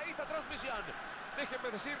bienvenida a esta transmisión. Déjenme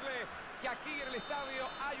decirle que aquí en el estadio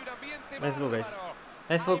hay un ambiente Let's go, guys. bárbaro.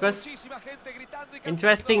 Let's focus. Hay muchísima gente gritando y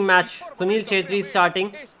Interesting cantando. match. Por Sunil momentos Chhetri realmente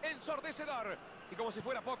starting. Es ensordecedor. Y como si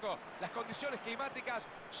fuera poco, las condiciones climáticas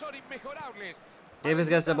son inmejorables. Davies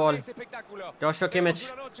gets the ball. Este espectáculo. Joshua Kimmich.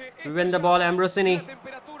 Tenemos una noche We win the ball. Ambrosini. La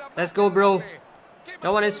temperatura más Let's go, bro. agradable. ¿Qué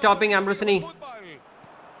No one is más stopping puede Ambrosini. el fútbol?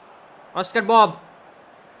 Oscar Bob.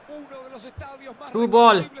 Uno de los estadios más Through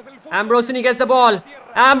ball. reconocibles del fútbol. Ambrosini gets the ball.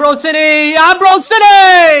 Tierra. Ambrosini!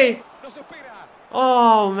 Ambrosini! Nos espera.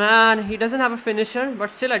 Oh man, he doesn't have a finisher, but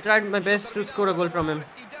still I tried my best to score a goal from him.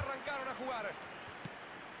 Y ya arrancaron a jugar.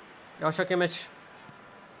 Joshua Kimmich.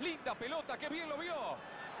 Linda pelota, que bien lo vio.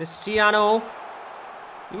 Cristiano.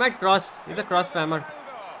 He might cross. He's a cross spammer.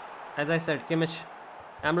 As I said, Kimmich.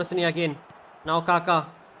 Ambrosini again. Now Kaka.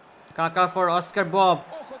 Kaka for Oscar Bob.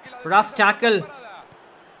 Rough tackle.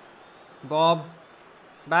 Bob.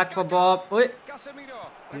 Back for Bob. Oi.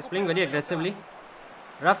 He's playing very aggressively.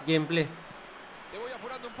 Rough gameplay.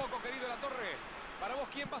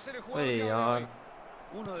 Hey, yaar.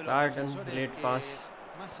 Bad and late pass.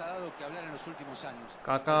 Más ha dado que hablar en los últimos años.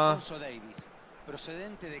 Kaka. Alfonso Davies,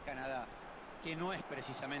 procedente de Canadá, que no es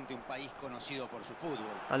precisamente un país conocido por su fútbol.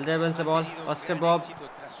 Alder wins the ball. Oscar Bob.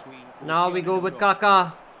 Now we go with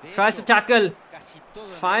Kaka. Tries to tackle.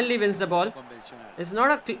 Finally wins the ball. It's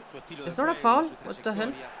not a foul. What the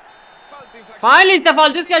hell? Finally it's the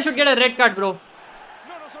foul. This guy should get a red card, bro.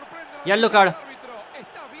 Yellow card.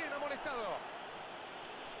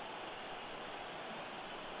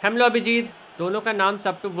 Hello Abhijit दोनों का नाम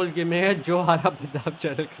सब to bull game में है जो हारा बदाम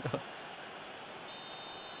channel का.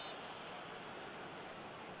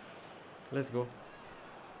 Let's go.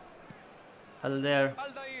 Aldair.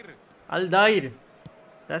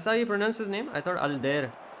 That's how you pronounce his name? I thought Aldair.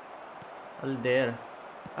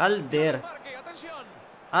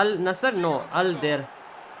 Al Nasser? No, Aldair.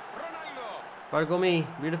 Bargomi,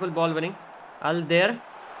 beautiful ball winning. Aldair.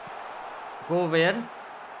 Go where?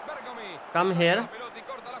 Come here.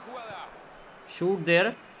 Shoot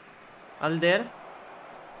there. Aldair.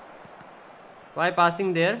 Why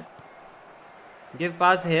passing there? Give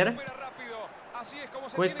pass here.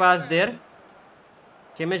 Quick pass there.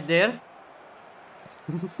 Kimmich there.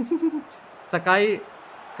 Sakai,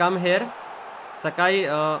 come here. Sakai.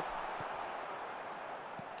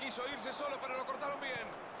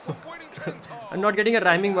 I'm not getting a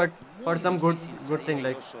rhyming word for some good thing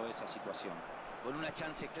like.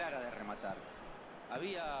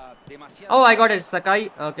 Oh, I got it. Sakai.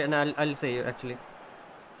 Okay, now I'll say it actually.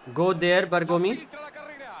 Go there, Bargomi.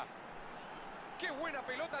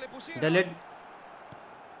 Delete.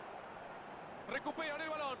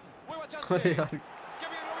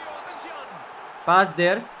 Pass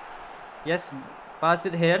there. Yes, pass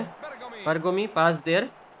it here. Bargomi, pass there.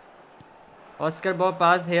 Oscar Bob,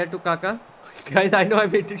 pass here to Kaka. Guys, I know I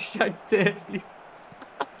made it shut there, please.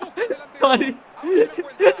 Sorry.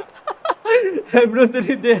 I'm not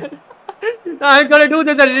there. I'm gonna do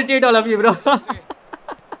this and irritate all of you, bro.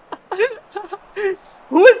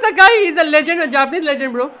 Who is the guy? He's a legend, a Japanese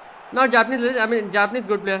legend, bro. Not Japanese legend, I mean Japanese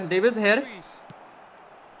good player. Davis here.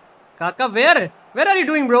 Kaka, where? Where are you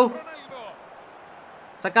doing, bro?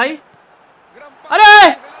 Sakai?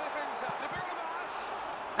 Arey!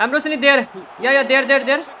 Ambrosini there. Yeah,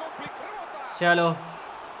 there. Chalo.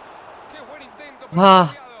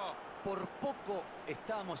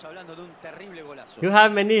 You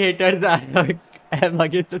have many haters. I am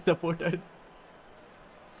against the supporters.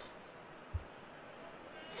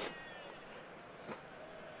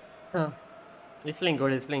 He's playing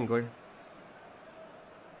good.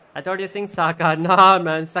 I thought you were saying Saka. Nah,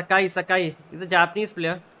 man. Sakai. He's a Japanese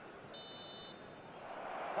player.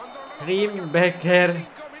 Dream back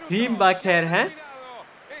here, huh?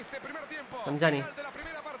 समझा नहीं.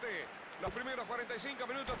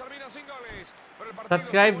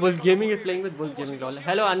 Subscribe. Bull Gaming is playing with Bull Gaming.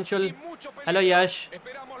 Hello Anshul. Hello Yash.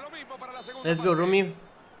 Let's go. Rumi.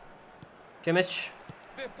 Kimmich.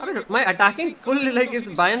 I mean, my attacking full like is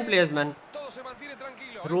Bayern players, man.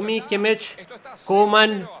 Rumi, Kimmich,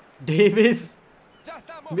 Koeman, Davies.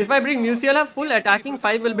 If I bring musiala, full attacking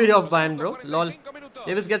 5 will be of Bayern, bro. Lol.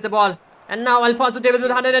 Davis gets the ball. And now Alphonso Davies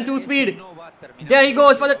with 102 speed. There he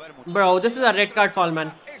goes for the... Bro, this is a red card foul,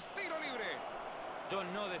 man.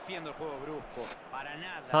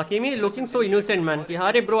 Hakimi looking so innocent, man.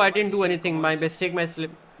 Hare, bro, I didn't do anything. My mistake,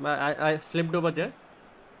 I slipped over there.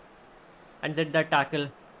 And did that tackle.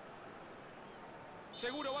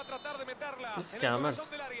 Scammers.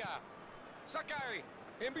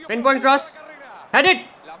 Pinpoint cross. Head it.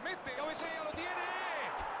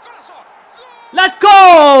 Let's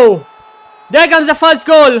go. There comes the first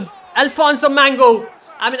goal. Alphonso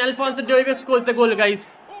Davies scores the goal,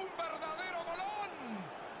 guys.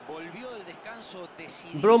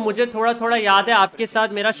 Bro, मुझे थोड़ा याद है आपके साथ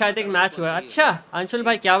मेरा शायद एक match हुआ है. अच्छा अंशुल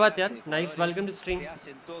भाई क्या बात यार. Nice, welcome to stream.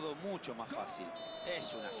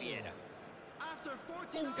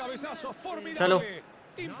 चलो.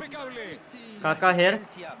 Kaka here.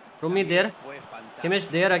 Rumi there.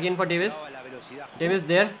 Kimmich there again for Davis. Davis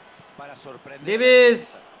there.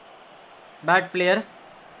 Davis. Bad player.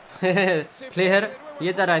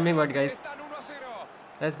 ये था rhyming word, guys.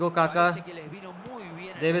 Let's go Kaka.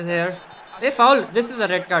 Davis here. Hey, foul. This is a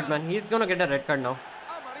red card, man. He's gonna get a red card now.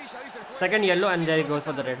 Second yellow and there he goes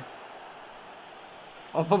for the red.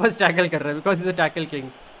 और बस tackle कर रहा है because he's a tackle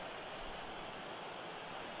king.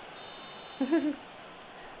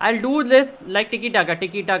 I'll do this like tiki taka.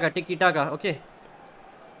 Okay,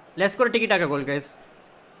 let's score a tiki taka goal, guys.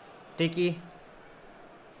 Tiki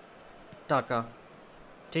taka.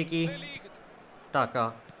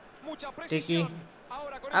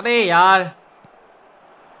 अबे यार,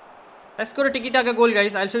 let's score a tiki taka goal,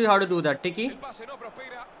 guys. I'll show you how to do that. Tiki.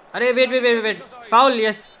 अरे wait. Foul,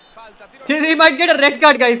 yes. He might get a red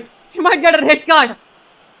card, guys. He might get a red card.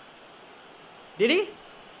 Did he?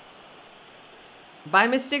 By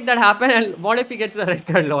mistake that happened, and what if he gets a red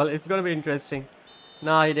card, lol? It's gonna be interesting.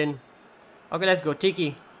 No, he didn't. Okay, let's go.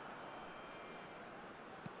 Tiki.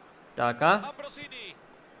 Taka.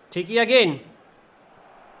 Tiki again.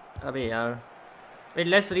 Abhi yaar. Wait,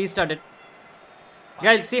 let's restart it.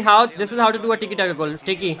 Guys, see how this is how to do a tiki taka goal.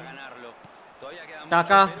 Tiki.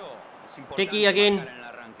 Taka. Tiki again.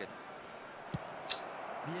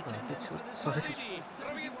 Sorry.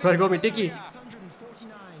 Go me. Tiki.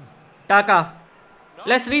 Taka.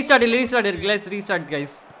 Let's restart it. Let's restart,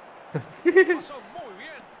 guys.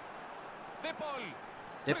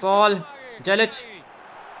 De Paul. Jelic.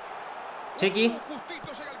 Tiki.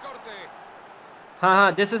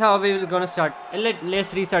 This is how we will gonna start.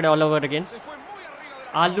 Let's restart all over again.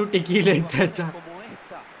 Alu tiki like that.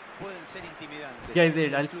 Guys,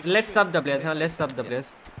 let's sub the players. Let's sub the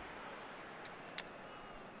players.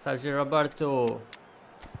 Sergio Roberto.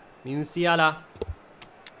 Musiala.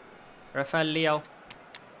 Rafael Leao.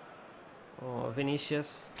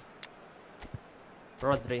 Vinicius.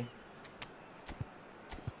 Rodri.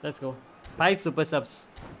 Let's go. 5 super subs.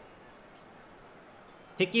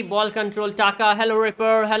 Tiki ball control. Taka. Hello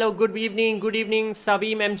Ripper. Hello. Good evening.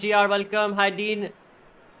 Sabim MGR. Welcome. Hi Dean.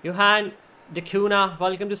 Johan Dekuna.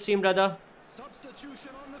 Welcome to stream, brother. Substitution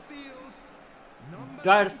on the field.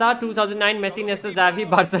 Barca 2009 Messi versus Davies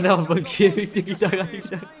Barcelona. Tiki taka.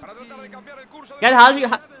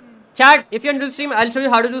 Guys, chat. If you're into the stream, I'll show you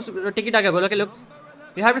how to do tiki taka goal. Okay, look.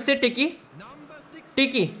 You have to say tiki.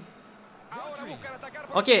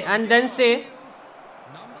 Okay, and then say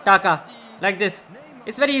taka like this.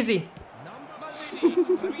 It's very easy.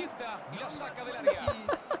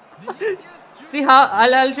 See how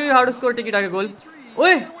I'll show you how to score tiki taka goal.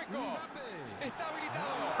 Oi!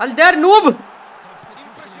 Al there noob.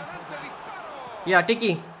 Yeah,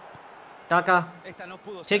 tiki taka.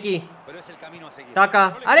 Tiki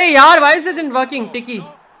taka. Arey yaar, why is this not working? Tiki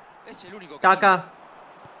taka.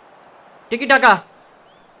 Tiki taka.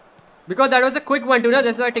 Because that was a quick one too, no?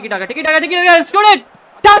 That's why tiki taka. Score it!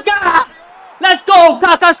 Taka! Let's go!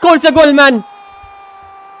 Kaka scores a goal, man.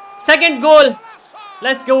 Second goal.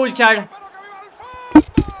 Let's go, Chad.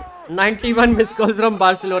 91 missed calls from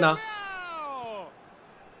Barcelona.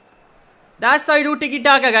 That's how you do tiki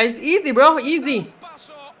taka, guys. Easy, bro. Easy.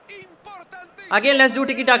 Again, let's do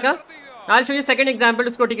tiki taka. I'll show you second example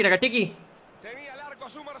to score tiki taka. Tiki.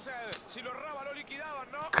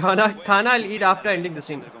 Khana I'll eat after ending the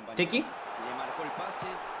stream. Tiki.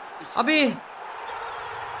 Abhi.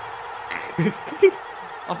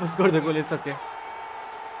 Up score the goal. It's okay.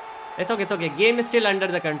 It's okay. Game is still under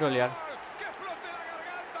the control, yaar.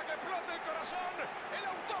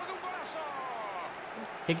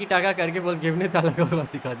 Tiki taka करके बोल give ने ताला को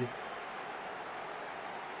बात दिखा दी.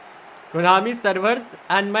 Konami servers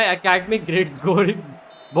and my academic grades going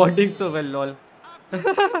bonding so well, lol.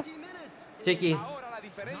 Tiki.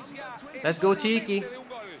 Let's go, Tiki.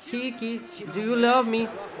 Tiki, do you love me?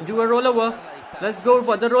 Do a rollover. Let's go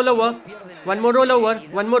for the rollover. One more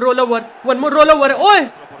rollover.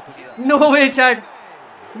 Oh! No way, Chad.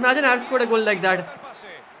 Imagine I've scored a goal like that.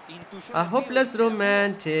 A hopeless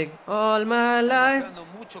romantic all my life.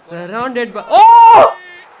 Surrounded by... Oh!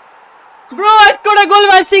 Bro, I scored a goal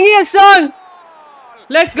while singing a song.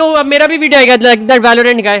 Let's go. Mera bhi video aega like that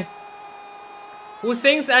Valorant guy who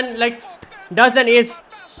sings and like does an ace.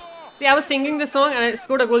 Yeah, I was singing the song and I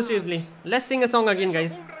scored a goal seriously. Let's sing a song again,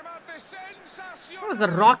 guys. That was a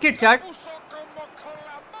rocket, chat.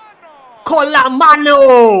 Con la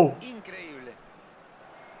mano.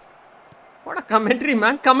 What a commentary,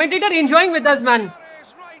 man. Commentator enjoying with us, man.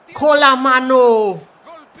 Con la mano.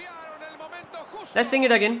 Let's sing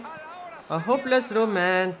it again. A hopeless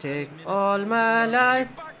romantic all my life.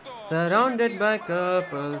 Surrounded by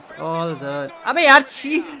couples all the... Abey yaar,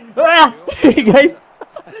 guys,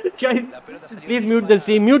 please mute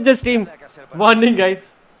the stream. Warning,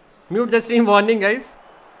 guys. Mute the stream, warning, guys.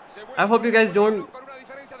 I hope you guys don't...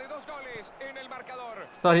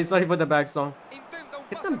 Sorry for the bad song.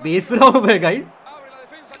 Kitna bass wrong hai, guys.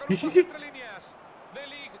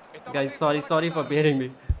 Guys, sorry for bearing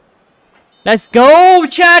me. Let's go,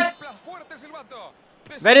 chat.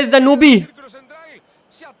 Where is the newbie?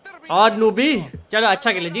 और newbie. चलो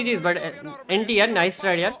अच्छा खेले. GG but NT यार, nice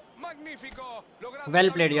try यार.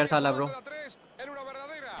 Well played यार थाला bro.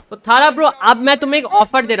 तो थाला bro, अब मैं तुम्हें एक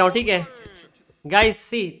ऑफर दे रहा हूँ, ठीक है? Guys,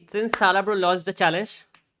 see, since थाला bro lost the challenge,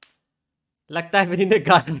 लगता है विनी ने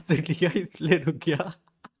गाना सुन लिया इसलिए रुक गया.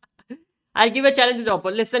 I'll give a challenge to the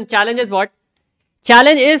opponent. Listen, challenge is what?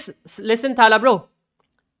 Challenge is, listen Thala bro,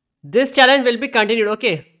 this challenge will be continued,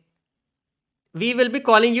 okay? We will be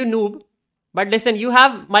calling you noob, but listen, you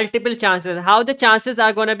have multiple chances. How the chances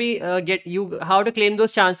are gonna be how to claim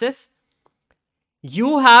those chances?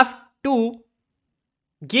 You have to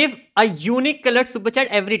give a unique colored super chat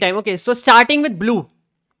every time, okay? So starting with blue,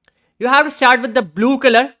 you have to start with the blue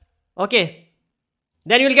color, okay?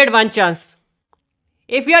 Then you will get one chance.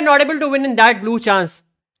 If you are not able to win in that blue chance,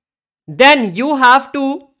 then you have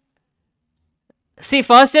to see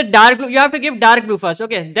first at dark blue. You have to give dark blue first,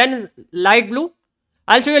 okay? Then light blue.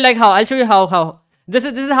 I'll show you like how. I'll show you how. This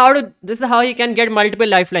is how you can get multiple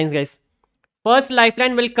lifelines, guys. First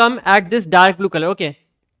lifeline will come at this dark blue color, okay?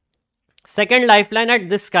 Second lifeline at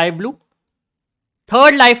this sky blue.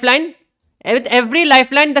 Third lifeline, with every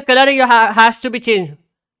lifeline the color you has to be changed.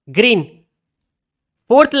 Green.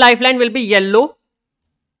 Fourth lifeline will be yellow.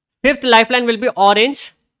 Fifth lifeline will be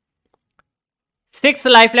orange. Sixth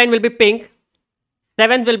lifeline will be pink.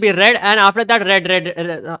 Seventh will be red, and after that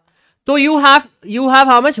red. So you have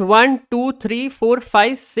how much? 1, 2, 3, 4,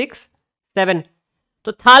 5, 6, 7.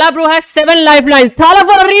 So Thala bro has 7 lifelines. Thala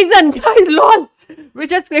for a reason, guys. Lol.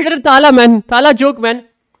 Which has created Thala, man. Thala joke, man.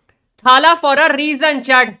 Thala for a reason,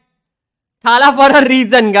 chat. Thala for a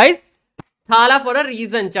reason, guys. Thala for a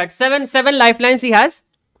reason, chat. 7 lifelines he has.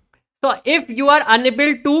 So if you are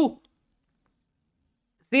unable to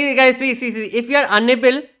see, guys, see, if you are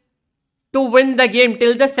unable to win the game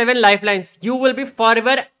till the 7 lifelines, you will be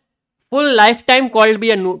forever, full lifetime called be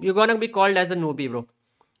a noob. You're gonna be called as a noobie, bro.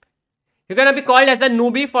 You're gonna be called as a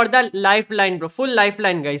noobie for the lifeline, bro. Full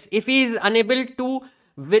lifeline, guys. If he is unable to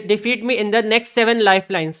defeat me in the next 7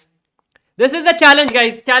 lifelines. This is the challenge,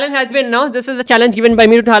 guys. Challenge has been now. This is the challenge given by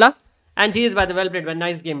me to Thala. And geez, by the well played, man.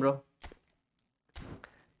 Nice game, bro.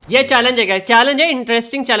 ये challenge है guys, challenge है,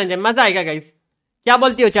 interesting challenge है, मजा आएगा guys. क्या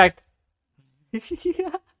बोलती हो chat?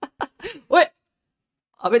 ओए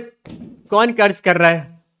अबे कौन कर्ज कर रहा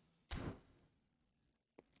है?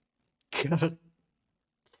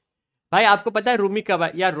 भाई आपको पता है रूमी कब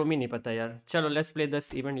है? यार रूमी नहीं पता यार. चलो लेट्स प्ले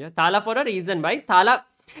दिस इवेंट यार. थाला फॉर अ रीजन भाई. थाला,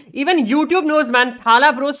 इवन YouTube knows man.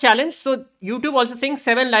 थाला Bros challenge. So YouTube also saying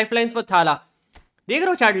 7 lifelines for थाला. देख रहे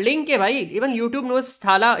हो चैट, लिंक है भाई. Even YouTube knows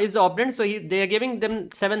Thala is opponent, so they are giving them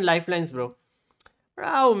 7 lifelines, bro.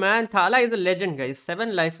 Wow, man, Thala is a legend, guys.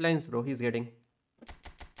 7 lifelines, bro. He's getting.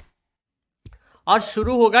 और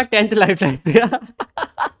शुरू होगा 10th lifeline पे.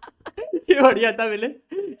 ये बढ़िया था मिले.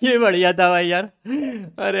 ये बढ़िया था भाई यार.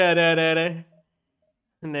 अरे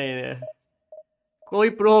नहीं कोई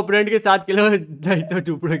प्रो ओपोनेंट के साथ खेलो नहीं तो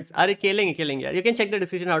टू. अरे खेलेंगे यार. You can check the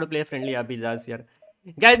description how to play friendly अभी यार.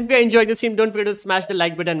 Guys, if you enjoyed this stream, don't forget to smash the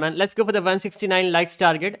like button, man. Let's go for the 169 likes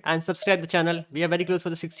target and subscribe the channel. We are very close for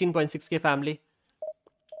the 16.6k family.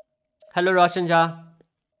 Hello Roshan Jha.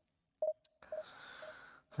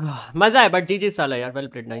 मजा है but GG साला यार. Well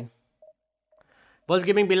played, nice. Ball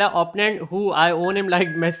giving Bila opponent who I own him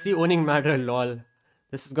like Messi owning Madrid. Lol.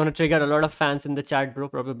 This is gonna trigger a lot of fans in the chat, bro.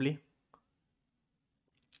 Probably.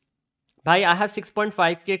 Bhai, I have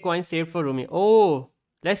 6.5k coins saved for Rumi. Oh,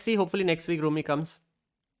 let's see. Hopefully next week Rumi comes.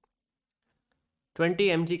 20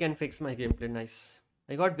 MG can fix my gameplay. Nice.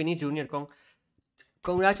 I got Vinicius Junior.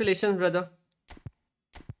 Congratulations, brother.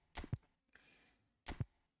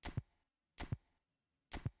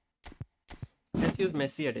 Let's use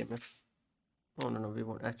Messi at MF. Oh, no, we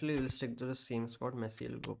won't. Actually, we'll stick to the same squad.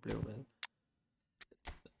 Messi will go play over.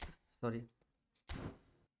 Sorry.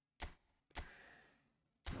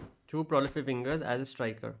 2 prolific wingers as a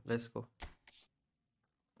striker. Let's go.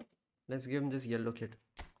 Let's give him this yellow kit.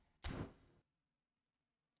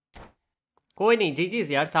 कोई नहीं, GG's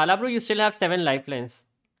यार. Thala bro, you still have 7 lifelines.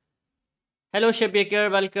 Hello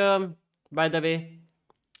Shabaker, welcome. By the way.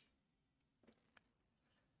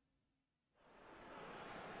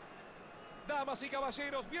 Damas y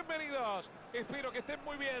caballeros, bienvenidos. Espero que estén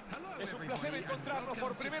muy bien. Es un placer encontrarnos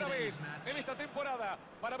por primera vez en esta temporada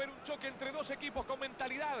para ver un choque entre dos equipos con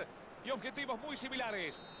mentalidad y objetivos muy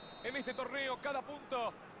similares. En este torneo cada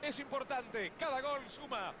punto es importante, cada gol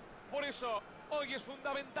suma. Por eso hoy es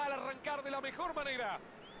fundamental arrancar de la mejor manera.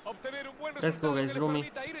 Obtener un buen resultado que les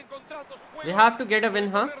permita ir encontrando su juego. We have to get a win,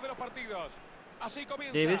 huh? Así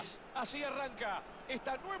comienza, Davies. así arranca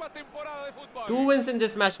esta nueva temporada de fútbol. 2 wins in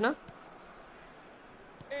this match, na?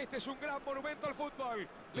 Este es un gran monumento al fútbol.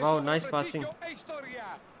 Le Wow, sobra nice prestigio passing. e historia.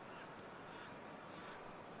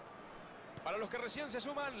 Para los que recién se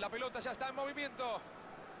suman, la pelota ya está en movimiento.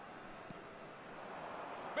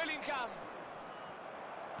 Bellingham.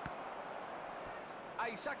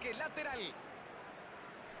 Hay saque lateral.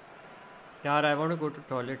 यार I want to go to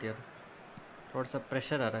toilet यार, थोड़ा सा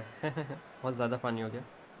pressure आ रहा है बहुत ज़्यादा पानी हो गया.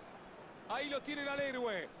 Ahí lo tienen al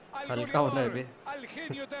héroe, al हल्का होना है goleador, bay. al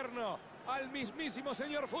genio eterno, al mismísimo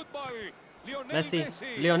señor fútbol, Lionel Messi,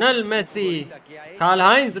 Messi. Lionel Messi,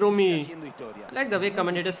 Karl-Heinz Rumi. I like the way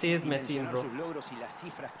commentator says Messi, bro.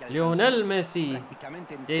 Lionel Messi,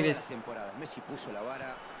 Davies.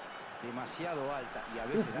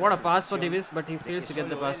 Oof, what a pass for Davies, but he fails to get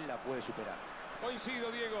the pass.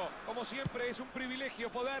 Coincido, Diego. Como siempre, es un privilegio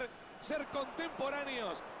poder ser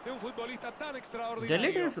contemporáneos de un futbolista tan extraordinario.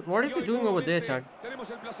 Delete is, what is he doing over there, Chad? Tenemos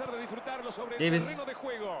el placer de disfrutarlo sobre el Davies, terreno de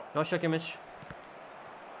juego. Joshua Kimmich.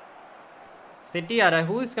 City aa raha hai.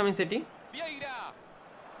 Who is coming City? Vieira.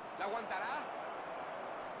 ¿La aguantará?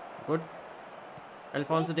 Good.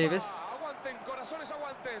 Alphonso Davies. Aguanten, corazones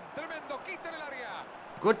aguanten. Tremendo quita en el área.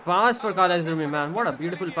 Good pass for Karl-Heinz Rumi, man. What a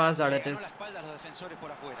beautiful pass that it is.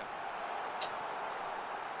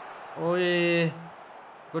 Oye.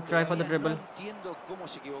 Good try for the dribble.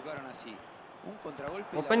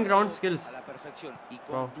 Open ground skills.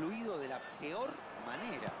 Wow.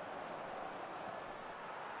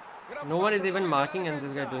 No one is even marking and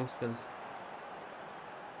this guy doing skills.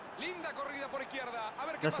 Linda corrida por izquierda. A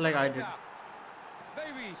ver qué Just pasa like con I esta. did.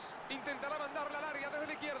 Davies intentará mandarla al área desde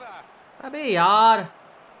la izquierda. Abey yaar.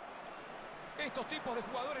 Estos tipos de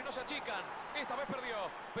jugadores no se achican. Esta vez perdió,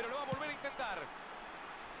 pero lo va a volver a intentar.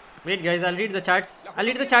 Wait guys, I'll read the chats. I'll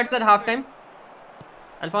read the chats at halftime.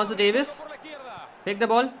 Alphonso Davies. Pick the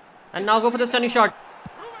ball. And now go for the stunning shot.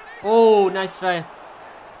 Oh, nice try.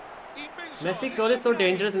 Messi goal is so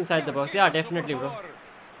dangerous inside the box. Yeah, definitely, bro.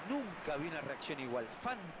 Nunca vi una reacción igual.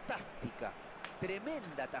 Fantástica.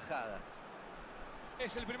 Tremenda tajada.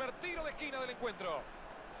 Es el primer tiro de esquina del encuentro.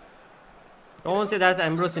 Don't say that's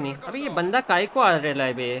Ambrosini. अबे ये बंदा काय को आ रहा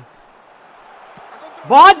है बे?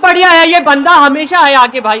 बहुत बढ़िया है ये बंदा, हमेशा है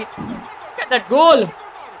आगे भाई. Get that goal.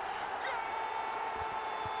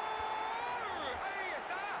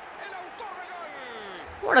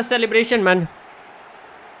 What a celebration, man.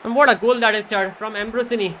 And what a goal that is, Chad, from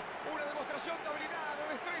Ambrosini. Una demostración de habilidad,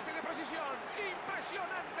 de destreza y de precisión.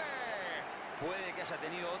 Impresionante. Puede que haya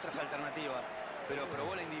tenido otras alternativas, pero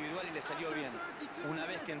probó la individual y le salió bien. Una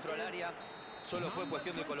vez que entró al área, solo fue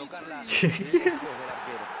cuestión de colocarla lejos del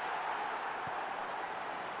arquero.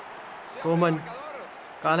 Coman,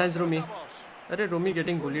 Karl-Heinz Rumi. Arey Rumi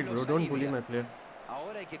getting bullied, bro. Don't bully my player.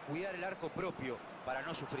 Ahora hay que cuidar el arco propio para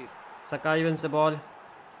no sufrir. Sakai wins the ball.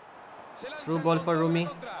 Through ball for Rumi.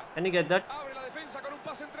 Can he get that? Abre la defensa con un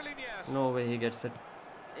pase entre líneas. No way he gets it.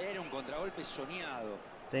 Era un contragolpe soñado.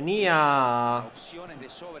 Tenía Opciones de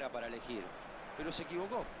sobra para elegir, pero se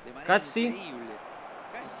equivocó de manera Casi. increíble.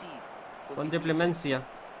 Casi. con diplomacia.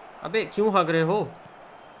 अबे क्यों भाग रहे हो?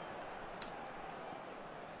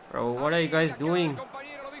 Bro, what are you guys doing? El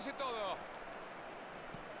compañero lo dice todo.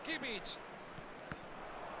 Kimmich.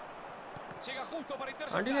 Llega justo para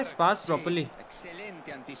interceptar. Aren't you guys pass properly?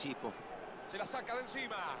 Excelente anticipo. Se la saca de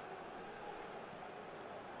encima.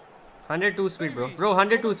 102 speed, bro. Bro,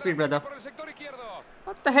 102 speed, brother. Por el sector izquierdo.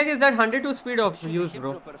 What the heck is that 102 speed of use,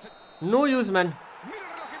 bro? No use, man. Mira el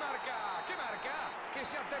reloj que marca. ¿Qué marca? Que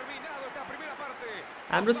se ha terminado esta primera parte.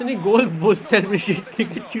 Ambrosini goal post celebration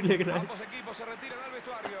cricket क्यों लग रहा है? Ambos equipos se retiran al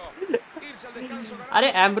vestuario. Irse al descanso ganando.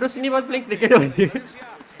 अरे Ambrosini was playing cricket over here.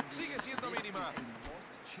 Sigue siendo mínima.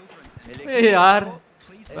 ए यार,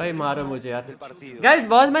 भाई मारो मुझे यार. Guys,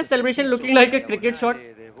 was my celebration looking like a cricket shot?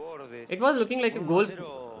 It was looking like a goal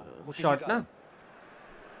shot, na?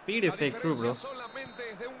 Speed is fake, true, bro. Solamente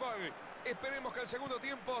es de un gol. Esperemos que el segundo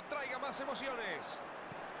tiempo traiga más emociones.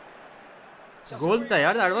 Goal था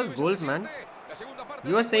यार, that was goals, man.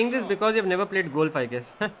 You are saying this because you've never played golf, I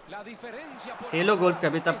guess. Khelo golf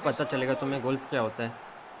कभी तब पता चलेगा तुम्हें golf क्या होता है.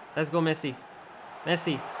 Let's go Messi.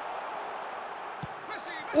 Messi.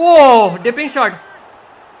 Oh, dipping shot.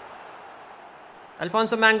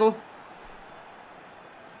 Alfonso Mango.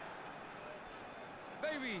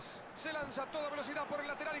 Davies se lanza a toda velocidad por el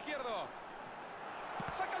lateral izquierdo.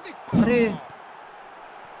 Saca el disparo. अरे,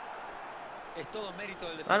 Es todo mérito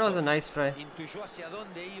del that was a defensor. nice try. Intuyó hacia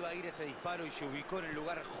dónde iba a ir ese disparo y se ubicó en el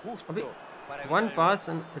lugar justo अभी para evitar one el pass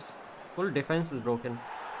and its full defense is broken.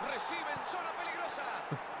 Recibe en zona peligrosa.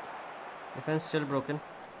 Defense still broken.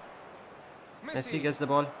 Messi Messi. gets the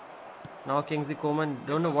ball. Now Kingsley Coman,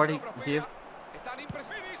 don't know what he gave. Están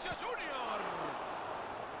Vinicius Junior.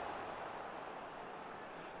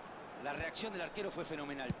 La reacción del arquero fue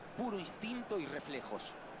fenomenal, puro instinto y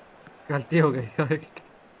reflejos. गलती हो गई.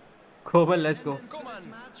 Koeman, let's go.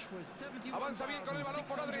 Coman. Avanza bien con el balón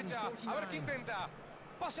por la derecha. A ver qué intenta.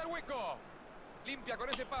 Pase al hueco. Limpia con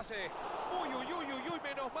ese pase. Uy, uy, uy, uy, uy.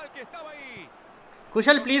 Menos mal que estaba ahí.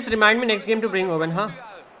 Kushal, please remind me next game to bring Owen, huh?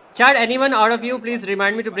 Chat, anyone out of you, please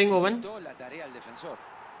remind me to bring Owen. La tarea al defensor.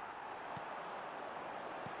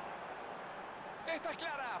 Esta es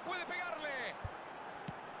clara. Puede pegarle.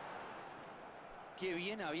 Qué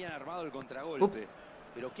bien habían armado el contragolpe.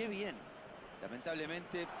 Pero qué bien.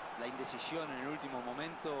 Lamentablemente, la indecisión en el último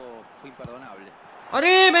momento fue imperdonable.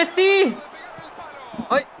 Arey, Messi!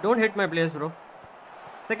 Oh, don't hit my players, bro.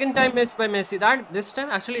 Second time missed by Messi. This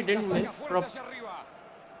time actually didn't miss.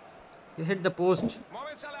 He hit the post.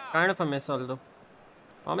 Kind of a miss, although.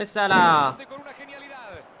 Mohamed Salah.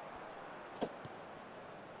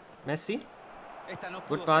 Messi.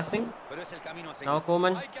 Good passing. Now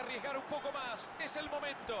Koeman. Hay que arriesgar un poco más. Es el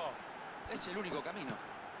momento. Es el único camino.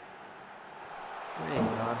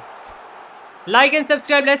 Like and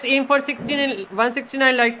subscribe. Let's aim for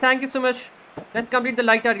 169 likes. Thank you so much. Let's complete the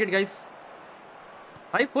like target, guys.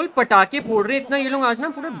 भाई full पटाखे फोड़ रहे इतना ये लोग आज ना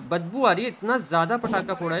पूरा बदबू आ रही है इतना ज़्यादा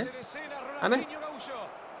पटाखा फोड़ा है I mean,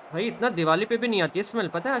 भाई इतना दिवाली पे भी नहीं आती है स्मेल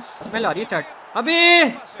पता है स्मेल आ रही है चैट अबे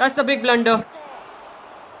that's a big blunder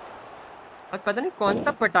आज पता नहीं कौन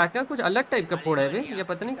सा पटाखा कुछ अलग टाइप का फोड़ा है बे या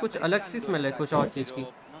पता नहीं कुछ अलग सी स्मेल है कुछ और चीज़ की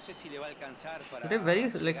it is very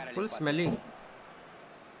like full smelly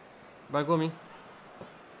Bergomi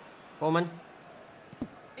Koeman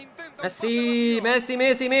Messi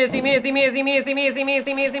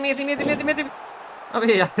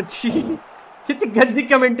अबे यार कितनी गंदी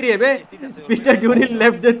कमेंट्री है बे Peter durian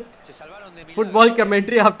left the football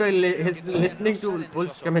commentary after listening to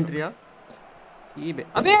bulls commentary ये बे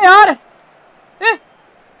अबे यार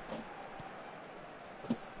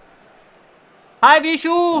हाय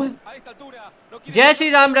विशु जय श्री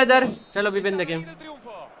राम ब्रदर चलो we win the game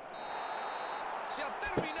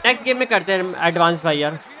next game में करते हैं एडवांस भाई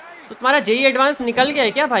यार तो तुम्हारा जेई एडवांस निकल गया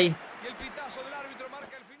है क्या भाई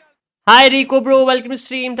हाय रिको bro welcome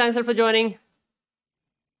stream thanks for joining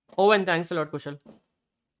oven thanks a lot कुशल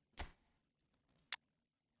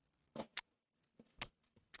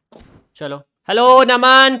चलो हेलो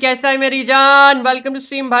नमन कैसा है मेरी जान वेलकम टू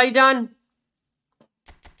स्ट्रीम भाईजान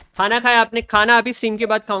खाना खाया आपने खाना अभी स्ट्रीम के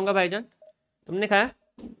बाद खाऊंगा भाईजान तुमने खाया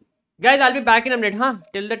guys I will be back in a minute हाँ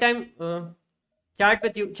till the time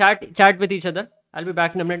chat with each other. I'll be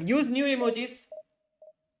back in a minute. Use new emojis.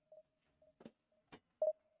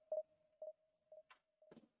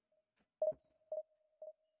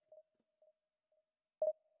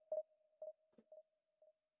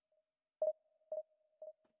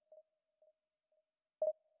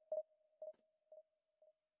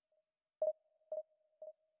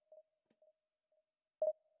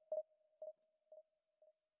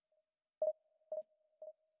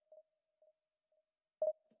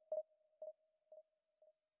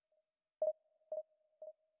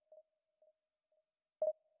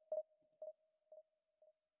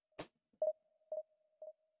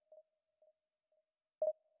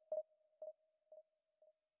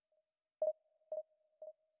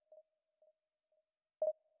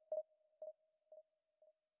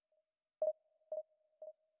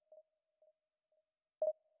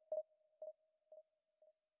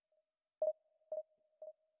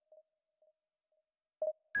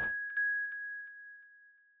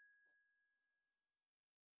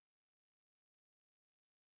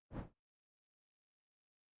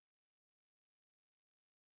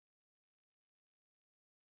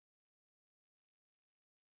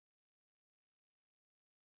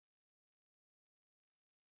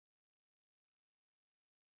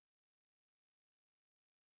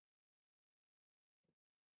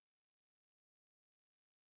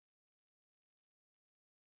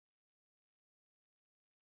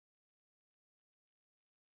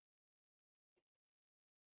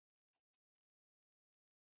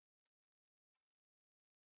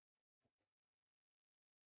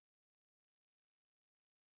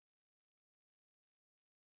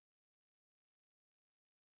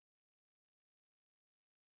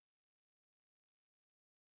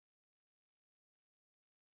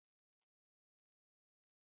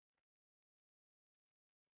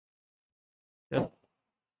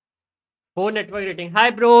 Phone network rating. Hi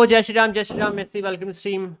bro, Jai Shri Ram, Messi, welcome to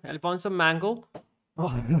stream. Alfonso Mango.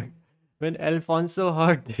 Oh, when Alfonso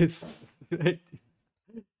heard this.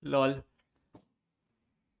 Lol.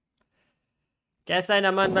 कैसा है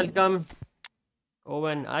नमन welcome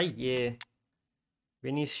oven आइए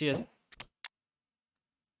Vinicius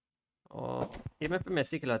और game पे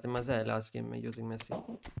Messi खिलाते मज़ा है last game में using Messi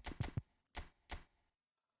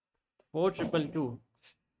 4-2-2.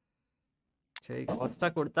 Costa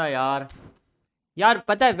Curta यार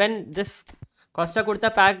पता है when this Costa Curta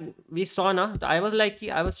pack we saw ना, I was like,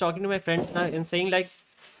 I was talking to my friends ना and saying like,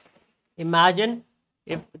 imagine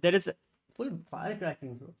if there is full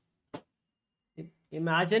firecracking, bro.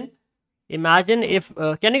 Imagine if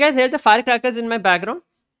can you guys hear the firecrackers in my background?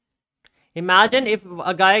 Imagine if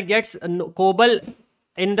a guy gets Kobel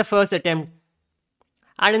in the first attempt,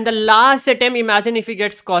 and in the last attempt, imagine if he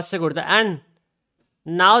gets Costa Curta, and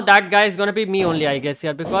now that guy is gonna be me only, I guess,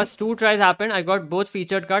 here, because 2 tries happened. I got both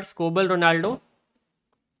featured cards, Kobel, Ronaldo,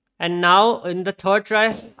 and now in the third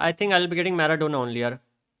try, I think I'll be getting Maradona only, yaar.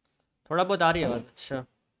 Thoda bahut aa rahi hai, acha.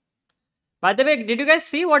 By the way, did you guys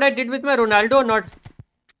see what I did with my Ronaldo or not?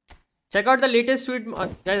 Check out the latest tweet.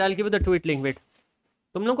 Guys, I'll give you the tweet link. Wait.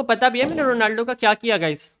 तुम लोगों को पता भी है मैंने Ronaldo का क्या किया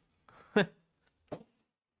गाइस?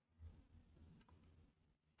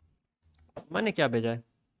 मैंने क्या भेजा है?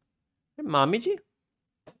 मामी जी?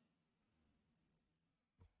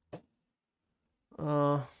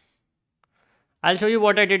 I'll show you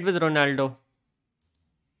what I did with Ronaldo.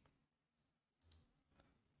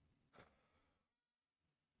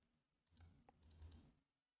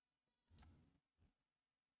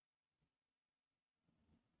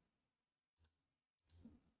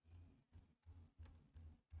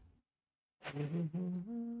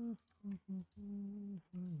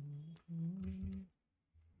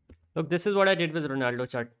 Look, this is what I did with Ronaldo,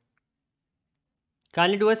 chat.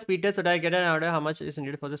 Kindly do a speed test so that I get an idea how much is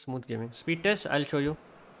needed for the smooth gaming. Speed test, I'll show you.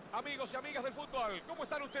 Amigos y amigas del fútbol, ¿cómo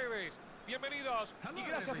están ustedes? Bienvenidos y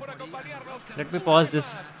gracias por acompañarnos. Let me pause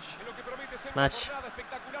this En lo que promete ser una match. jornada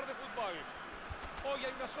espectacular de fútbol. Hoy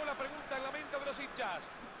hay una sola pregunta en la mente de los hinchas.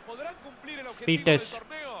 ¿Podrán cumplir el objetivo del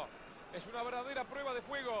torneo? Es una verdadera prueba de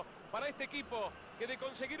fuego para este equipo que de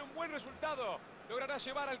conseguir un buen resultado logrará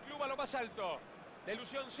llevar al club a lo más alto. La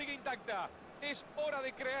ilusión sigue intacta. Es hora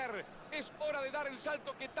de creer. Es hora de dar el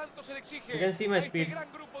salto que tanto se le exige a este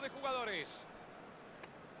gran grupo de jugadores.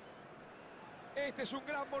 Este es un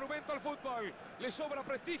gran monumento al fútbol. Le sobra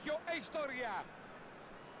prestigio e historia.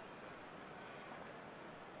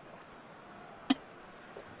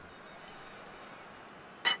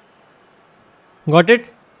 Got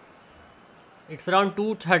it? It's around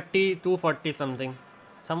 230, 240 something.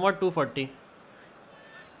 Somewhat 240.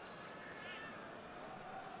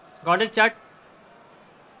 Got it, chat?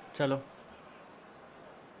 Chalo.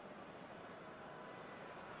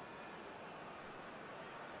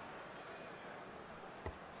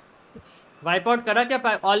 Wipeout करा क्या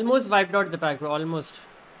pack? Almost wiped out the pack, bro. Almost.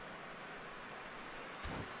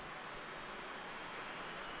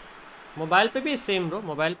 Mobile पे भी same bro,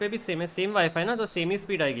 mobile पे भी same है, same wifi ना, तो same ही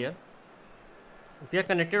speed आएगी यार. If you are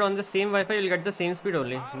connected on the same Wi-Fi, you'll get the same speed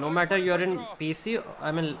only. No matter you are in PC,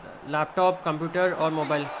 I mean laptop, computer or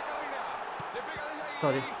mobile.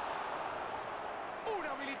 Sorry.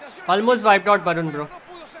 Almost wiped out Barun, bro.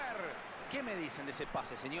 ¿Qué me dicen de ese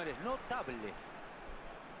pase, señores? Notable.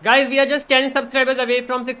 Guys, we are just 10 subscribers away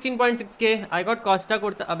from 16.6k. I got Costa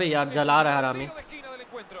Curta. अबे यार जला रहा है हरामी.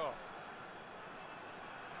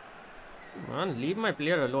 Man, leave my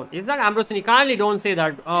player alone. Is that Ambrosini? Kindly don't say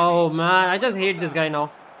that. Oh man, I just hate this guy now.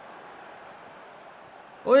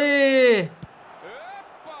 Oi!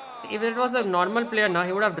 If it was a normal player now,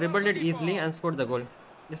 he would have dribbled it easily and scored the goal.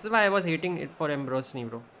 This is why I was hating it for Ambrosini,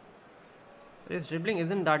 bro. His dribbling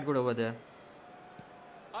isn't that good over there.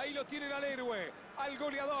 Ahí lo tienen al héroe, al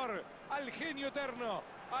goleador, al genio eterno,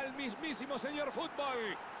 al mismísimo señor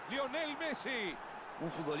fútbol, Lionel Messi. Un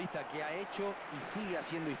futbolista que ha hecho y sigue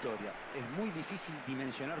haciendo historia. Es muy difícil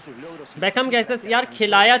dimensionar sus logros. Beckham कैसे यार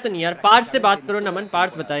खिलाया तो नहीं यार. पार्थ से बात करो नमन,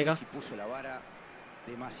 पार्थ बताएगा.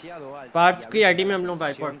 पार्थ की आईडी में हम लोग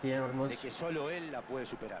बाइकआउट किए हैं ऑलमोस्ट.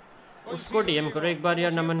 उसको डीएम करो एक बार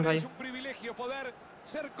यार नमन भाई.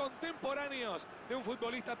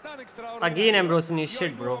 Again Ambrosini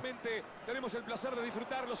shit, bro.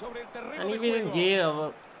 And even gave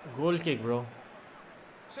a goal kick, bro.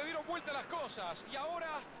 Se dieron vuelta las cosas y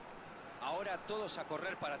ahora todos a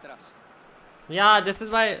correr para atrás. Yeah, this is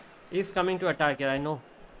why he's coming to attack here. I know.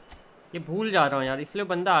 ये भूल जा रहा हूँ यार, इसलिए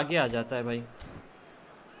बंदा आगे आ जाता है भाई.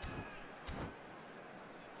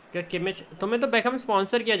 क्या किमिच तुम्हें तो बेकहम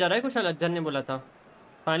स्पॉन्सर किया जा रहा है, कुछ अध्ययन ने बोला था.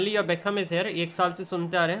 Finally your Beckham is here. 1 साल से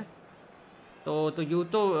सुनते आ रहे हैं तो यू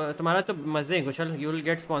तो तुम्हारा तो मजे हैं कुशल. You will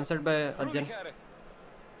get sponsored by अध्ययन.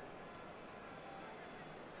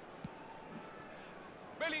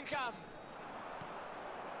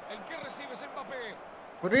 El que recibe es Mbappé.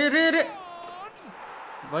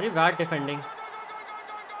 Very bad defending.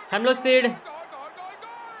 HEMLO speed.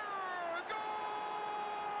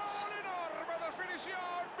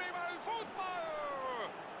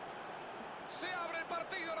 Se abre el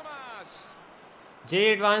partido nomás. जे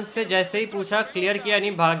एडवांस से जैसे ही पूछा क्लियर किया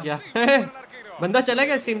नहीं भाग गया बंदा चला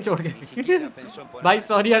गया स्ट्रीम छोड़ के भाई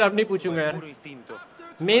सॉरी यार अब नहीं पूछूंगा यार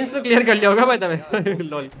मेंस तो क्लियर कर लिया होगा भाई तभी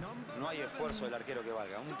lol No hay esfuerzo del arquero que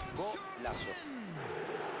valga. Un golazo.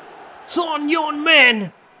 Son Yon Man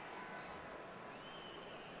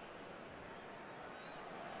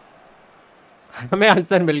हमें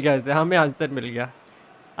आंसर मिल गया इसे हमें आंसर मिल गया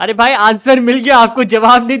अरे भाई आंसर मिल गया आपको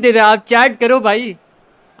जवाब नहीं दे रहे आप चैट करो भाई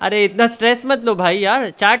अरे इतना स्ट्रेस मत लो भाई यार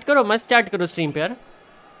चैट करो मस्त चैट करो स्ट्रीम पे यार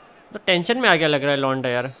तो टेंशन में आ गया लग रहा है लॉन्डा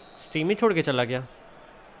यार स्ट्रीम ही छोड़ के चला गया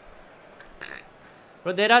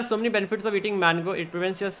Bro, there are so many benefits of eating mango. It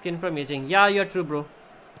prevents your skin from aging. Yeah, you're true, bro.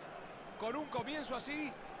 Con un comienzo así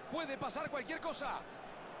puede pasar cualquier cosa.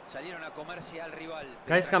 Salieron a comerse al rival.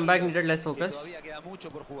 Guys, come back. Needed less focus. Todavía queda mucho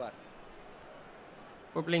por jugar.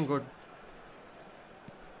 We're playing good.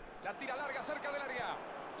 La tira larga cerca del área.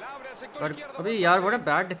 La abre al sector izquierdo. अभी यार what a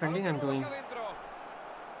bad defending I'm doing.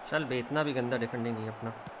 चल बे इतना भी गंदा defending नहीं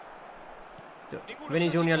अपना.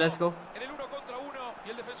 Vinicius Junior, let's go. En el 1 contra 1 y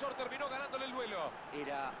el defensor terminó ganándole el duelo.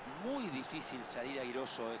 Era muy difícil salir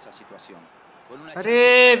airoso de esa situación. Con una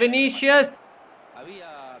अरे Vinicius.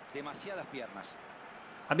 Había demasiadas piernas.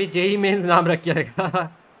 अभी JEE mains नाम रख के आएगा.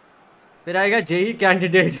 फिर आएगा जेई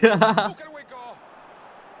कैंडिडेट.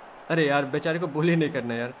 अरे यार बेचारे को बुली नहीं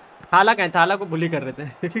करना यार. थाला कहीं थाला को बुली कर रहे थे.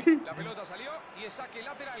 La pelota salió y es saque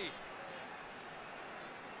lateral.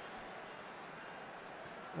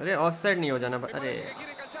 अरे ऑफसाइड नहीं हो जाना. अरे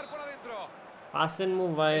पास एंड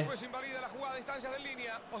मूव भाई.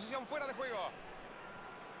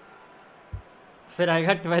 फिर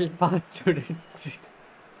आएगा 12 पास स्टूडेंट.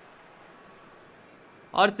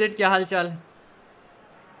 और सिट क्या हाल चाल.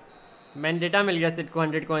 मैंडेटा मिल गया सिट को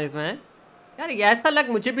 100 कॉइंस में यार. ऐसा लक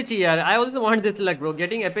मुझे भी चाहिए यार. I also want this luck bro.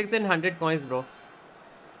 Getting epics in 100 coins bro.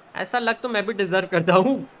 ऐसा लक तो मैं भी डिजर्व करता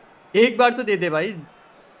हूँ. एक बार तो दे दे भाई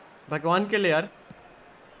भगवान के लिए यार.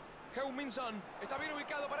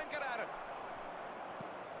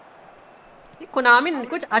 ये कोनामी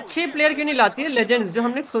कुछ अच्छे प्लेयर क्यों नहीं लाती है. लेजेंड्स जो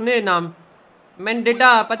हमने सुने नाम.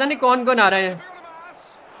 मैंडेटा पता नहीं कौन कौन आ रहे हैं.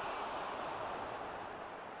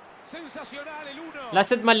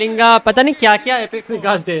 लसित मलिंगा पता नहीं क्या क्या एपिक्स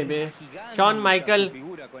निकालते हैं बे. Shawn Michael.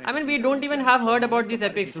 I mean we don't even have heard about this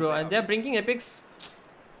epics bro. They are bringing epics.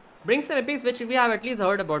 Bring some epics which we have at least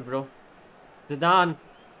heard about bro. Zidane.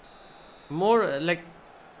 More like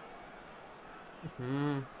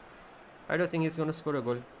I don't think he's gonna score a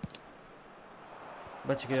goal.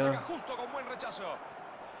 बच गया.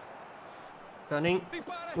 Turning.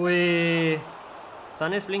 Uy.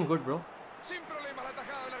 Sun is playing good, bro.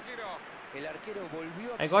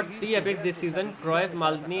 I got 3 epics this season. Cruyff,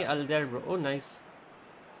 Maldini, Alder, bro. Oh, nice.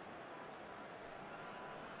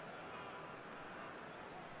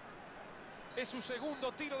 Es su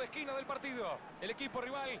segundo tiro de esquina del partido. El equipo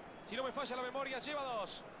rival, si no me falla la memoria, lleva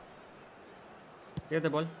 2. Get the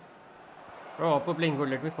ball. Bro, Oppo playing good.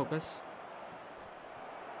 Let me focus.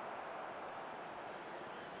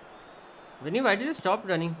 Vinny, why did you stop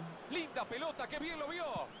running? Linda pelota, que bien lo vio.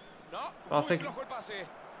 No, perfect. Muy flojo el pase.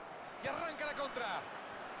 Y arranca la contra.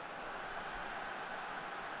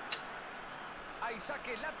 Hay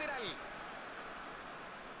saque lateral.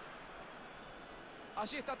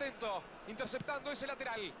 Allí está atento, interceptando ese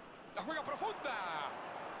lateral. La juega profunda.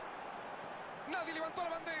 Nadie levantó la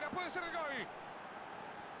bandera, puede ser el gol.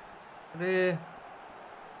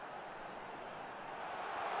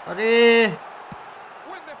 Arre.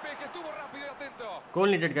 Buen despeje, estuvo rápido y atento. Goal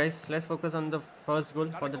needed, guys. Let's focus on the first goal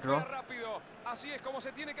for the draw. Rápido. Así es como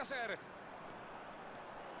se tiene que hacer.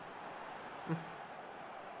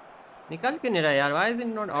 निकाल क्यों नहीं रहा यार. Why is it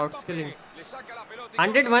not outskilling?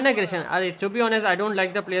 101 aggression. अरे to be honest, I don't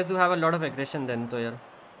like the players who have a lot of aggression then तो यार.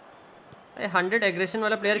 100 aggression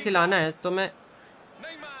वाला player खिलाना है तो मैं.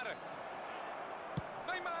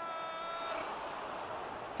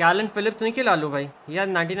 कैलन फिलिप्स नहीं खिला लूँ भाई. He has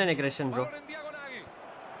 99 aggression bro.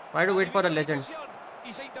 Why do wait for a legend?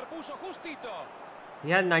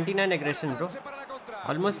 He has 99 aggression bro.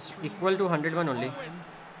 Almost equal to 101 only.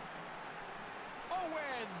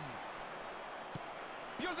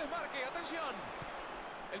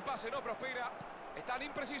 El pase no prospera. Están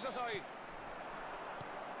imprecisos hoy.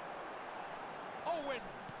 Owen.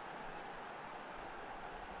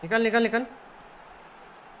 निकाल निकाल निकाल.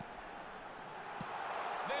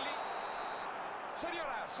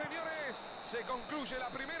 Señoras, señores, se concluye la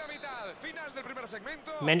primera mitad. Final del primer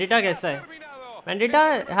segmento. Mendita कैसा है? Mendita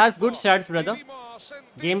has good stats brother.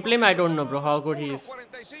 Gameplay में I don't know bro how good he is.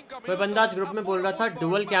 कोई बंदा आज group में बोल रहा था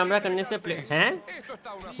डुअल कैमरा करने से प्ले हैं?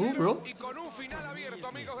 Who bro?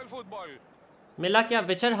 मिला क्या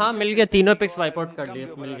विचर? हाँ मिल गया, तीनों पिक्स वाइप आउट कर लिए,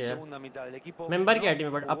 मिल गया। मेंबर की आईडी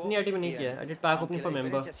में, बट अपनी आईडी में नहीं किया। I did pack opening for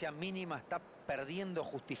member.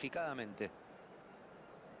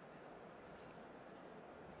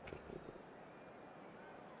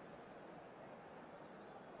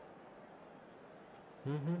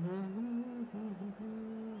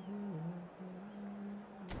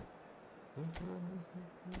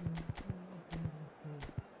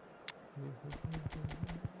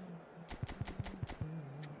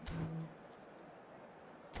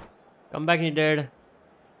 Comeback needed.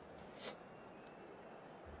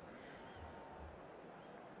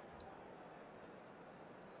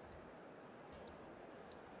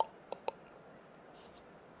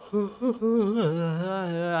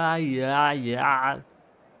 yeah.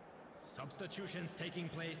 Substitutions taking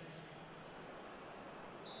place.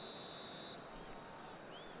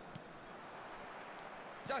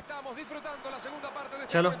 Ya estamos disfrutando la segunda parte de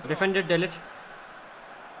este Chalo, encuentro. defended Delic.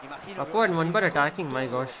 Upward one bar attacking, my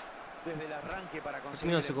gosh. It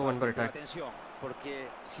me also go one bar attack.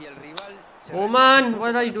 Oh man,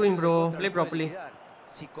 what are you doing, bro? Play properly.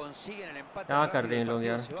 क्या कर रहे हैं लोग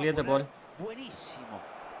यार? Clear the ball.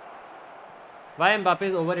 Why Mbappe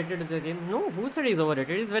is overrated in the game? No, who said he's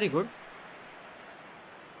overrated? He's very good.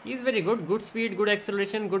 He's very good. Good speed, good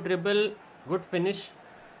acceleration, good dribble, good finish,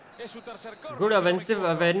 good offensive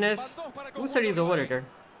awareness. Who said he's overrated?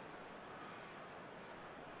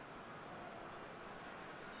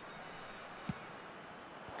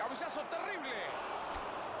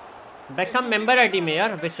 Beckham member ID में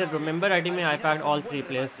यार, which is member ID में I packed all 3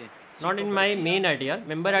 players. Not in my main ID यार.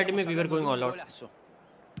 Member ID में we were going all out.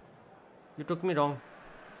 You took me wrong.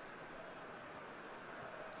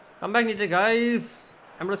 Come back needed guys.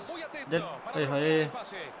 Ambrose. Hey, hey.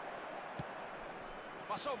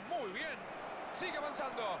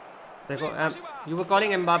 देखो, you were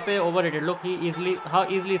calling Mbappe overrated. Look, how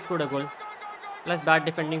easily scored a goal. Plus bad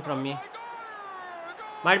defending from me.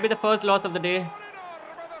 Might be the first loss of the day.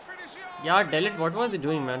 Yeah, Delit, what was he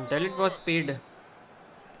doing, man? Delit was paid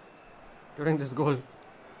during this goal.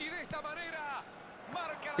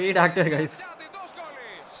 Paid actor, guys.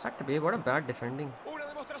 That way, what a bad defending.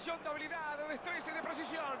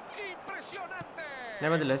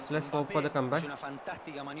 Nevertheless, let's hope for the comeback.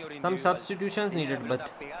 Some substitutions needed, but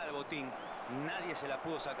nadie se la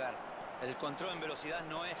pudo sacar. El control en velocidad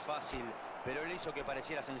no es fácil, pero él hizo que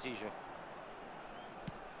pareciera sencillo.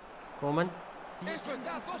 Coman. Esto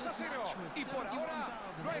está 2-0 y por ahora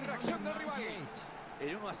no hay reacción del rival.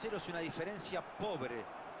 El 1-0 es una diferencia pobre.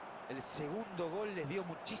 El segundo gol les dio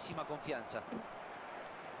muchísima confianza.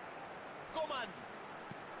 Coman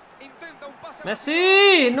intenta un pase.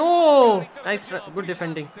 Messi! No! Nice, good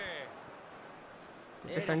defending.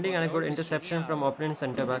 Defending and a good interception from opponent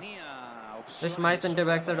centre back. Wish my centre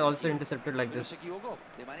backs had also intercepted like this. Se equivocó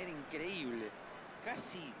de manera increíble,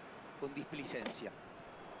 casi con displicencia.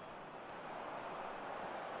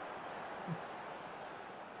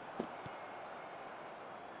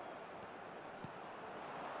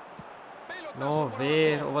 No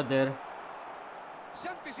way, over there. Se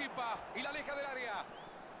anticipa y la aleja del área.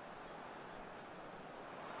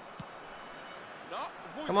 No,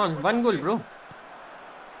 come on, one goal, bro.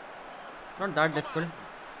 Not that difficult.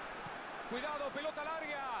 Cuidado, pelota al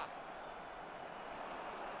área.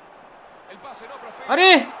 El pase no prospera.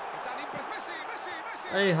 अरे! Messi.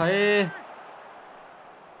 Hey, hi.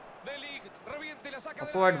 Delict reviente y la saca del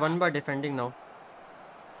Upward área. one by defending now.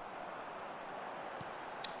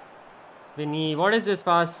 Vinny, what is this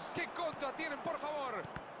pass? ¿Qué contra tienen, por favor?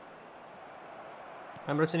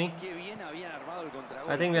 Ambrose. Qué bien habían armado el contragol.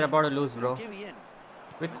 I think we're about to lose, bro. Qué bien.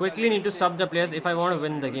 We quickly need to sub the players if I want to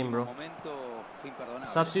win the game, bro.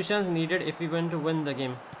 Substitutions needed if we want to win the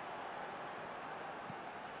game.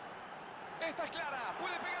 Esta es clara,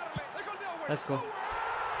 puede pegarle. El gol de Owen. Let's go.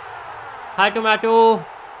 Hi, Tomato.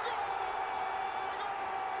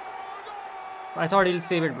 I thought he'll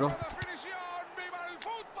save it, bro. ¡Viva el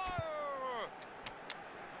fútbol!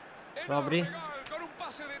 Robbery. Con un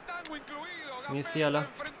pase de tango incluido. Musiala.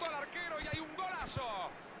 Enfrentó al arquero y hay un golazo.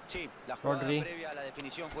 Sí, la jugada Rodri. previa a la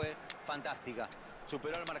definición fue fantástica.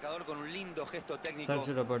 Superó al marcador con un lindo gesto técnico,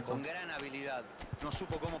 Sergio Roberto. con gran habilidad. No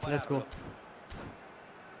supo cómo Let's pararlo. go.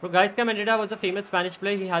 Bro, guys, Mendoza was a famous Spanish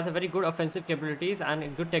player. He has a very good offensive capabilities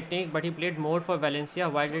and good technique, but he played more for Valencia.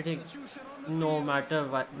 Why did he? No matter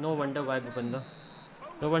why. No wonder why, Bupanda.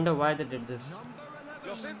 No wonder why they did this.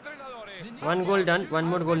 Los entrenadores. One goal done. One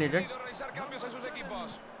more goal needed. Realizar cambios en sus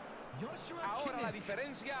equipos. Ahora la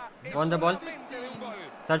diferencia es On the ball. solamente de un gol.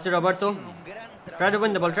 Sergio Roberto. Try to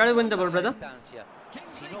win the ball. Try to win the ball, brother.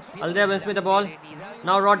 Aldea wins me the ball.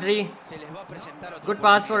 Now Rodri. Good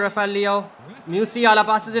pass for Rafael Leo. Musiala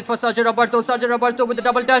passes it for Sergio Roberto. Sergio Roberto with the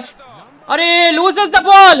double touch. Arey, loses the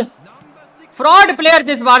ball. Fraud player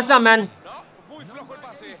this Barca man. No, muy flojo el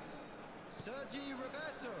pase.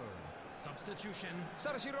 Substitution.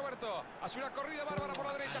 Sergi Roberto hace una corrida bárbara por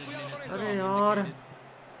la derecha. Cuidado con esto. अरे यार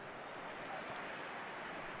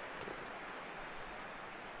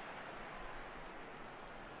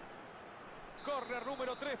Corner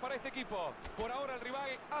número 3 para este equipo. Por ahora el rival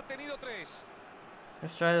ha tenido 3.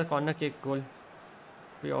 let's try the corner kick goal.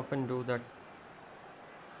 We often do that.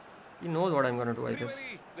 He knows what I'm gonna do, I guess.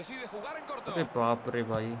 Ribery decide jugar en corto. अरे बाप रे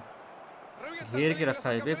भाई Revienta घेर el के peligro, रखा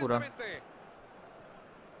है saca बे पूरा lentamente.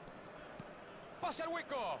 Pase al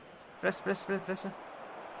hueco. Press press press press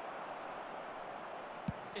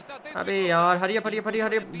Está atento. अबे यार hurry up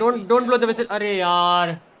don't blow the whistle अरे यार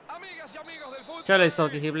Amigas y amigos del fútbol. चलो it's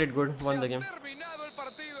okay he played good Se won the ha game terminado el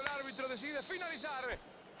partido. El árbitro decide finalizar.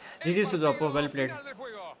 GG el Sudopo partido well played final del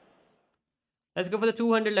juego. let's go for the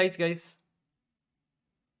 200 likes guys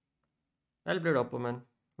well played Oppo man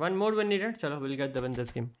one more win needed चलो we'll get the win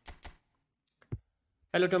this game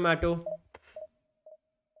hello tomato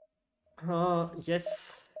हाँ yes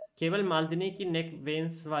केवल मालदिनी की नेक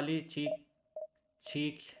veins वाली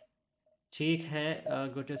चीख है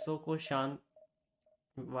गुटेसो को शान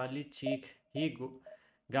वाली चीख ही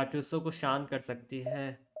गाटूसो को शांत कर सकती है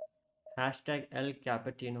हैशटैग एल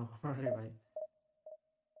कैपेटिनो अरे भाई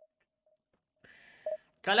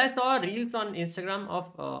कल I saw reels on Instagram of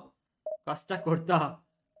Costa Curta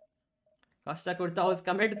was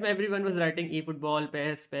comments में everyone was writing eFootball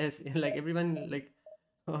PES like everyone like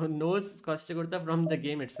knows Costa Curta from the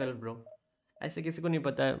game itself bro ऐसे किसी को नहीं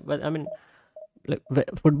पता है but I mean like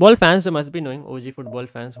football fans must be knowing OG football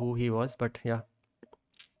fans who he was but yeah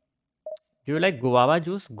do you like guava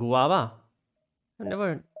juice guava I've never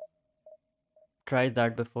tried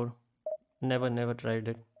that before never tried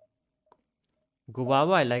it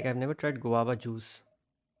guava I like I've never tried guava juice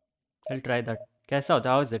I'll try that कैसा होता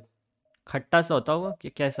है how is it खट्टा सा होता होगा कि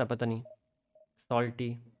कैसा पता नहीं salty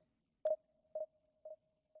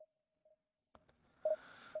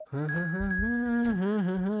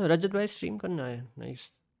रजत भाई स्ट्रीम करना है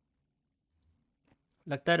नाइस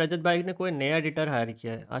लगता है रजत भाई ने कोई नया एडिटर हायर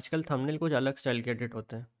किया है आजकल थंबनेल कुछ अलग स्टाइल के एडिट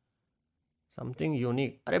होते हैं समथिंग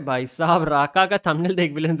यूनिक अरे भाई साहब राका का थंबनेल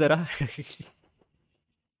देख भी लें जरा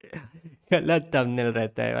गलत थंबनेल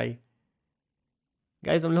रहता है भाई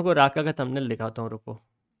गाइस हम लोग को राका का थंबनेल दिखाता हूँ रुको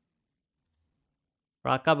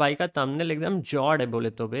राका भाई का थंबनेल एकदम जॉड है बोले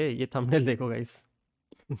तो बे ये थंबनेल देखो गाइस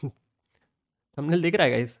थंबनेल दिख रहा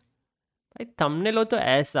है गाइस भाई थंबनेल हो तो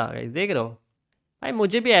ऐसा गाइस देख रहे हो भाई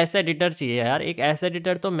मुझे भी ऐसा एडिटर चाहिए यार एक ऐसा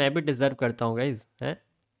एडिटर तो मैं भी डिजर्व करता हूँ गाइस हैं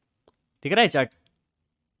दिख रहा है चैट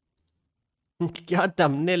क्या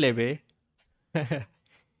थंबनेल है बे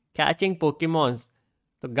कैचिंग पोकेमॉन्स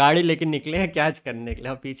तो गाड़ी लेके निकले हैं कैच करने के लिए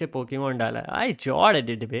और पीछे पोकेमॉन डाला है आई जॉड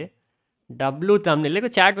एडिट बे डब्लू थंबनेल देखो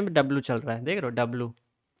चैट में भी डब्लू चल रहा है देख रहे हो डब्लू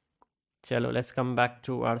चलो let's come back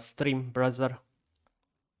to our stream browser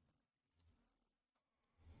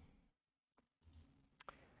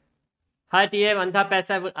हाँ टीए अंधा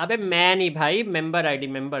पैसा अबे मैं नहीं भाई मेंबर आईडी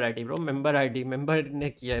ब्रो मेंबर ने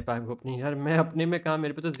किया है पागो अपनी यार मैं अपने में कहा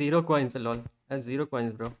मेरे पे तो 0 कॉइन्स है lol 0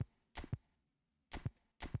 coins bro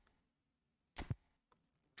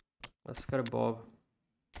Oscar Bob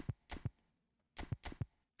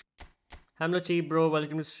हम लोग cheap bro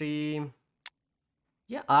welcome to stream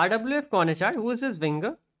ये आरडब्ल्यूएफ कौन है chart who is this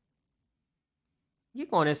winger ये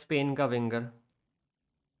कौन है स्पेन का winger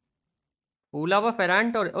Ulava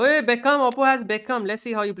Ferrant or oh Beckham Oppo has Beckham let's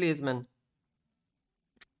see how he plays man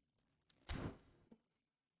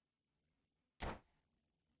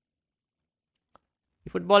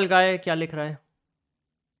football guy क्या लिख रहा है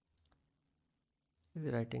is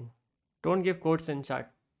he writing don't give quotes in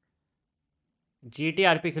chat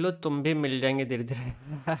GTRP खेलो तुम भी मिल जाएंगे धीरे धीरे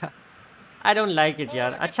I don't like it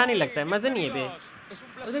यार अच्छा नहीं लगता है मज़े नहीं है बे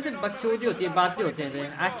उसमें सिर्फ बकचोदी होती है बातें होते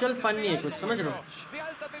हैं एक्चुअल फन नहीं है कुछ समझ लो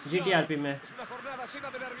GTRP में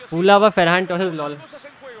उलावा फेरहान और लॉल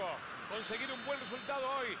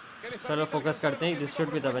चलो फोकस करते हैं this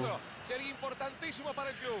should be the win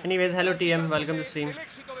anyways hello TM welcome to stream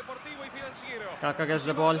काका गेट्स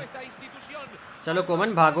द बॉल चलो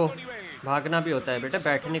कोमन भागो भागना भी होता है बेटा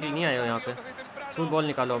बैठने के लिए नहीं आए हो यहाँ पे थ्रू बॉल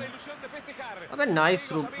निकालो अबे nice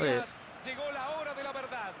through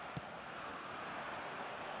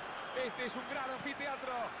Este es un gran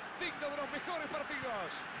anfiteatro, digno de los mejores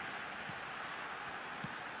partidos.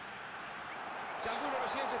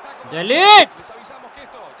 Delete!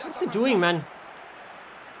 What's he doing, man?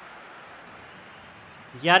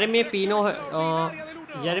 Yeremy Pino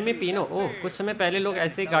Yeremy Pino। ओह, कुछ समय पहले लोग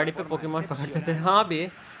ऐसे ही गाड़ी पे पोकेमॉन पकड़ते थे। हाँ बे।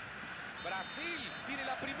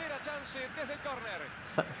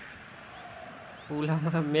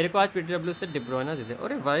 मेरे को आज PTW से डिब्रोना दे दे।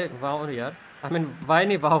 अरे वाह वाह यार, आई मीन वाह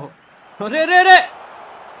नहीं वाह। अरे रे रे,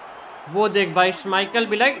 वो देख भाई, श्माइकल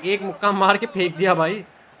भी लाइक एक मुक्का मार के फेंक दिया भाई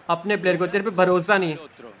अपने प्लेयर को। तेरे पे भरोसा नहीं।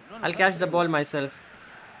 I'll catch the ball myself।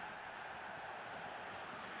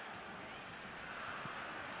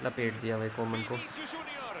 लपेट दिया भाई कोमन को।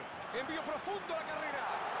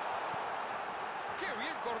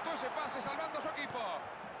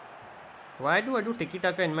 Why do I do tiki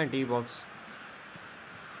taka in my D box?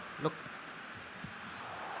 Look.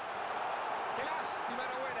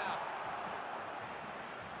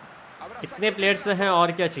 इतने प्लेयर्स हैं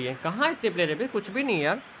और क्या चाहिए? कहाँ इतने प्लेयर है भाई? कुछ भी नहीं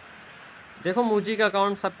यार। देखो मूजी का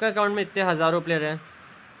अकाउंट, सबका अकाउंट में इतने हज़ारों प्लेयर हैं।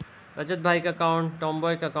 रजत भाई का अकाउंट,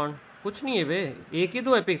 टॉमबॉय का अकाउंट, कुछ नहीं है भाई। एक ही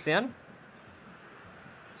दो एपिक्स हैं यार।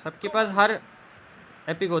 सबके पास हर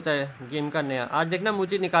एपिक होता है गेम का नया। आज देखना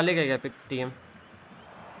मुझे निकालेगा एपिक टीएम।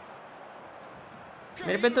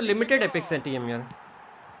 मेरे पे तो लिमिटेड एपिक्स हैं टीएम यार,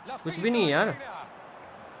 कुछ भी नहीं है यार।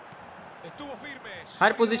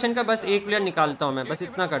 हर पोजीशन का बस एक प्लेयर निकालता हूँ मैं, बस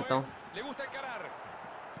इतना करता हूँ।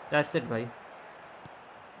 दैट्स इट भाई।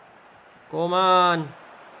 कोमान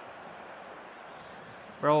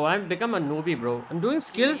bro, I've become a newbie bro. I'm doing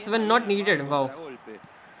skills when not needed. Wow,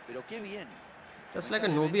 just like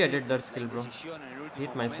a newbie I did that skill bro.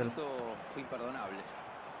 Hate myself.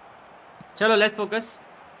 चलो let's focus.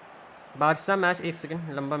 Barça match. एक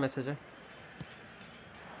सेकंड, लंबा message है,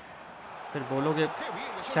 फिर बोलोगे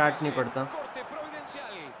chat नहीं पढ़ता।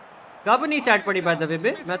 कब नहीं चैट पढ़ी बाय द वे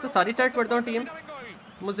बे? मैं तो सारी चैट पढ़ता हूँ टीएम।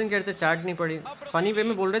 मुझे कहते चैट नहीं पढ़ी, फनी वे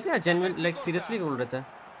में बोल रहे थे या जेन्युइन लाइक सीरियसली बोल रहे थे?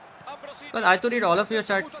 Well, I to read all of your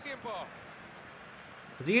chats.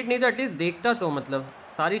 Read नहीं तो एटलीस्ट देखता तो, मतलब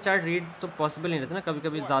सारी चैट रीड तो पॉसिबल नहीं रहता ना, कभी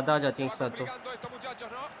कभी ज़्यादा आ जाती है एक साथ।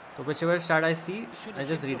 तो whichever chat I see, I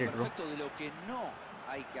just read it bro.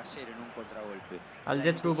 I'll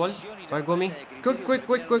get through ball. Bargomi,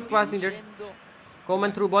 quick pass needed.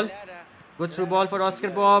 Coman through ball. Good through ball for Oscar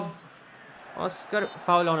Bob. Oscar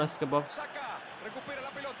foul on Oscar Bob.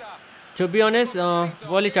 To be honest,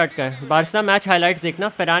 वो वाली chart का है। Barça match highlights देखना।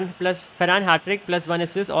 Farhan hat trick plus 1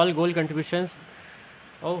 assist, all गोल contributions.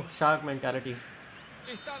 ओह shark mentality.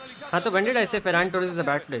 हाँ तो ended ऐसे Farhan Torres is a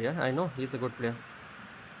bad player, I know he is a good player.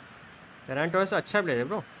 Farhan Torres अच्छा player है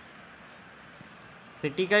ब्रो,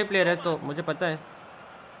 सिटी का ही प्लेयर है तो मुझे पता है।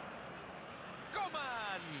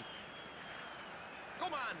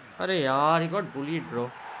 अरे यार, he got bullied bro.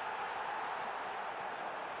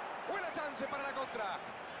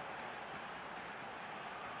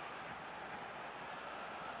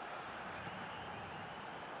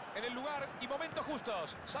 En el lugar y momentos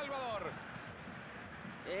justos, Salvador.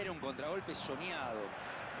 Era un contragolpe soñado.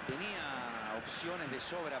 Tenía opciones de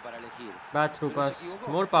sobra para elegir. Bad through pass.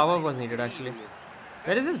 More power was needed actually.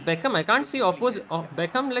 Where is this Beckham? I can't see opposite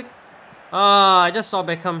Beckham like. I just saw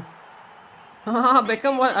Beckham.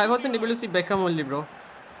 Beckham. I wasn't able to see Beckham only, bro.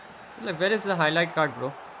 Like, where is the highlight card,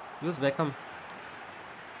 bro? Use Beckham.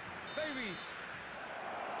 Davies.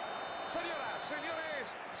 Señoras,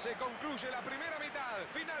 señores, se concluye la primera mitad.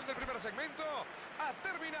 Final del primer segmento. Ha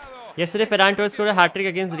terminado. Yesterday, Ferran Torres scored a hat-trick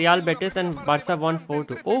against Real Betis and Barca won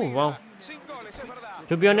 4-2. Oh, wow.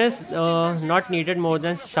 To be honest, not needed more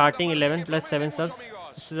than starting 11 plus 7 subs.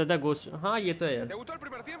 इससे ज़्यादा ghost. हाँ ये तो है यार,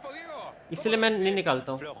 इसलिए मैं नहीं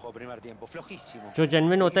निकालता हूँ। जो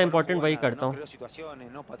जेन्युइन होता है इंपॉर्टेंट वही करता हूँ।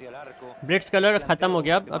 ब्लिट्स कलर ख़त्म हो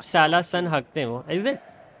गया, अब साला सन हकते हैं वो। Is it?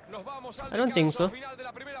 I don't think so.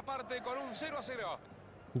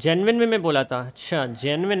 Genuine वे में बोला था। अच्छा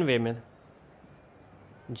जेन्युइन वे में।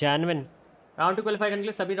 जेन्युइन राउंड टू क्वालिफाई करने के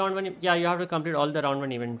लिए सभी राउंड 1 या you have to complete all the round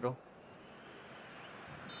 1 event bro.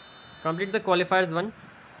 Complete the क्वालिफायर्स 1।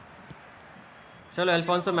 चलो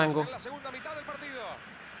अल्फोंसो मैंगो।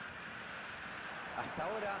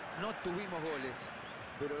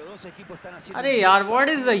 अरे यार, what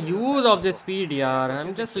is the use of the speed यार? I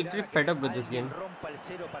am just literally fed up with this game.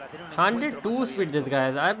 102 speed this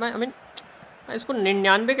guys. I mean इसको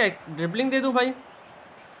 99 का dribbling दे दूं भाई।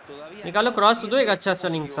 निकालो cross तो दो एक अच्छा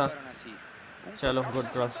स्टनिंग सा। चलो good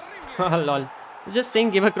cross. Lol just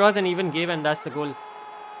saying give a cross and even give and that's the goal.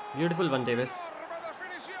 Beautiful one Davis.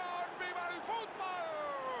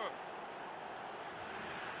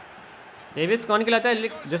 Davis कौन खिलाता है?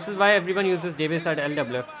 This is why everyone uses Davis eight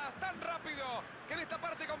LWF।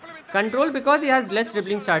 Control because he has less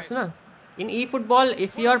dribbling starts ना। इन eFootball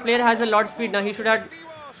if your player has a lot speed ना, he should have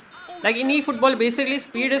Like in eFootball, basically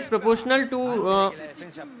speed is proportional to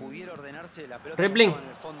dribbling.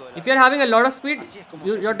 If you're having a lot of speed,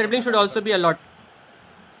 your dribbling should also be a lot.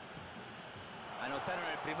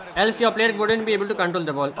 Else your player wouldn't be able to control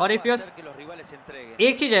the ball. Or if you're...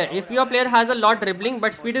 एक चीज है, if your player has a lot dribbling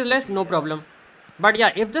but speed is less, no problem. But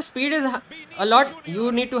yeah, if the speed is a lot,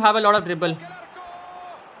 you need to have a lot of dribble.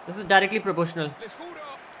 This is directly proportional.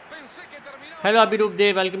 Hello Abhirup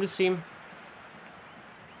Dev, welcome to stream.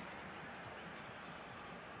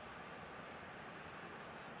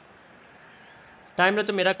 Time रहे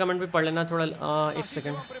तो मेरा comment भी पढ़ लेना थोड़ा. एक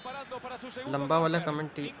second, लंबा वाला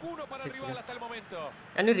कमेंट. एक सेकंड,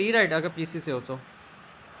 यानी रीराइट अगर पीसी से हो तो.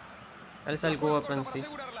 else I'll go up and see.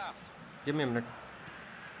 Give me a minute.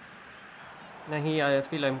 Nahi, I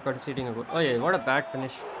feel I'm conceding a goal. Oh yeah, what a bad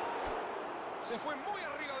finish. Se fue muy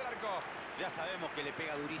arriba del arco. Ya sabemos que le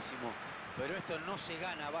pega durísimo, pero esto no se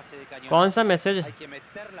gana a base de cañones. कौन सा message? Hay que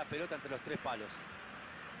meter la pelota entre los tres palos.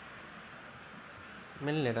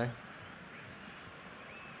 मिल नहीं रहा है.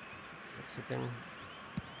 एक second,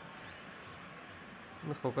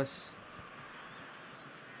 मैं focus.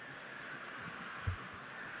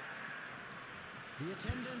 The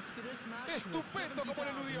attendance for this match was Estupendo como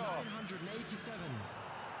le eludió. 70,987.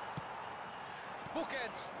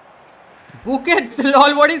 Busquets. Busquets,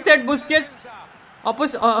 lol, what is that? Busquets.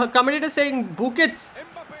 Commentator saying Busquets.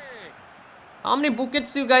 Mbappé. How many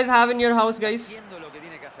Busquets you guys have in your house, guys? Haciendo lo que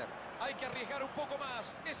tiene que hacer. Hay que arriesgar un poco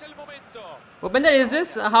más. Es el momento. Bhupinder, is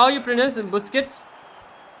this how you pronounce Busquets?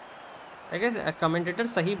 I guess a commentator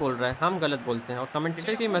सही बोल रहा है, हम गलत बोलते हैं और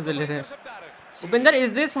commentator के मजे ले रहे हैं. Bhupinder,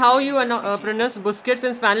 is this how you pronounce Busquets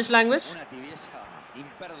in Spanish language? Una tibieza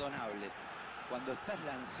imperdonable. Cuando estás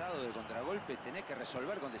lanzado de contragolpe tenés que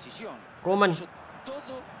resolver con decisión. Coman.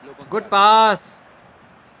 Todo lo contrario. Good pass.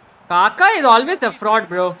 Kaka is always a fraud,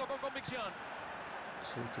 bro.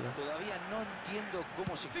 Todavía no entiendo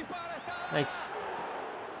cómo se... Nice.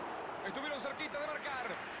 Estuvieron cerquita de marcar.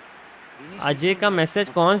 Ajay का message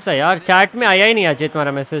कौन सा यार? Chat में आया ही नहीं अजय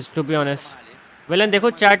तुम्हारा message, to be honest. Villain देखो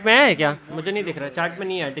chat में आया है क्या? मुझे नहीं दिख रहा है, चैट में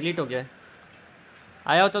नहीं है, डिलीट हो गया है.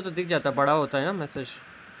 आया होता तो दिख जाता, बड़ा होता है ना मैसेज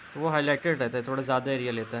तो वो हाईलाइटेड रहता है, थोड़ा ज़्यादा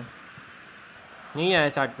एरिया लेता है. नहीं आया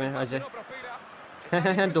चैट में अजय.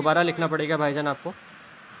 दोबारा लिखना पड़ेगा भाईजान आपको.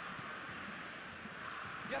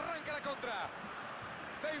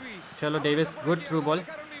 चलो Davis, good through ball,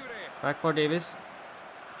 back for Davis.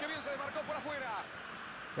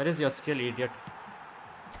 Where is your skill, idiot?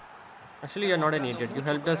 Actually, you're not an idiot. You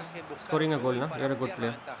helped us scoring a goal, no? You're a good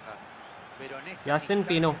player. Yasin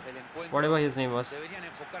Pino, whatever his name was.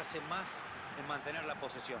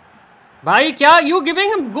 Bhai, kya? You giving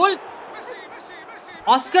him goal?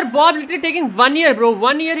 Oscar Bob literally taking 1 year, bro.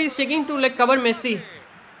 1 year he's taking to like cover Messi.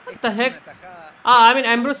 What the heck? I mean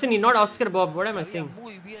Ambrosini, not Oscar Bob. What am I saying?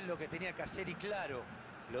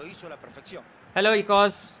 Hello,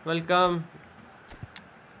 Ecos. Welcome.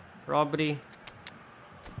 Robbery.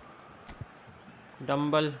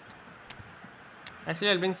 Dumble.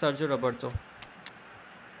 Actually, I'll bring Sergio Roberto.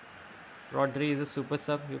 Rodri is a super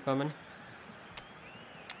sub. You come in.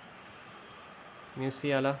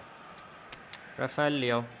 Musiala. Rafael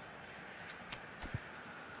Leao.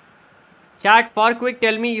 Chat, for quick,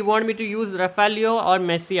 tell me you want me to use Rafael Leao or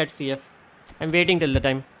Messi at CF. I'm waiting till the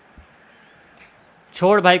time.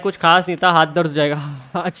 छोड़ भाई, कुछ खास नहीं था, हाथ दर्द हो जाएगा.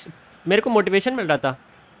 अच्छा, मेरे को मोटिवेशन मिल रहा था.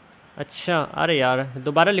 अच्छा, अरे यार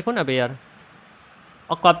दोबारा लिखो ना बे यार,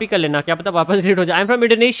 और कॉपी कर लेना, क्या पता वापस रीड हो जाए. I am from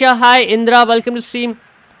Indonesia. Hi Indira, welcome to stream.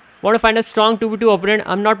 Want to find a strong 2v2 opponent.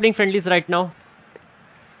 I am not playing friendlies right now.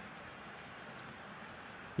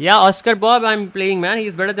 या Oscar Bob I am playing man. He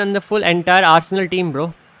is better than the full entire Arsenal team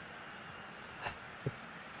bro.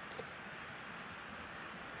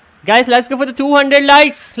 Guys, let's go for the 200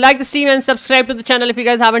 likes. Like the stream and subscribe to the channel if you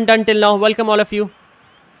guys haven't done till now. Welcome all of you.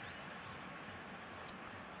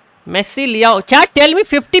 Messi, Leao. Chat, tell me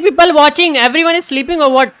 50 people watching. Everyone is sleeping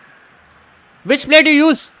or what? Which player do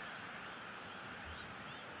you use?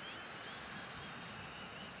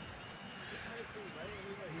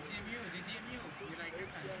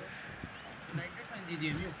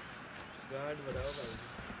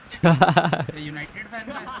 United fan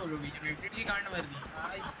का इसको लोग United की कांड मार दी.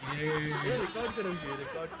 ये record करोगे,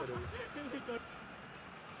 record करोगे.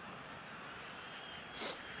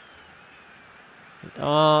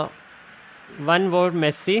 One vote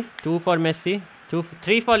Messi, 2 for Messi,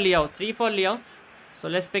 3 for Leao, 3 for Leao.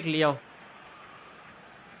 So let's pick Leao.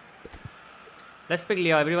 Let's pick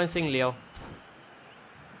Leao. Everyone's saying Leao.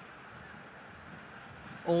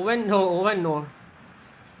 Owen no.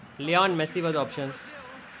 Leao and Messi were the options.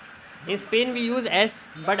 In Spain we use S,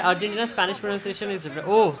 but Argentina's Spanish pronunciation is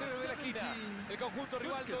oh. conjunto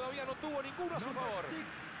rival todavía no tuvo ninguno a su favor.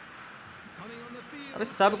 अबे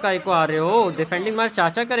सब काय को आ रहे हो? Defending मार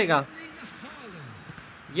चाचा करेगा।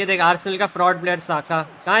 ये देख आर्सेनल का फ्रॉड प्लेयर साका।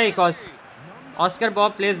 कहाँ है Eeco? Oscar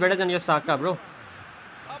Bob pledge better than your Saka bro.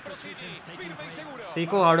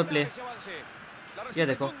 सीखो हाउ टू प्ले। ये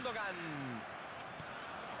देखो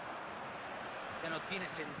Ya no tiene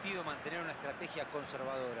sentido mantener una estrategia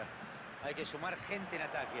conservadora. Hay que sumar gente en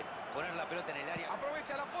ataque, poner la pelota en el área.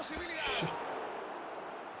 Aprovecha la posibilidad.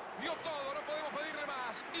 Dio todo, no podemos pedirle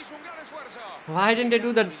más. Hizo un gran esfuerzo. Why didn't they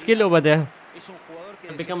do that skill over there? Es un jugador que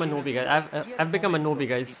I've become a newbie guys. I've become a newbie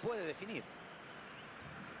guys. puede definir.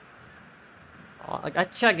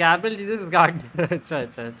 अच्छा Gabriel Jesus guard. अच्छा।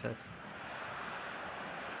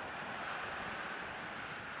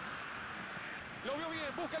 Lo vio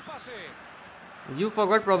bien, busca el pase. You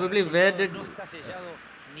forgot probably where did No está sellado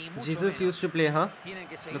ni mucho Jesus menos. used to play, huh? Tienen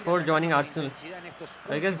que seguir Before joining atacando Arsenal. con intensidad en estos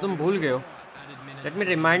I guess तुम últimos भूल गए हो। minutos. Let me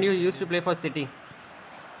remind you, he used to play for City.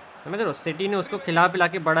 समझ रहे हो? City ने उसको खिला पिला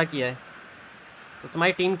के बड़ा किया है, तो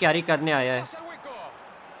तुम्हारी टीम कैरी करने आया है।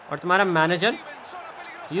 और तुम्हारा manager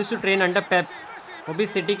used to train under पेप, वो भी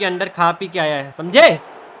सिटी के अंडर खा पी के आया है, समझे?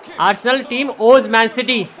 आर्सेनल टीम ओज मैन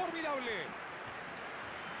सिटी।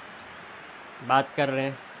 बात कर रहे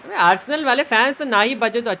हैं अबे आर्सेनल वाले फैंस से ना ही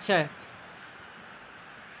बजे तो अच्छा है।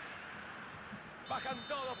 Bajan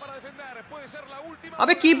todos para defender. Puede ser la última.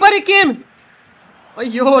 अबे कीपर है किम।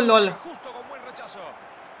 अयो lol. Justo con buen rechazo.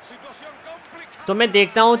 Situación complicada. तो मैं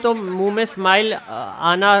देखता हूँ तो मुंह में स्माइल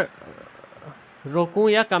आना रोकूं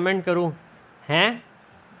या कमेंट करूं? हैं?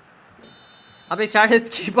 अबे chart is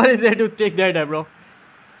keeper is there to take that है ब्रो।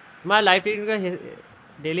 तुम्हारा लाइव टीम का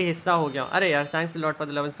डेली हिस्सा हो गया। अरे यार thanks a lot for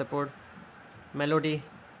the love and support.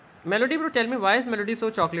 Melody bro tell me why is melody सो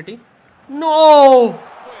चॉकलेटी? No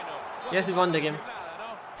yes we one the game.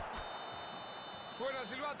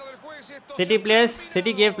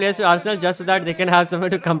 City gave players to Arsenal just so that they can have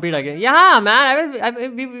somewhere to compete again. Yeah, man.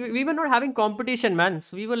 We were not having competition, man.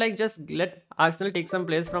 So we were like, just let Arsenal take some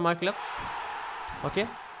players from our club. Okay,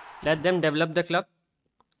 let them develop the club,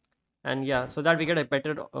 and yeah, so that we get a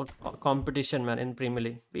better competition, man, in Premier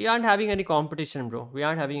League. We aren't having any competition, bro. We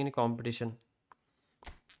aren't having any competition.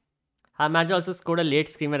 Manager also scored a late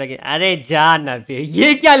screamer again. अरे जान अबे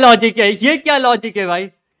ये क्या logic है? ये क्या logic है भाई?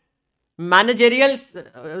 मैनेजेरियल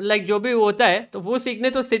लाइक जो भी होता है तो वो सीखने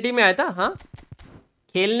तो सिटी में आया था। हाँ,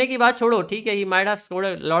 खेलने की बात छोड़ो, ठीक है, he might have scored a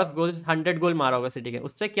lot of goals, 100 गोल मारा होगा सिटी के,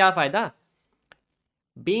 उससे क्या फायदा?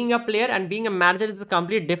 Being a player and being a manager is a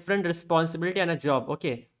complete different responsibility and a job.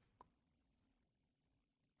 Okay,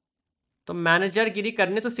 तो मैनेजर गिरी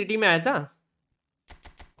करने तो सिटी में आया था।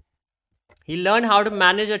 He learned how to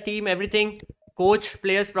manage a team, everything, coach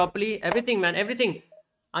players properly, everything, man, everything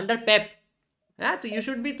under Pep. Yeah, so you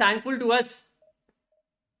should be thankful to us.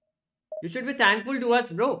 You should be thankful to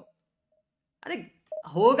us, bro. अरे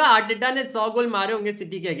होगा Arteta ने 100 गोल मारे होंगे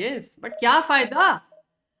city के against, but क्या फायदा?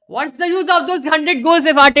 What's the use of those 100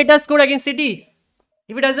 goals if Arteta scored against City?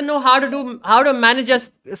 If he doesn't know how to manage a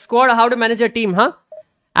squad, how to manage a team, huh?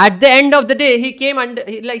 At the end of the day, he came under,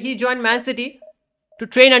 he joined Man City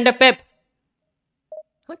to train under Pep.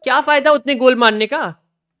 क्या फायदा उतने गोल मारने का?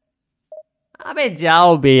 अबे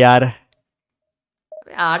जाओ बे यार।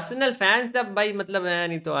 Arsenal fans तब भाई मतलब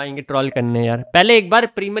नहीं तो आएंगे ट्रोल करने यार। पहले एक बार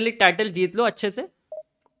प्रीमियर लीग टाइटल जीत लो अच्छे से,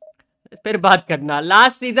 फिर बात करना।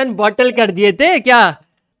 लास्ट सीजन बॉटल कर दिए थे क्या?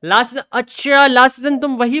 अच्छा लास्ट सीजन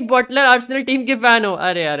तुम वही बॉटलर आर्सेनल टीम के फैन हो?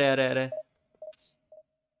 अरे अरे अरे अरे,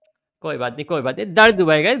 कोई बात नहीं, कोई बात नहीं, दर्द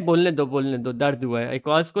हुआ है गाइस, बोलने दो, दर्द हुआ है,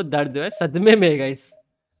 इकॉस को दर्द हुआ है, सदमे में है गाइस,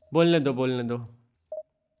 बोलने दो।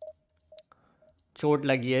 चोट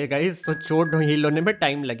लगी है गाइस, तो चोट हील होने में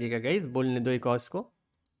टाइम लगेगा गाइस, बोलने दो इकॉस को।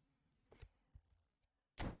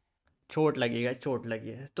 चोट लगी है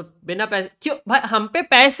तो बिना पैसे क्यों भाई? हम पे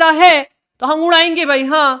पैसा है तो हम उड़ाएंगे भाई।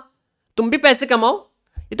 हाँ, तुम भी पैसे कमाओ,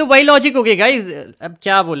 ये तो वही लॉजिक हो गया गाइस। अब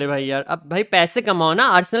क्या बोले भाई यार, अब भाई पैसे कमाओ ना।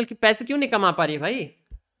 आर्सेनल की पैसे क्यों नहीं कमा पा रही भाई?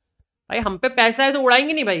 हम पे पैसा है तो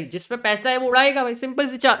उड़ाएंगे नहीं भाई, जिस पे पैसा है वो उड़ाएगा भाई, सिंपल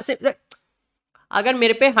सी अगर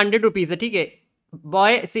मेरे पे 100 रुपीज़ है, ठीक है,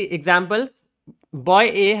 boy C example, boy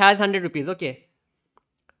A has 100 rupees, okay,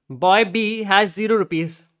 boy B has 0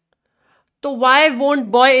 rupees, so why won't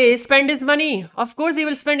boy A spend his money? Of course he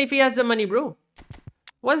will spend if he has the money, bro.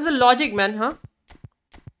 What's the logic, man? Huh?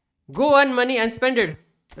 Go earn money and spend it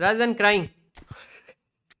rather than crying.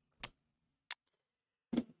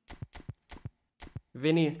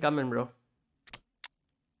 Vinny, come in, bro.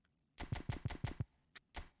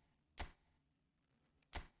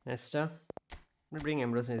 Nesta, bring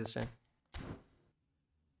Ambrose this time.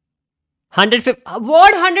 115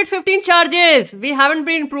 what? 115 charges? We haven't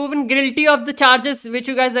been proven guilty of the charges which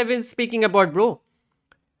you guys have been speaking about, bro.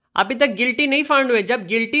 अभी तक guilty नहीं found हुए, जब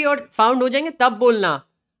guilty और found हो जाएंगे तब बोलना।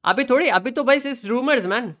 अभी थोड़ी, अभी तो भाई इस रूमर्स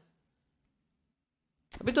मैन,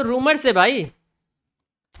 अभी तो रूमर्स है भाई,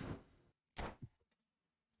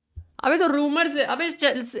 अभी तो रूमर्स है। अभी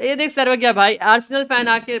ये देख सर्वज्ञा भाई, आर्सेनल फैन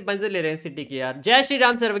आके मजे ले रहे हैं सिटी की यार। जय श्री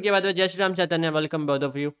राम सर्वज्ञा, बाय द वे जय श्री राम चैतन्य, वेलकम बोथ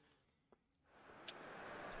ऑफ यू।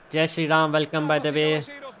 जय Shri Ram, welcome by the way.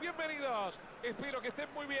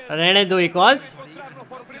 रहने दो एक और,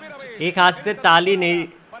 एक हाथ से ताली नहीं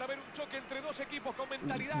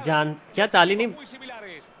जान, क्या ताली नहीं,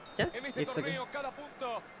 क्या एक सेकंड,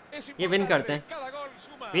 ये विन करते हैं,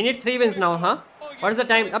 वी नीड 3 विंस नाउ। हाँ व्हाट इज द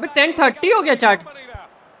टाइम, अबे 10:30 हो गया चैट।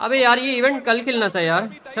 अबे यार ये इवेंट कल खेलना था यार।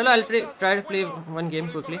 चलो I will try to play one game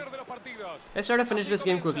quickly, let's try to finish this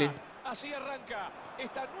game quickly.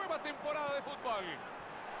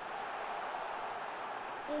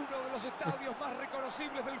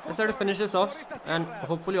 Let's try to finish this off and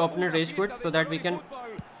hopefully opponent rage quit so that we can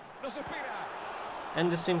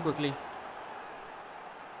end this stream quickly.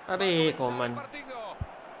 अबे common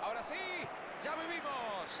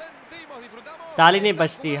ताली नहीं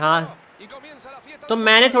बचती। हाँ तो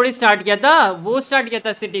मैंने थोड़ी start किया था, वो स्टार्ट किया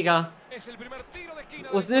था सिटी का,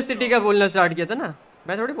 उसने सिटी का बोलना स्टार्ट किया था ना,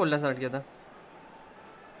 मैं थोड़ी बोलना स्टार्ट किया था।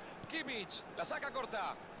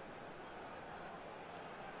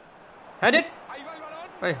 Had it?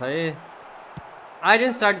 Hey, hey. I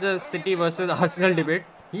didn't start the City versus Arsenal debate.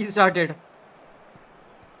 He started.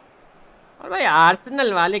 और भाई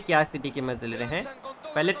आर्सेनल वाले क्या सिटी के मजे ले रहे हैं,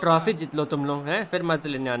 पहले ट्रॉफी जीत लो तुम लोग हैं, फिर मजे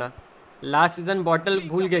लेने आना। लास्ट सीजन बॉटल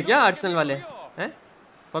भूल गए क्या आर्सेनल वाले हैं?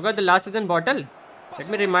 Forgot the last season bottle? Let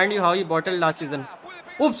me remind you how you bottled last season.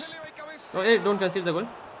 Oops. Oh, hey, don't concede the goal.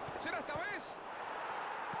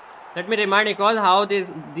 Let me remind you all how they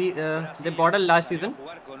bottled last season.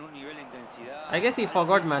 I guess he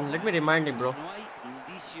forgot, man. Let me remind him, bro.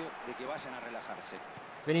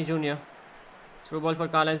 Vinicius Junior. Through ball for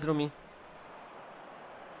Karl-Heinz Rummenigge.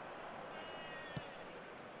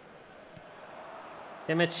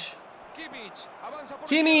 Kimmich.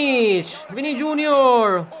 Kimmich. Vinicius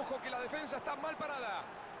Junior.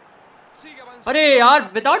 अरे यार,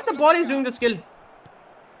 without the ball he's doing the skill.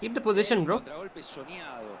 Keep the position, bro.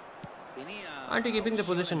 Aren't you keeping the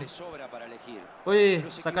position? Oye,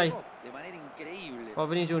 Sakai. For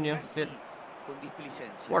Vinicius Junior.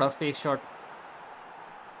 What a fake shot.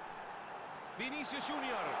 Vinicius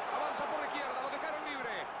Junior avanza por la izquierda, lo dejaron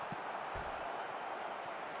libre.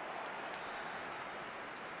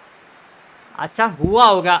 अच्छा हुआ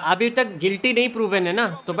होगा, अभी तक guilty नहीं proven है ना,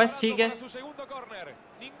 तो बस ठीक है।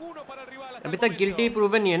 अभी तक गिल्टी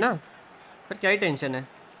प्रूवन नहीं है ना, फिर क्या ही टेंशन है।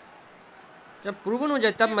 जब प्रूवन हो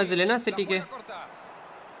जाए तब मजे लेना सिटी के।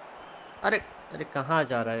 अरे अरे कहाँ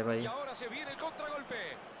जा रहा है भाई,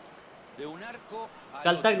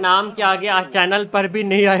 कल तक नाम क्या आ गया, आज चैनल पर भी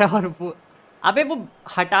नहीं आया। और वो अबे वो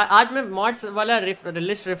हटा, आज मैं मॉड्स वाला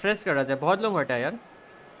लिस्ट रिफ्रेश कर रहा था, बहुत लोग हटाए यार।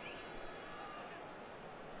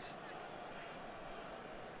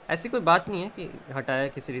 ऐसी कोई बात नहीं है कि हटाया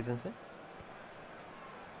किसी रीज़न से।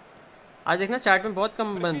 आज देखना चैट में बहुत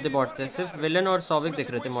कम बंदे बॉट थे, सिर्फ विलन और सॉविक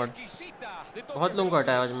दिख रहे थे मॉड। बहुत लोगों को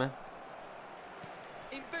हटाया आज मैं,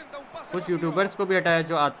 कुछ यूट्यूबर्स को भी हटाया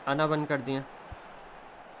जो आना बंद कर दिए।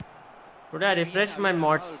 Today I refresh my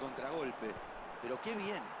mods,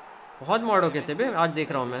 बहुत मॉड हो गए थे बे, आज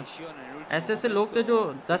देख रहा हूँ मैं। ऐसे ऐसे लोग थे जो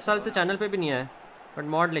 10 साल से चैनल पे भी नहीं आए बट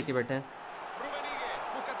मॉड लेके बैठे हैं।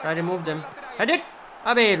 I remove them. एडिट।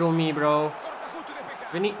 अबे Rumi bro,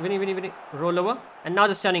 Winnie Winnie Winnie Winnie roll over and now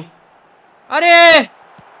the stunning. अरे अरे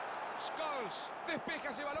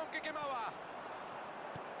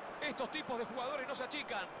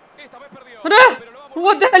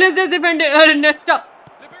what the hell is this defender? Nesta.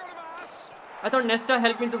 I thought Nesta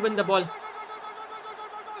helped me to win the ball.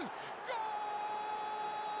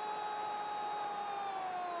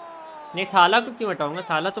 नहीं थाला को क्यों हटाऊंगा,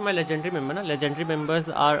 थाला तो मैं लेजेंडरी मेंबर ना, legendary members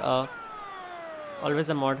are always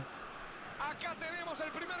a mod.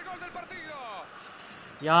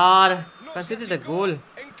 यार considered a goal.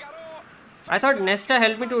 I thought Nesta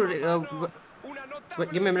helped me to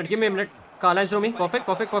give me a minute. Karl-Heinz Rummenigge,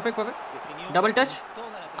 perfect. Double touch.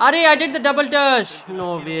 Arey, I did the double touch. No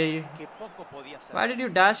way. Why did you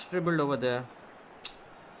dash dribbled over there?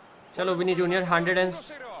 Chalo, Vinicius Junior 100 and.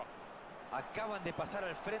 Acaban de pasar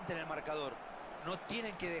al frente en el marcador. No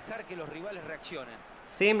tienen que dejar que los rivales reaccionen.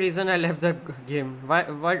 Same reason I left the game. Why?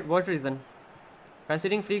 What reason?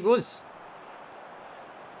 Considering free goals.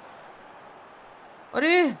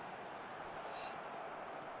 अरे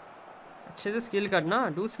अच्छे से skill करना,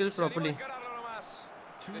 do skills properly.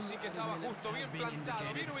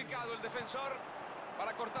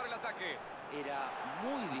 Era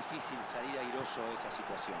muy difícil salir airoso de esa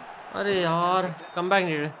situación. अरे यार comeback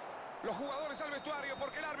needed. Los jugadores al vestuario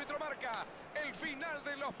porque el árbitro marca el final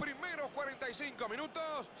de los primeros 45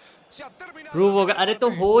 minutos. Se ha terminado. Prove होगा. अरे तो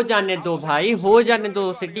हो जाने दो भाई, हो जाने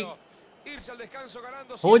दो. सिटी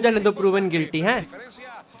हो जाने दो. प्रूवन गिल्टी है.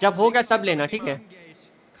 जब होगा तब लेना, ठीक है?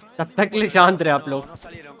 तब तक के लिए शांत रहे आप लोग.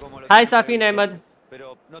 हाय साफीन Ahmad.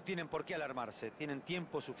 Pero no tienen por qué alarmarse. Tienen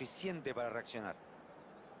tiempo suficiente para reaccionar.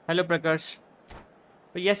 Hello Prakash.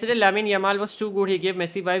 But yesterday Lamine Yamal was too good. He gave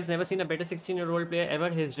Messi vibes. Never seen a better 16-year-old player ever.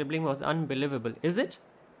 His dribbling was unbelievable. Is it?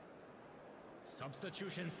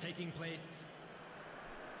 Substitutions taking place.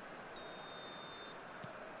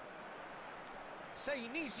 Se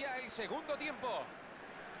inicia el segundo tiempo.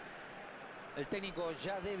 El técnico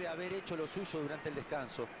ya debe haber hecho lo suyo durante el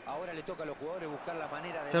descanso. Ahora le toca a los jugadores buscar la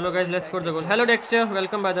manera de... Hello guys, let's score the goal. Hello Dexter,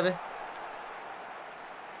 welcome by the way.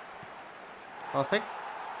 Perfect.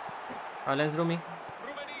 Balance Rumi.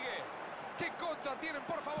 ¿Qué contra tienen,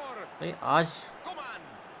 por favor? Hey, आज Coman.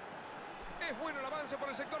 Es bueno el avance por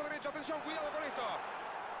el sector derecho. Atención, cuidado con esto.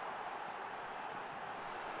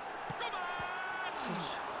 Coman.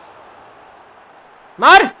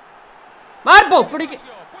 मार मार पोपड़ी के.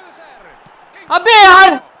 अबे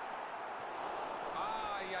यार.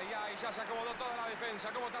 Ay, ay, ay, ya se acomodó toda la defensa.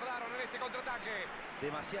 ¿Cómo tardaron en este contraataque?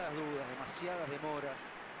 Demasiadas dudas, demasiadas demoras.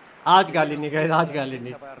 आज गाली नहीं guys, आज गाली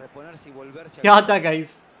नहीं. क्या था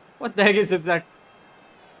guys? What the heck is that?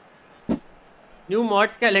 New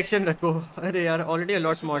mods का election रखो. अरे यार already a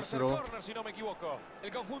lot mods bro. Si no me equivoco.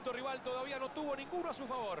 El conjunto rival todavía no tuvo ninguno a su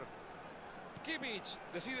favor. Kimmich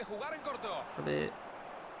decide jugar en corto. अबे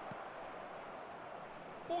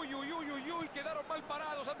Uy, uy, uy, uy, uy, quedaron mal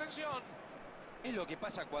parados, atención. Es lo que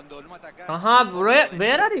pasa cuando no atacas. कहाँ bro?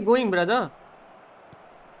 Where are you going brother?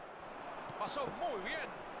 Pasó muy bien.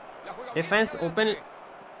 La juega Defense open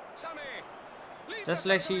Same. just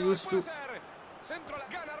like she used to. Centro a la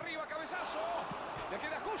gana arriba, cabezazo. Le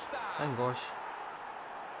queda justa. Thank gosh.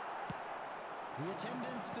 The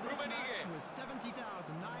attendance for this match was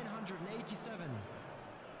 70,987.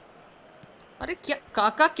 अरे क्या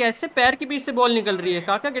काका कैसे पैर के बीच से ball निकल रही है?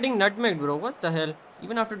 काका getting nutmegged bro. What the hell?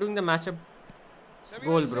 Even after doing the matchup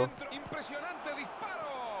goal bro. Impresionante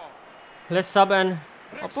disparo. Let's sub and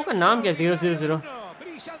अपो का नाम क्या है? 000.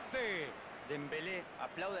 Dembélé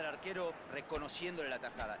aplaude al arquero reconociéndole la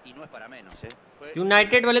tajada y no es para menos,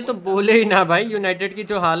 United वाले तो बोले ही ना भाई. United की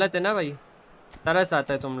जो हालत है ना भाई, तरस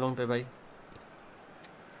आता है तुम लोगों पे भाई.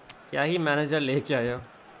 क्या ही मैनेजर लेके आया.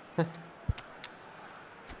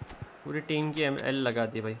 पूरी टीम की एल लगा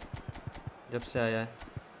दी भाई जब से आया है.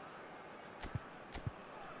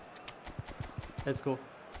 Let's go.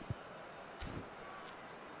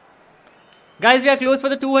 Guys, we are close for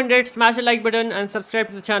the 200. Smash the like button and subscribe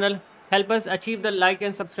to the channel. Help us achieve the like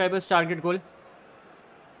and subscribers target goal.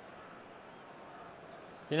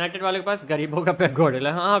 United वाले के पास गरीबों का पैक घोड़े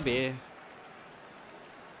है. हाँ बे,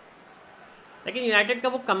 लेकिन यूनाइटेड का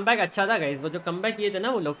वो कमबैक अच्छा था गाइस. वो जो कमबैक किए थे ना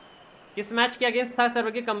वो लोग. किस मैच के अगेंस्ट था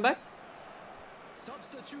सर्वर के कमबैक?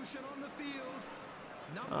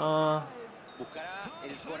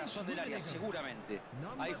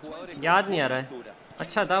 याद नहीं आ रहा है.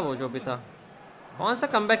 अच्छा था वो जो भी था. कौन सा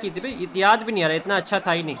कमबैक की थी भाई? याद भी नहीं आ रहा. इतना अच्छा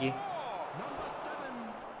था ही नहीं की.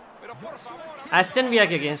 एस्टन विला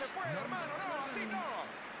के अगेंस्ट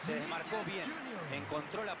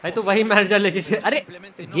भाई. तो वही मैनेजर लेके. अरे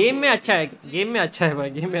गेम में अच्छा है, गेम में अच्छा है भाई,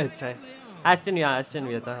 गेम में अच्छा है. एस्टन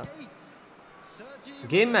विला था.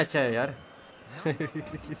 गेम में अच्छा है यार.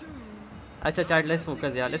 अच्छा चैट, लेट्स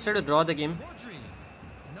फोकस यार. Let's try to draw the game.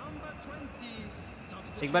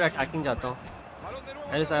 एक बार अटैकिंग जाता हूँ.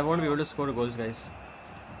 Else I won't be able to score goals guys.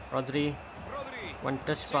 Rodri, one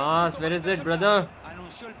touch pass. Where is it brother?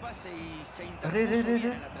 अरे रे रे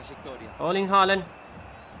रे. Rolling Haaland.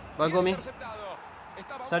 Bergomi.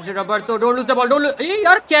 Sergio Roberto. Don't lose the ball. Don't lose. ये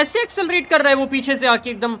यार कैसे एक्सेलरेट कर रहा है वो पीछे से आके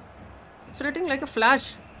एकदम. Accelerating like a flash.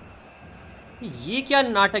 ये क्या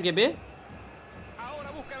नाटक है बे?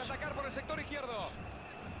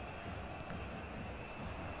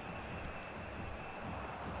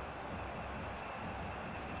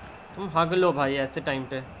 तुम हग लो भाई ऐसे टाइम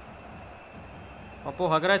पे. अपो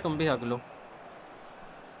हग रहा है, तुम भी हग लो.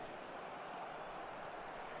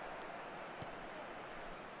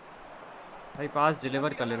 भाई पास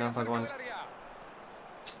डिलीवर कर लेना भगवान.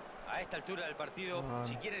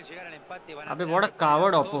 अबे what a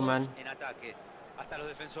coward Oppo man.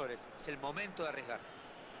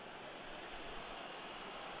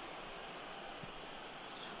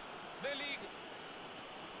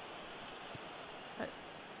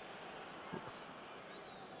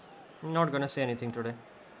 I'm not gonna say anything today.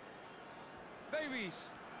 Davies.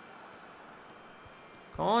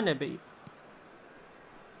 कौन है भाई?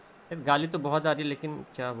 गाली तो बहुत आ रही है लेकिन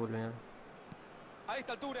क्या बोलूं यार। A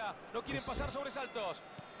esta altura no quieren pasar sobresaltos.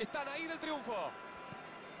 Están ahí del triunfo.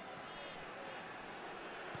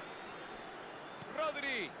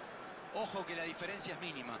 Rodri. Ojo que la diferencia es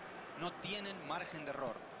mínima. No tienen margen de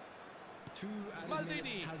error. 2 added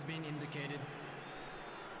minutes has been indicated.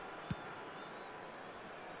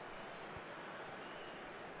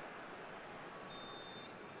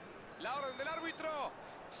 La orden del árbitro.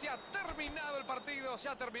 Se ha terminado el partido. Se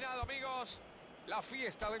ha terminado, amigos. La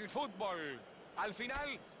fiesta del fútbol. Al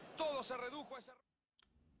final, todo se redujo a ese...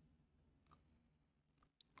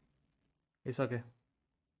 It's okay.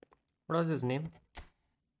 What was his name?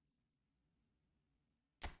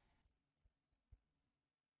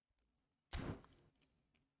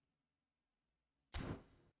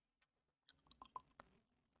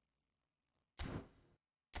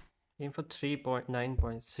 Aim for 3.9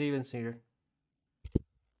 points. 3 wins needed.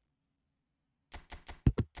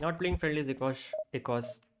 Not playing friendlies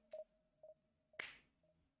because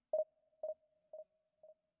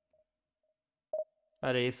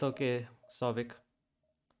अरे it's okay Souvik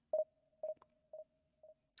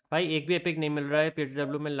भाई, एक भी epic नहीं मिल रहा है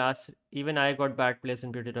POTW में। Last even I got bad place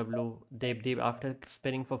in POTW Devdeep after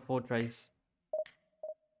spinning for 4 tries.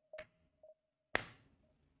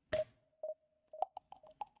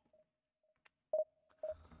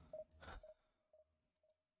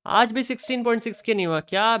 आज भी 16.6 के नहीं हुआ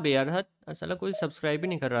क्या बे यार? चलो कोई सब्सक्राइब ही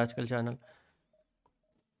नहीं कर रहा आजकल channel.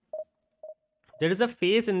 There is a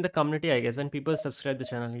phase in the community, I guess, when people subscribe the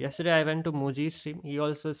channel. Yesterday I went to Muji's stream. He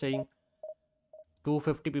also saying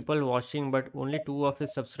 250 people watching, but only 2 of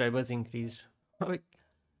his subscribers increased.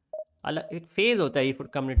 अलग एक phase होता है ये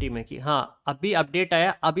community में कि हाँ अभी update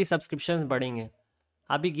आया, अभी सब्सक्रिप्शंस बढ़ेंगे,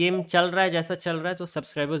 अभी गेम चल रहा है जैसा चल रहा है तो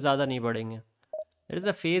सब्सक्राइबर्स ज़्यादा नहीं बढ़ेंगे। There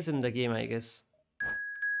is a phase in the game, I guess.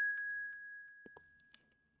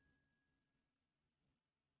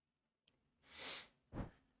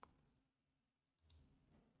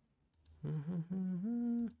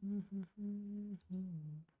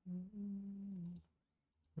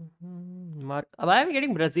 Why am I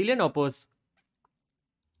getting Brazilian oppos?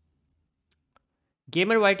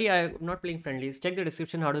 Gamer YT, I am not playing friendlies. Check the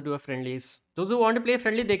description how to do a friendlies. Those who want to play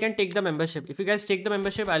friendly, they can take the membership. If you guys take the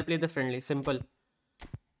membership, I'll play the friendly. Simple.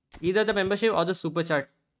 Either the membership or the super chat.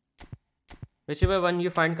 Whichever one you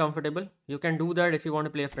find comfortable. You can do that if you want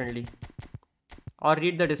to play a friendly. Or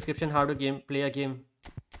read the description how to play a game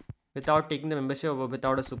without taking the membership or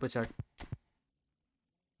without a super chat.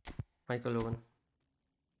 Michael Logan.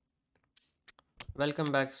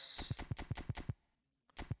 Welcome back.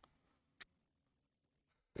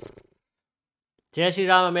 Jai Shri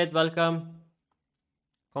Ram, Amit, welcome.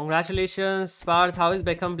 Congratulations, Parth. How is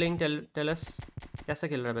Beckham playing? Tell us. कैसा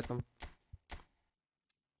खेल रहा है Beckham?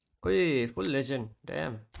 Oi, full legend.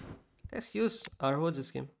 Damn. Let's use Arho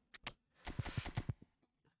this game.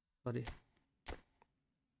 Sorry.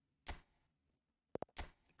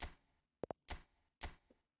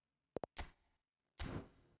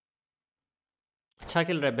 अच्छा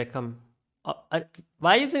खेल रहा है Beckham.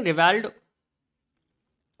 Why using Rivaldo?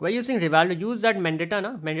 Why using Rivaldo? Use that Mendetta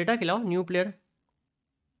ना. Mendetta खिलाओ, new player.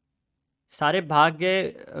 सारे भाग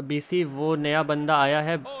गए BC, वो नया बंदा आया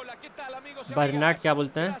है बर्नार्ड, क्या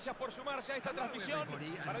बोलते हैं?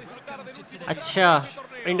 अच्छा,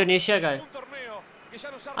 इंडोनेशिया का है।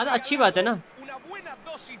 अच्छी बात है ना,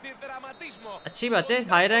 अच्छी बात है।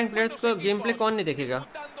 हाई रैंक प्लेयर्स को गेम प्ले कौन नहीं देखेगा?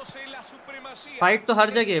 फाइट तो हर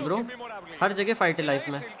जगह है ब्रो, हर जगह फाइट है लाइफ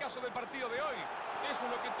में।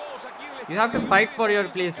 You have to fight for your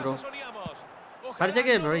place bro, हर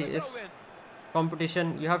जगह है ब्रो इस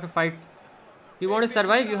competition. You have to fight, you want to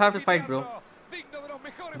survive, you have to fight bro.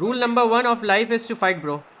 Rule number 1 of life is to fight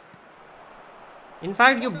bro. In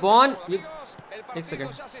fact you born एक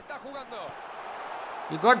second,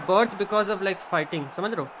 you got birth because of like fighting,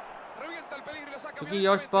 समझ रहे हो? क्योंकि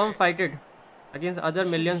your sperm fighted against other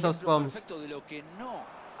millions of sperms.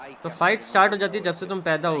 तो fight start हो जाती है जब से तुम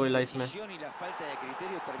पैदा हुए लाइफ में।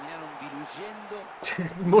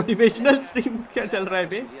 मोटिवेशनल स्ट्रीम क्या चल रहा है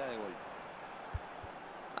बे?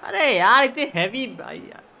 अरे यार इतने हैवी भाई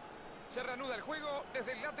यार।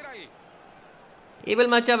 एबल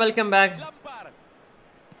माचा, welcome back.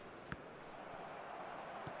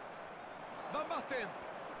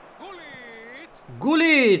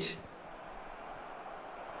 गुलिच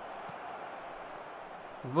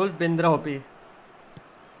wolf Bindra होपी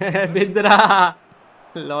Bindra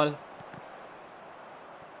lol.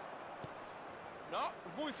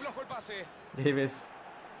 Davis,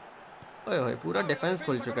 ओए ओए पूरा डिफेंस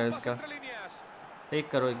खुल चुका है इसका। फेक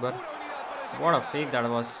करो एक बार। What a fake that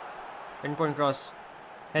was. Pin point cross.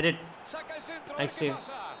 Head it. Nice save.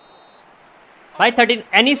 By 13,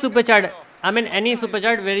 any super chat. I mean any super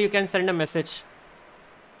chat where you can send a message.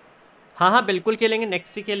 हाँ बिल्कुल खेलेंगे,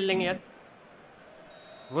 नेक्स्ट ही खेल लेंगे यार.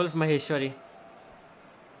 Wolf Maheshwari.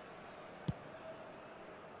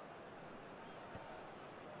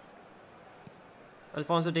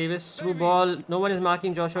 Alphonso Davies, through ball. No one is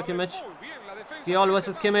marking Joshua Kimmich. Puyol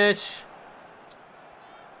versus Kimmich.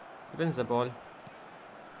 Wins the ball.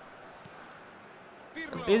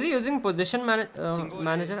 Is he using position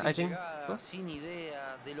manager? I think. Sin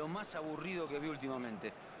idea de lo más aburrido que vi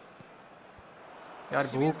últimamente. यार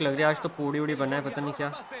भूख लग रही है, आज तो पूड़ी उड़ी बना है, पता नहीं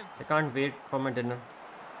क्या. I can't wait for my dinner.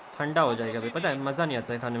 ठंडा हो जाएगा भाई, पता है मज़ा नहीं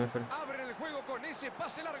आता है खाने में फिर.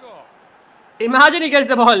 Imagine he gets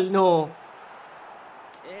the ball. No.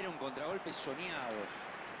 Era un contragolpe soñado.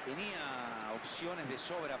 Tenía opciones de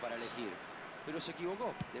sobra para elegir, pero se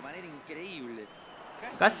equivocó de manera increíble.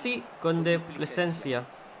 Casi con displicencia.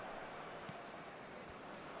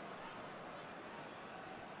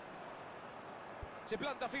 Se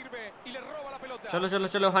planta firme y le roba la pelota. चलो चलो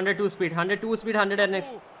चलो 102 speed 100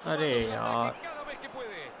 NX. अरे यार.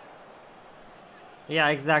 Yeah,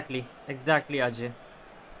 exactly Ajay.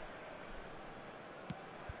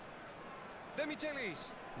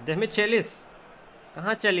 Demichelis.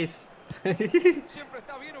 कहाँ चलिस?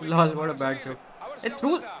 Lol, what a bad joke. It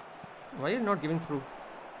through. Why are you not giving through?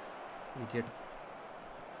 Idiot.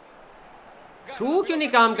 Through क्यों नहीं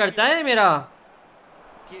काम करता है मेरा?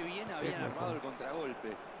 Qué bien habían armado el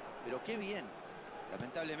contragolpe, pero qué bien.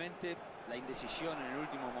 Lamentablemente la indecisión en el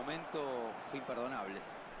último momento fue imperdonable.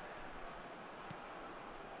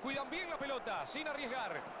 Cuidan bien la pelota sin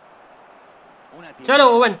arriesgar. Una चलो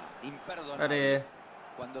oven. imperdonable. अरे.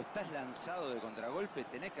 Cuando estás lanzado de contragolpe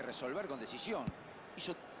tenés que resolver con decisión.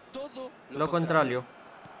 Hizo todo lo contrario.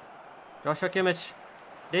 Joshua Kimmich.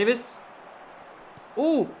 Davis.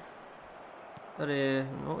 Ooh. अरे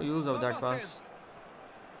no use of that pass.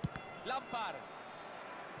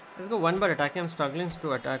 Let's go one bar attacking. I'm struggling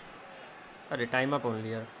to attack. अरे time up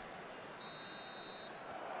only यार.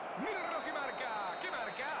 Mira el reloj que marca. ¿Qué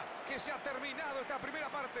marca? Que se ha terminado esta primera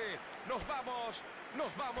parte. Nos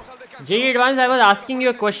vamos al descanso. JEE Advance, I was asking you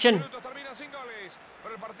a question.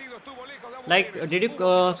 Like, did you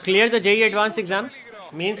clear the JEE Advance exam?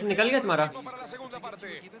 Means निकल गया तुम्हारा?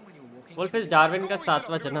 Wolf Darwin का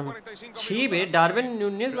 7वां जन्म. छी बे, Darwin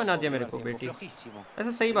newness बना दिया मेरे को बेटी.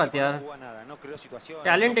 ऐसा सही बात यार.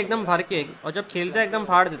 टैलेंट एकदम भर के और जब खेलता है एकदम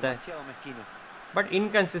फाड़ देता है. But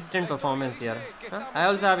inconsistent performance यार. I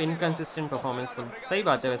also have inconsistent performance. सही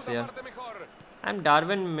बात है वैसे यार. I'm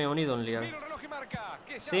Darwin Mayonnaise only यार.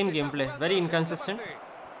 Same gameplay, very inconsistent.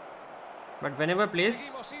 But whenever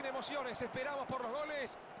plays,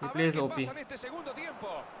 he plays OP.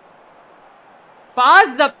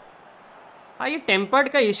 Pass the. हाँ ये टेम्पर्ड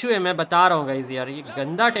का इशू है, मैं बता रहा हूँ गाइस यार. ये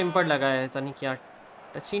गंदा टेम्पर्ड लगा है, पता नहीं क्या.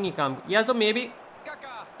 टच ही नहीं काम. या तो may be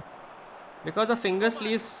because of finger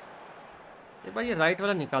sleeves. एक बार ये राइट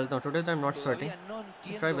वाला निकालता हूँ. टुडे तो I am not sweating.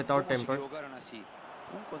 Try without tempered.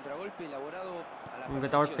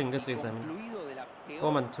 Without finger sleeves, I mean.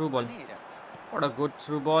 Oh man, through ball. What a good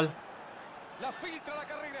through ball. La filtra la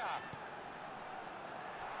carrera.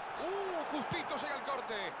 Justito llega el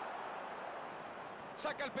corte.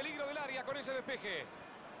 Saca el peligro del área con ese despeje.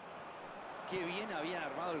 Qué bien habían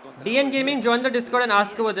armado el contragolpe. DN Gaming, join the Discord and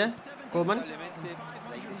ask over there. Coleman.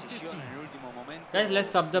 La indecisión en el último momento. Guys, let's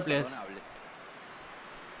sub the players.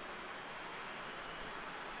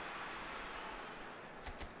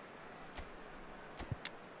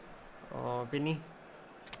 Oh, Vinny.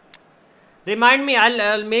 Remind me,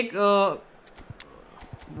 I'll make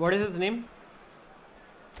what is his name?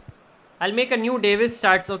 I'll make a new Davis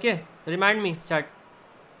starts, okay? Remind me, chat.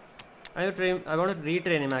 I want to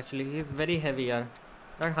retrain him actually. He's very heavy, yaar.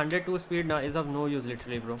 That 102 speed now is of no use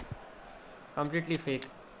literally, bro. Completely fake.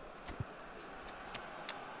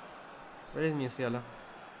 Where is musiala?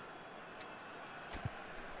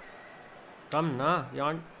 Come na,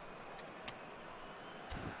 yawn.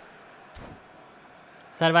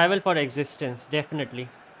 Survival for existence, definitely.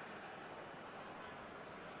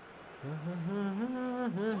 Number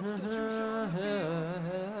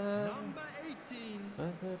 18,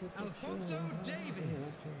 Alphonso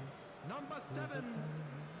Davies. Number 7,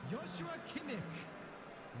 Joshua Kimmich.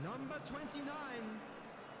 Number 29,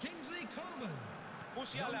 Kingsley Coman.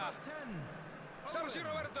 Musiala. Number 10, Sergio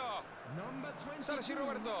Roberto. Number 22, Sergio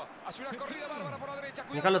Roberto. Hace una corrida bárbara por la derecha.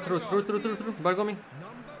 Nikalo through. Bargomi.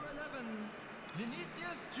 Number 11,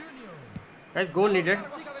 Vinicius Junior. Guys, goal needed.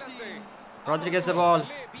 Rodriguez the ball.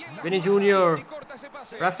 Vinny Junior.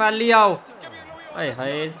 Rafael Leao.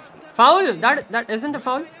 Hey, foul. That isn't a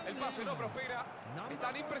foul.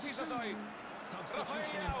 Están imprecisos hoy. Rafael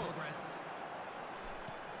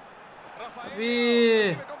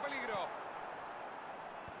recibe con peligro.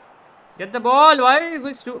 Get the ball. Why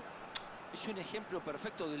was to? Es un ejemplo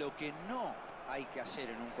perfecto de lo que no hay que hacer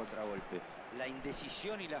en un contragolpe. La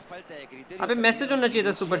indecisión y la falta de criterio. अबे message होना चाहिए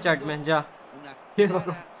था super chat में जा।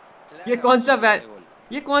 ये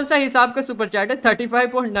कौन सा हिसाब का सुपर चैट है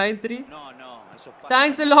 35.93?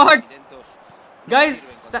 Thanks a lot, guys.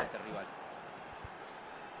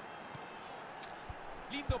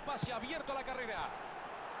 Lindo pase abierto a la carrera.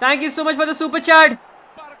 Thank you so much for the super chat.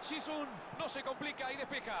 Park Ji-sung no se complica y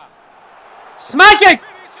despeja. Smash it.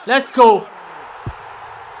 Let's go.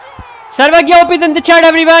 Sarvagya OP in the chat,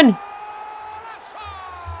 everyone.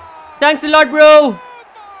 Thanks a lot, bro.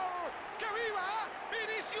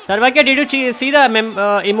 Sarvagya, did you see the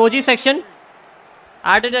emoji section?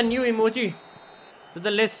 Added a new emoji to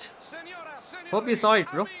the list. Hope you saw it,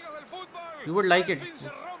 bro. You would like it.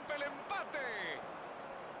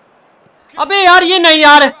 अबे यार ये नहीं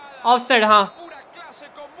यार offside हाँ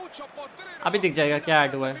अभी दिख जाएगा क्या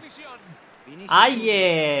ऐड हुआ है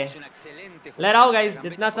आइए ले रहा हूँ गाइस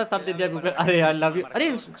जितना सा सब दे दिया गूगल अरे यार लव यू अरे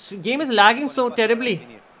game is lagging so terribly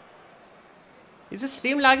is the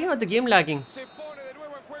stream lagging और the game lagging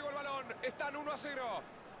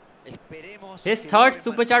his third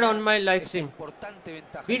super chat on my live stream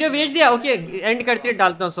video भेज दिया ओके एंड करते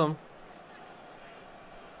डालता हूँ सोम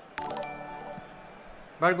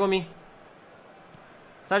बर्गोमी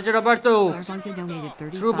Sergio Roberto.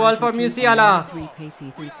 Through ball for musiala.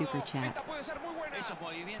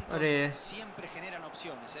 अरे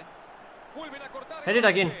hit it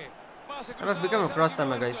again. I must become a cross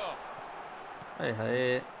timer, guys.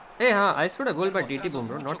 Hey, हाँ, I scored a goal by DT Boom,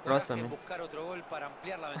 bro, not cross timing.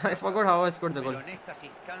 I forgot how I scored the goal.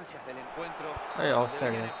 Hey,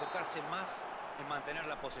 offside.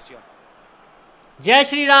 Jai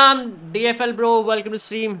Shri Ram, DFL bro, welcome to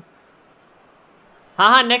stream.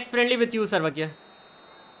 हाँ next friendly with you सर्वज्ञ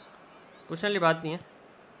पूछने वाली बात नहीं है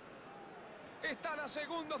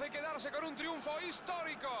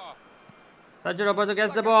Sergio Roberto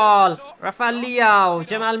gets the ball. Rafael Leao,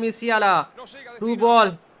 Jamal Musiala, through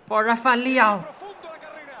ball for Rafael Leao.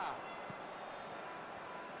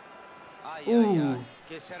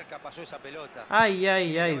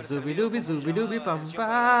 Ay, zubidubi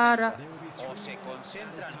pampara.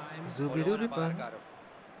 Zubidubi pampara.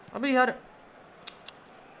 अबे यार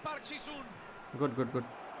Good.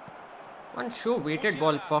 One show weighted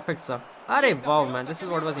ball, perfect sir. Arey wow man, this is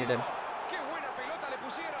what was hidden.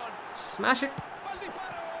 Smash it.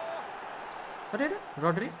 Arey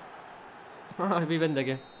Rodri. We win the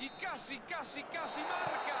game.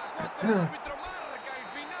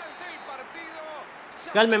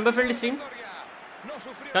 कल member friendly stream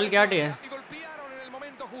कल क्या day है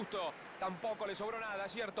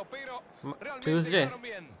Tuesday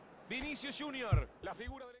Vinicius Junior, la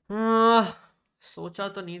figura del सोचा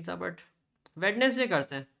तो नहीं था but Wednesday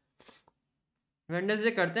करते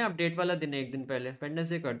हैं अपडेट वाला दिन एक दिन पहले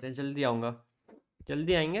वेडनेसडे करते हैं जल्दी आऊँगा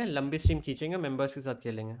जल्दी आएंगे लंबी स्ट्रीम खींचेंगे मेंबर्स के साथ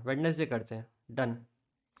खेलेंगे वेडनेसडे करते हैं done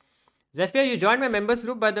Zephyr you joined my members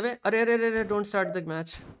group by the way अरे don't start the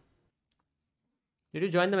match did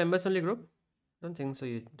you join the members only group don't think so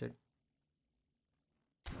you did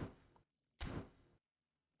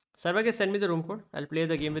Sarvagya send me the room code. I'll play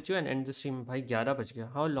the game with you and end the stream. भाई 11 बज गया.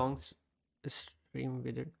 How long is stream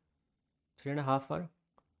we did? 3.5 hour.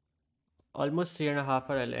 Almost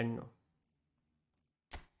 3.5 hour. I'll end now.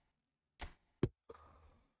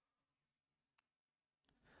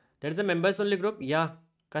 There is a members only group. Yeah,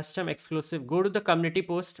 custom exclusive. Go to the community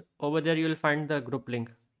post. Over there you will find the group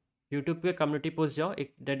link. YouTube पे community post जाओ.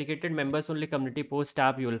 एक dedicated members only community post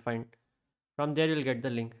tab you will find. From there you will get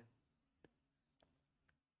the link.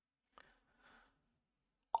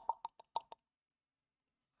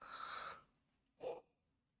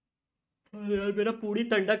 अरे यार मेरा पूरी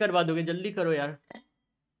ठंडा करवा दोगे जल्दी करो यार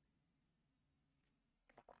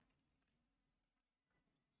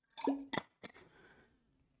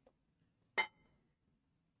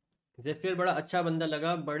जेफियर बड़ा अच्छा बंदा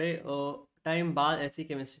लगा बड़े टाइम बाद ऐसी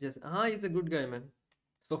केमिस्ट्री जैसे हाँ is a good guy man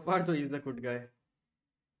so फार तो is a good guy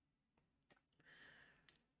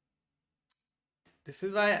this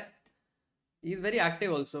is why he is very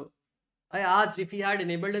active also I asked if he had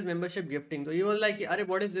enabled his membership gifting. So he was like, "Arey,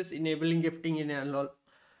 what is this enabling gifting in and all?"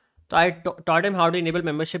 So I taught him how to enable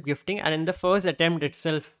membership gifting, and in the first attempt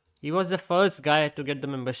itself, he was the first guy to get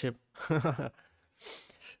the membership.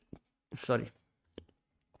 Sorry.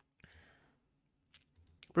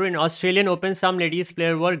 Bro, in Australian Open, some ladies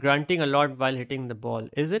player were grunting a lot while hitting the ball.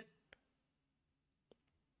 Is it?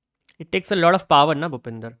 It takes a lot of power, na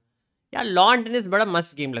Bhupinder? यार lawn tennis बड़ा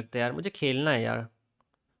मस्त game लगता है यार, मुझे खेलना है यार।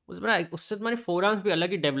 उसमें उससे तुम्हारे फोर आर्म्स भी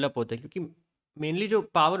अलग ही डेवलप होते हैं, क्योंकि मेनली जो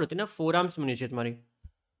पावर होती है ना फोर आर्म्स में नीचे तुम्हारी,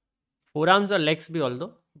 फोर आर्म्स और लेग्स भी ऑल दो।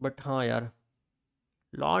 बट हाँ यार,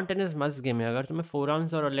 लॉन टेनिस मस्त गेम है। अगर तुम्हें फोर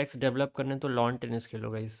आर्म्स और लेग्स डेवलप करने हैं तो लॉन टेनिस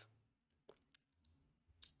खेलो गाइस,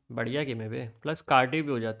 बढ़िया गेम है बे। प्लस कार्डियो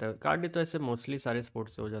भी हो जाता है, कार्डियो तो ऐसे मोस्टली सारे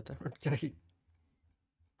स्पोर्ट्स से हो जाता है, बट क्या ही।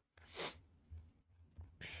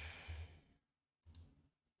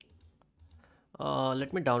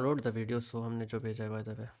 Let me download the video. सो हमने जो भेजा है बाय द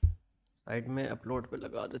वे, साइड में अपलोड पे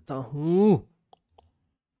लगा देता हूँ।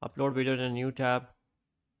 अपलोड वीडियो इन new tab.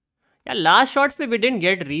 Yeah, last shots पे we didn't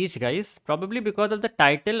get reach guys, probably because of the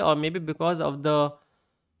title or maybe because of the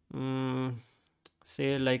say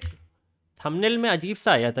like thumbnail में अजीब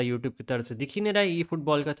सा आया था YouTube की तरफ से, दिख ही नहीं रहा है। ई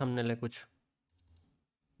फुटबॉल का थंबनेल है कुछ।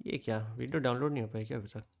 ये क्या वीडियो डाउनलोड नहीं हो पाई क्या अभी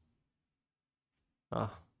तक?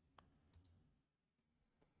 हाँ,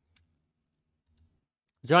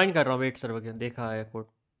 ज्वाइन कर रहा हूँ, वेट सर वगैरह देखा है code.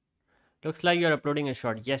 Looks like you are uploading A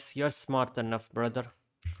shot. Yes you are smart enough brother.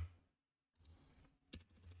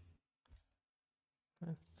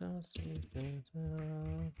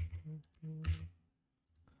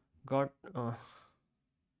 Got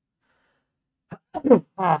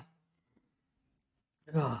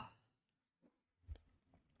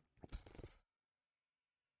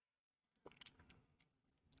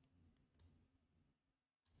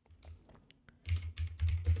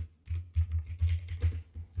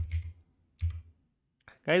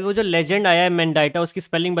guys वो जो लेजेंड आया है मेंडाइटा, उसकी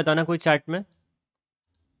स्पेलिंग बताना कोई चैट में।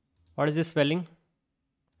 What is the spelling?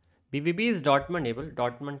 BVB is Dortmund able,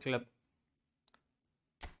 Dortmund club.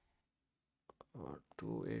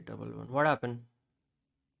 2811. What happened?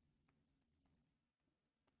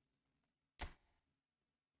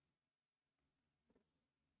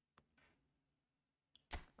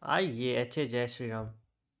 ये अच्छे जय श्री राम।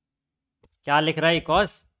 क्या लिख रहा है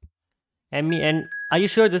cos? MEN। Are you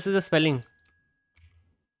sure this is a spelling?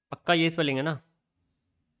 पक्का ये स्पेलिंग है ना?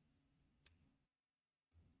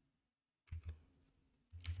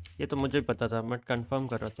 ये तो मुझे पता था, मैं कंफर्म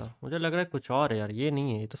कर रहा था। मुझे लग रहा है कुछ और है यार, ये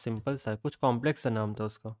नहीं है। ये तो सिंपल सा है, कुछ कॉम्प्लेक्स सा नाम था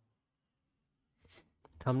उसका।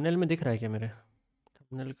 थंबनेल में दिख रहा है क्या मेरे?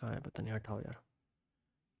 थंबनेल कहाँ है पता नहीं, हटाओ यार।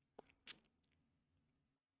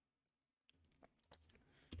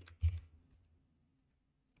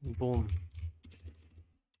 Boom.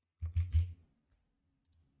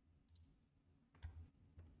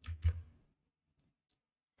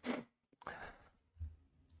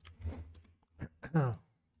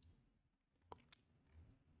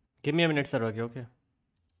 Give me a minute sir. Okay okay.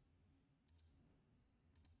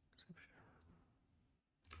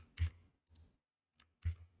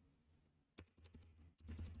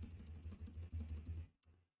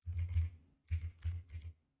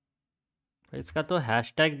 इसका तो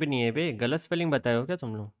हैशटैग भी नहीं है बे, गलत स्पेलिंग बताए हो क्या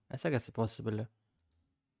तुम लोग? ऐसा कैसे पॉसिबल है?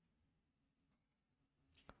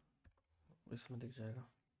 इसमें दिख जाएगा।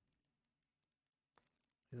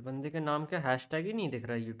 इस बंदे के नाम का हैशटैग ही नहीं दिख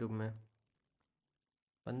रहा है यूट्यूब में।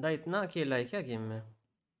 बंदा इतना अकेला है क्या गेम में?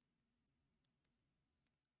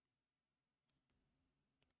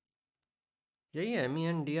 यही है,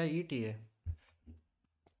 MENDIET है।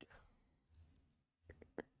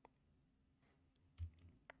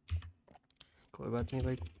 कोई बात नहीं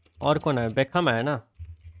भाई। और कौन है? बेकहम है ना?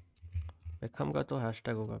 बेकहम का तो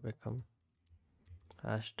हैशटैग होगा बेकहम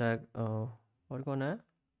हैशटैग। और कौन है?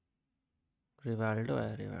 रिवाल्डो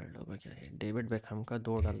है। रिवाल्डो का क्या है? डेविड बेकहम का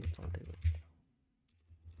दो डाल देता हूँ। डेविड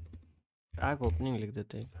टैग ओपनिंग लिख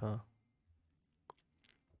देते हैं। हाँ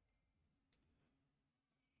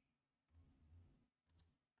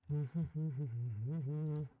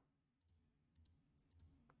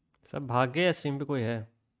सब भाग गए। स्ट्रीम पे कोई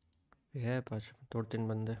है पाँच दो तीन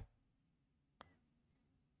बंदे।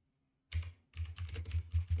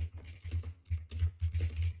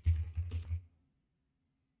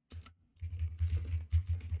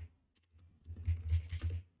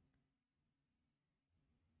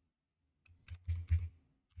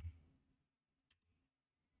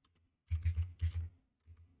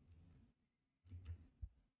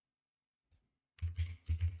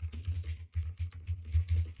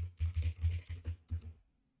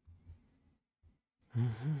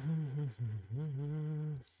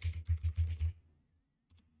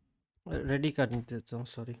 रेडी करने देता हूँ।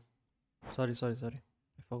 Sorry sorry sorry sorry,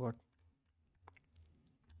 I forgot.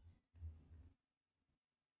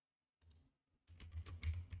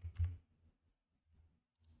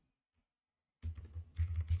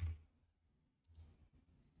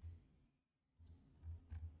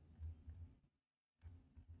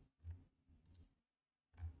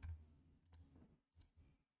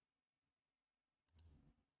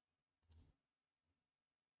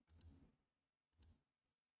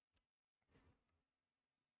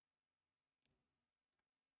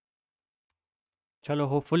 चलो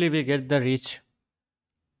hopefully we get the reach.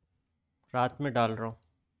 रात में डाल रहा हूँ।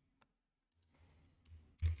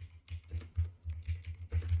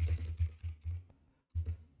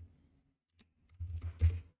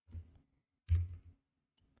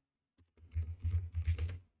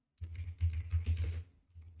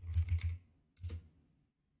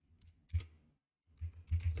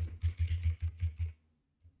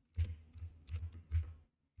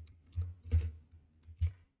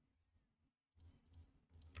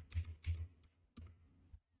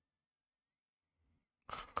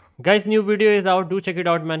 Guys, new video is out. Do check it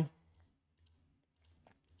out, man.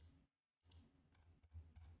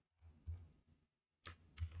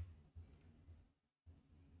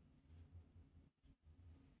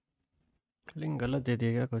 Link गलत दे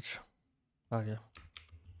दिया कुछ आ गया।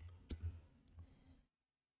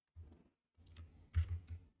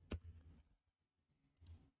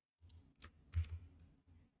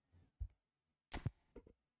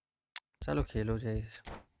 चलो खेलो जाइए।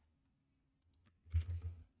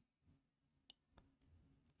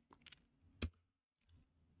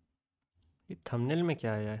 ये थंबनेल में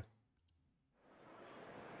क्या आया है?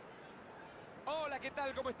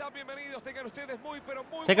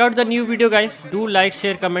 Check out the new video, guys. Do like,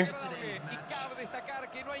 share, comment.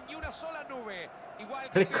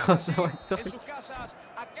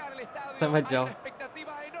 समझ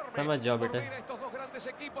जाओ बेटा।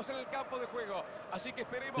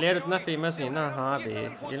 प्लेयर उतना फेमस नहीं ना। हाँ बे,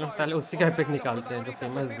 ये लोग साले उसी का एपिक निकालते हैं जो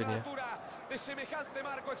फेमस भी नहीं है।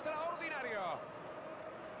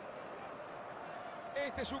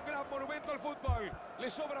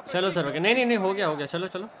 चलो सर, नहीं हो गया चलो।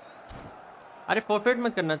 अरे फॉरफिट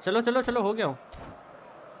मत करना। चलो हो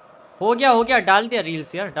गया डाल दिया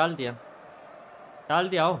रील्स यार, डाल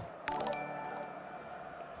दिया आओ।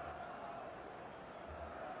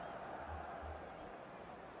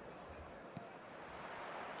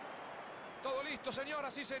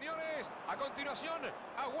 Señoras y señores, a continuación,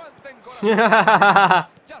 aguanten corazón.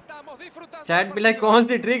 Ya estamos disfrutando. Chat भी लाइक कौन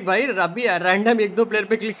सी ट्रिक भाई? अभी रैंडम एक दो प्लेयर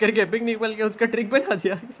पे क्लिक करके एपिक निकल के उसका ट्रिक बना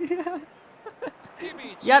दिया।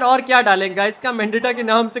 यार और क्या डालेंगे? इसका मेंडेटा के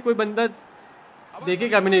नाम से कोई बंदा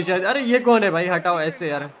देखेगा भी नहीं शायद। अरे ये कौन है भाई? हटाओ ऐसे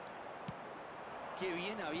यार।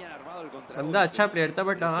 बंदा अच्छा प्लेयर था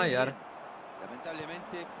बट हाँ यार।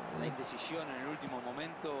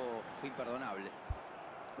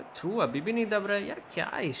 थ्रू अभी भी नहीं दब रहा है यार, क्या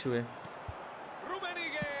इशू है?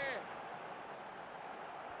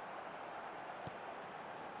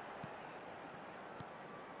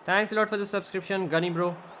 Thanks lot for the subscription Ghani bro.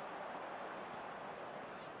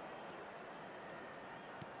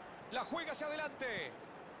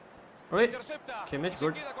 ओए किमिच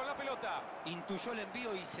गुड।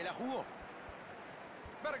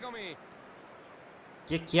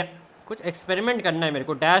 ये क्या? कुछ एक्सपेरिमेंट करना है मेरे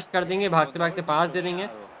को। डैश कर देंगे, भागते भागते पास दे देंगे,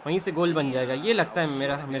 वहीं से गोल बन जाएगा। ये लगता है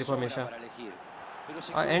मेरे को हमेशा।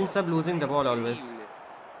 और ends up losing the ball always.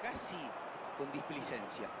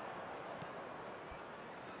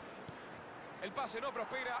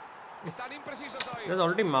 He was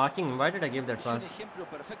already marking. Why did I give that pass?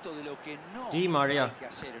 Di Maria.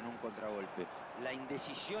 La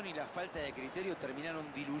indecisión y la falta de criterio terminaron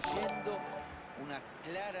diluyendo una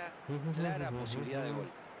clara posibilidad de gol.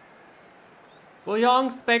 Oh, Young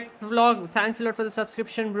Spec Vlog, thanks a lot for the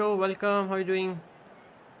subscription, bro. Welcome. How are you doing?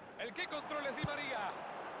 El que controla es Di Maria.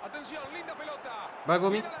 Atención, linda pelota. Va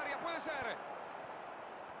Gomi.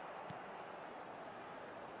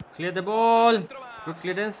 Clear the ball. Good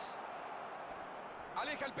clearance.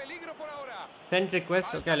 Aleja el peligro por ahora. Send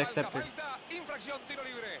request. Okay, I'll accept it. Infracción, tiro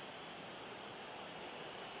libre.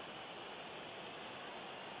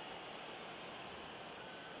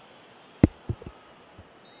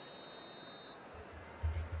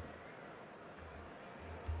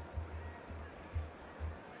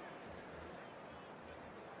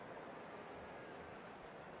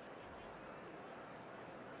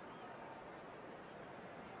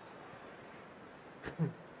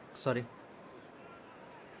 Sorry.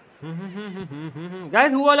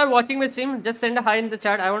 Guys, who all are watching my stream, just send a hi in the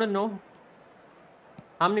chat. I want to know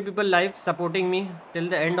how many people live supporting me till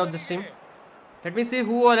the end of the stream. Let me see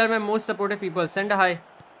who all are my most supportive people. Send a hi.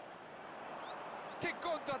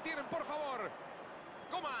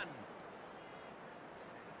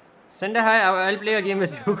 Send a hi. I'll play a game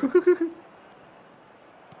with you.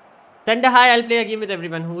 Send a hi. I'll play a game with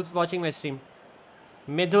everyone who's watching my stream.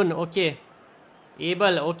 Midhun, okay.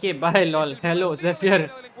 Abel, okay, bye, lol. Hello,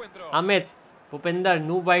 Zephyr, Amit, Pupinder,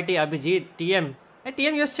 Noob IT, Abhijit, TM. Hey,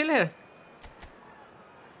 TM, you're still here.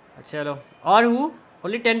 Chalo. Or who?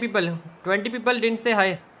 Only 10 people. 20 people didn't say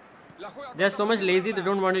hi. They're so much lazy, they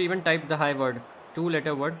don't want to even type the hi word.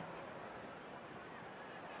 2-letter word.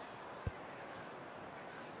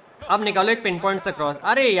 अब निकालो एक pin point से cross.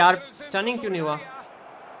 अरे यार stunning क्यों नहीं हुआ?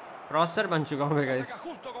 क्रॉसर बन चुका हूँ मैं गाइस।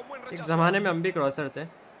 एक ज़माने में हम भी क्रॉसर थे,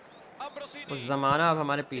 उस ज़माना अब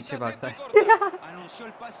हमारे पीछे भागता है।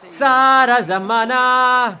 सारा ज़माना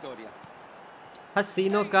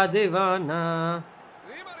हसीनों का दीवाना,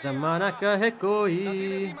 ज़माना कहे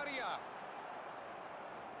कोई,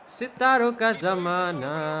 सितारों का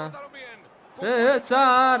ज़माना,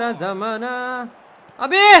 सारा ज़माना।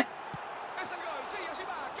 अबे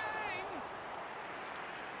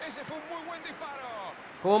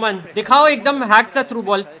कोमन दिखाओ एकदम हैक सा थ्रू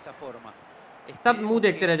बॉल, तब मुंह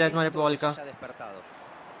देखते रह जाए तुम्हारे बॉल का।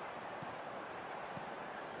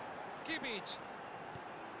 किमिच,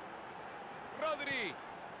 रोड्री,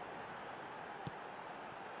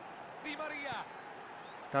 डी मारिया,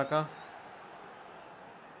 काका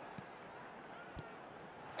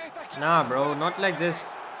nah bro, not like this.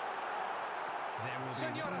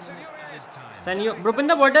 Senor,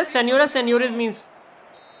 Brupinda, what does senora senores means?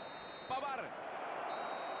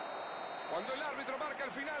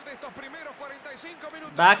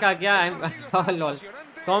 Back आ गया। I'm lol.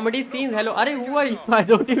 Comedy scenes. Hello. अरे who are you? I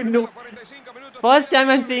don't even know. First time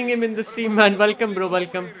I'm seeing him in the stream, man. Welcome bro,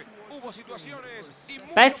 welcome.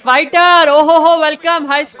 Pets Fighter. Oh ho, welcome.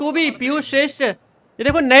 Hi Scooby. Piyush श्रेष्ठ। ये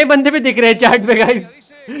देखो नए बंदे भी दिख रहे हैं चैट पे गाइस।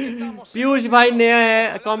 पीयूष भाई नया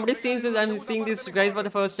है। Comedy scenes is I'm seeing this guys for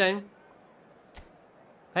the first time.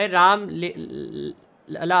 Hey Ram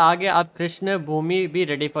अला आ गया। अब कृष्ण भूमि भी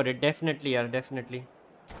रेडी फॉर इट। डेफिनेटली यार, डेफिनेटली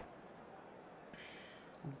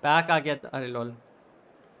बैक आ गया। अरे लॉल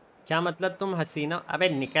क्या मतलब तुम हसीना? अबे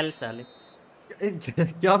निकल साले।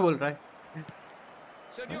 क्या बोल रहा है?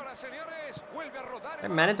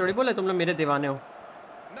 मैंने थोड़ी बोला तुम लोग मेरे दीवाने हो।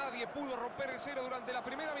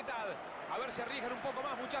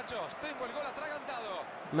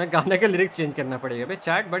 मैं गाने के लिरिक्स चेंज करना पड़ेगा बे।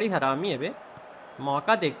 चैट बड़ी हरामी है बे,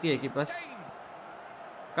 मौका देखती है कि बस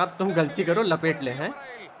कब तुम गलती करो लपेट ले हैं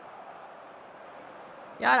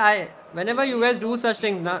यार। Whenever you guys do such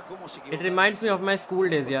things, na, it reminds me of my school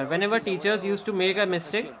days, yaar. Whenever teachers used to make a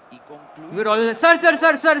mistake, we would always say,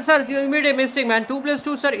 sir, you made a mistake, man. 2 +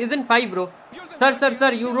 2, sir, isn't 5, bro. Sir,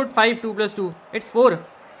 you wrote 5, 2 + 2. It's 4.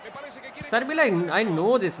 Sir be like, I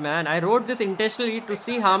know this, man. I wrote this intentionally to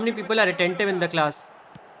see how many people are attentive in the class.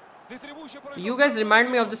 You guys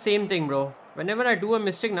remind me of the same thing, bro. Whenever I do a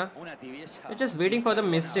mistake, na, you're just waiting for the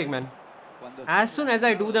mistake, man. As soon as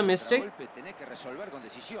I do the mistake,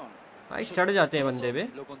 भाई चढ़ जाते हैं बंदे पे।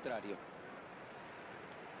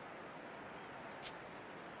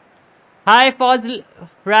 Hi Fazl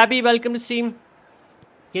Rabi, welcome to stream.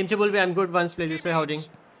 Game to Bulby, I'm good. Once please say howding.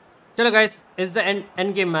 चलो guys, it's the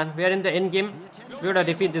end game, man. We are in the end game. We gotta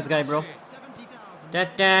defeat this guy, bro. Da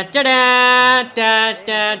da da da da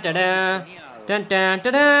da da da da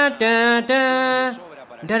da da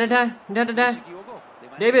da da da da da.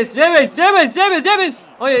 Davies.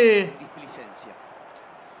 Oye.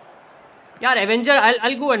 यार Avenger,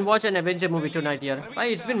 I'll go and watch an Avenger movie tonight यार।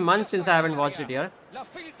 भाई it's been months since I haven't watched it यार।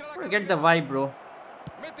 Get the vibe bro।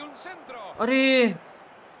 अरे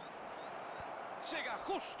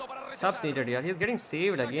सब needed यार। He's getting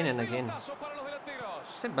saved again and again।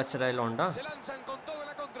 से बच रहा है लौंडा।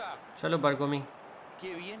 चलो बरगोमी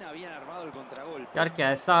यार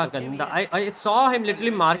कैसा गंदा। I saw him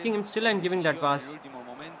literally marking him, still I'm giving that pass।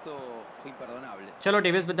 चलो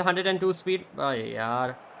डेविस with the 102 speed। भाई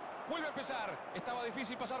यार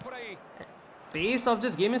pace of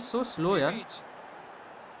this game is so slow यार।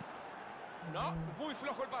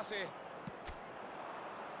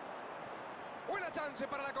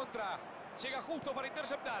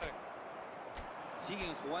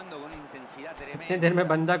 इतने देर में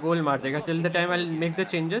बंदा गोल मार देगा। till the time I'll make the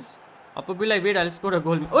changes, I'll be like wait, I'll score a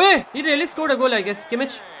goal। ओए he really scored a goal I guess।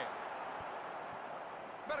 kimmich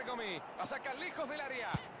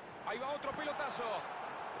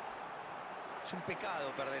Es un pecado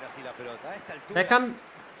perder así la pelota. A esta altura, Beckham,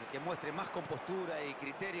 el que muestre más compostura y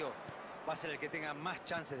criterio va a ser el que tenga más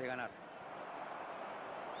chances de ganar.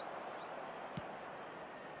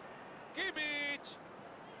 Kimmich,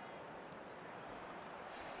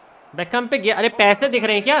 Beckham पे गया। अरे पैसे दिख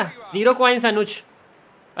रहे हैं क्या? 0 coins Anuj.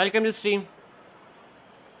 Welcome to stream.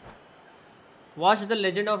 Watch the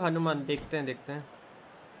legend of Hanuman. देखते हैं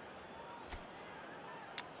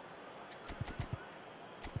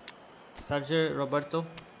सर्जियो रोबर्टो,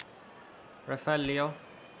 राफेल लियो,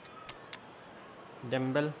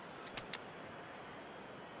 डेम्बल।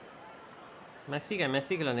 मेसी का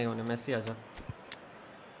मेसी खिलाने का उन्हें। मेसी आजा।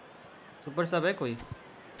 सुपर सब है कोई?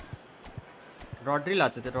 रॉड्री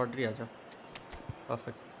लाते थे। रॉड्री आजा।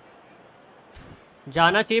 परफेक्ट।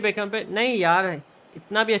 जाना चाहिए बेकम पे। नहीं यार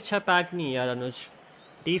इतना भी अच्छा पैक नहीं है यार अनुज।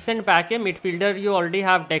 डिसेंट पैक है। Midfielder you already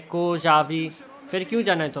have deco Xavi, फिर क्यों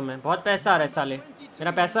जाना है तुम्हें? बहुत पैसा आ रहा है साले,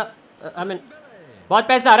 मेरा पैसा आई मीन बहुत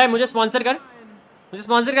पैसा आ रहा है, मुझे स्पॉन्सर कर, मुझे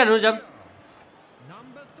स्पॉन्सर कर अनुज। अब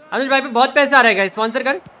अनुज भाई पे बहुत पैसा आ रहा है, स्पॉन्सर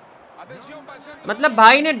कर। मतलब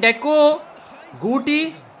भाई ने डेको गूटी,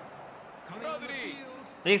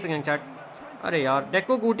 एक सेकंड चैट, अरे यार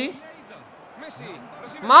डेको गूटी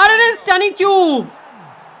मार रहे स्टनिंग क्यों?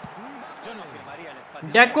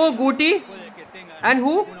 Deco गूटी and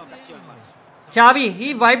who? Xavi, he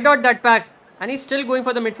wiped out that pack and he's still going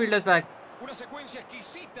for the midfielder's pack.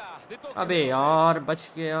 अबे यार बच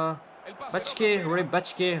गया, बच के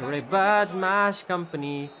रोड़े बदमाश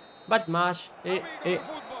कंपनी, बदमाश।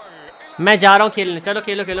 मैं जा रहा हूँ खेलने, चलो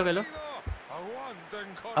खेलो खेलो खेलो।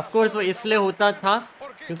 ऑफ कोर्स वो इसलिए होता था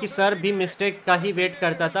क्योंकि सर भी मिस्टेक का ही वेट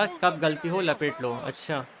करता था, कब गलती हो लपेट लो।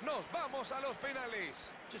 अच्छा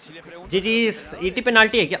जी जी, ईटी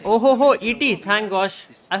पेनाल्टी है क्या? ओहो हो ET, thank gosh.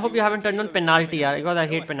 I hope you haven't turn on penalty यार, बिकॉज़ आई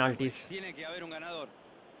हेट पेनाल्टीज।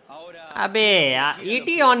 अबे यार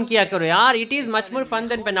ईटी ऑन किया करो यार, ET is much more fun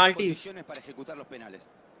then penalties.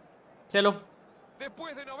 चलो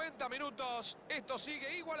Después de 90 minutos, esto sigue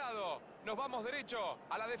igualado. Nos vamos derecho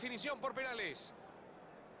a la definición por penales.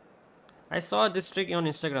 I saw this trick on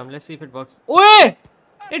Instagram. Let's see if it works. Oye!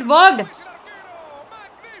 It worked!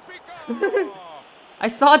 I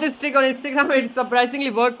saw this trick on Instagram. It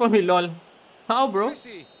surprisingly worked for me, lol. How, bro? Es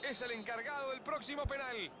el encargado del próximo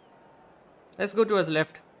penal. Let's go to his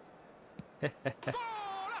left.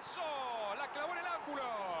 ¡Golazo! La clavó en el ángulo.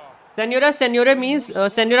 Senora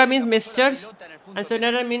means misters, and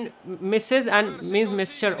senora means Mrs. and means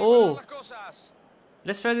Mr. Oh,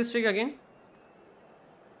 let's try this trick again.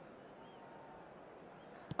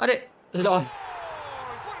 अरे lol.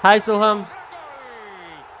 Hi Soham.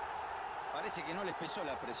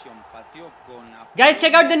 Guys,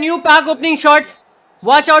 check out the new pack opening shots.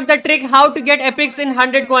 Watch out the trick how to get epics in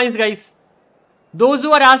 100 coins, guys. Those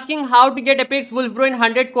who are asking how to get epics Wolfbro in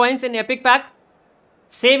 100 coins in epic pack,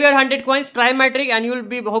 save your 100 coins, try my trick and you will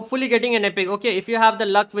be hopefully getting an epic. Okay, if you have the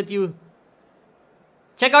luck with you.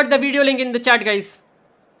 Check out the video link in the chat, guys.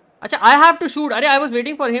 Acha, I have to shoot. Arey, I was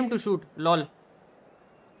waiting for him to shoot. Lol.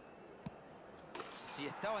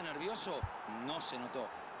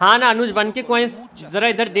 हाँ ना अनुज, 1 के coins जरा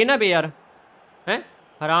इधर देना बे यार, हैं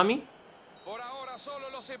हरामी।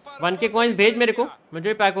 1 के coins भेज मेरे को,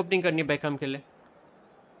 मुझे पैक ओपनिंग करनी है बेकहम के लिए।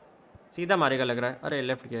 सीधा मारेगा लग रहा है। अरे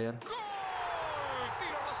लेफ्ट गया यार।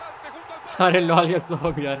 अरे लॉल यार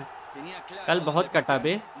तो यार कल बहुत कटा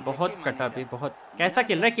बे, बहुत कटा बे, बहुत। कैसा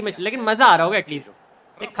खेल रहा है किमिच, लेकिन मज़ा आ रहा होगा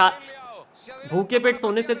एटलीस्ट। एक भूखे पेट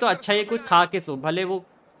सोने से तो अच्छा है कुछ खा के सो, भले वो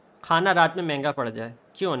खाना रात में महंगा पड़ जाए।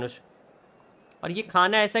 क्यों अनुज? और ये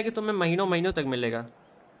खाना ऐसा है कि तुम्हें महीनों महीनों तक मिलेगा,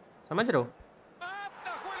 समझ रहे हो?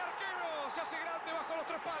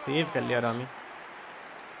 सेव कर लिया रामी।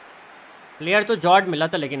 प्लेयर तो जॉर्ड मिला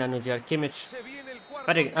था लेकिन अनुज यार किमिच,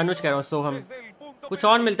 अरे अनुज कह रहा हूँ सोहम। कुछ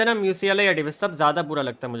और मिलता है ना म्यूसियाला या डेविस, सब ज़्यादा बुरा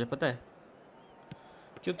लगता है मुझे, पता है,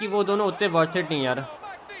 क्योंकि वो दोनों उतने वर्थ इट नहीं यार।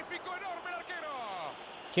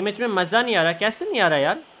 किमिच में मज़ा नहीं आ रहा। कैसे नहीं आ रहा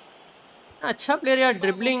यार? अच्छा प्लेयर यार,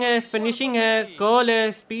 ड्रिबलिंग है, फिनिशिंग है, कर्ल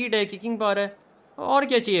है, स्पीड है, किकिंग पावर है, और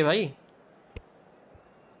क्या चाहिए भाई?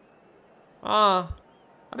 हाँ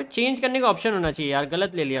अबे चेंज करने का ऑप्शन होना चाहिए यार,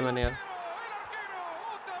 गलत ले लिया मैंने यार।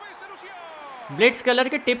 ब्लिट्स कलर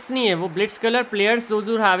के टिप्स नहीं है वो। Blitz colour players those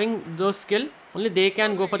who having दो skill only they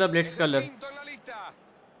can go for the Blitz colour.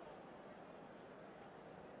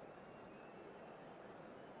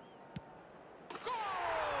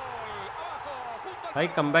 भाई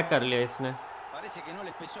कमबैक कर लिया इसने। Parece que no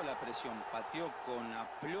les pesó la presión, pateó con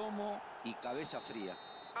aplomo y cabeza fría.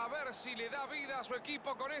 A ver si le da vida a su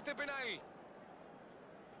equipo con este penal.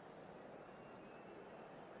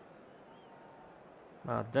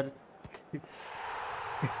 Mother.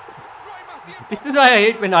 This is why I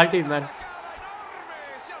hate penalties, man.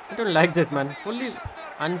 I don't like this, man. Fully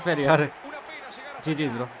unfair यार। जी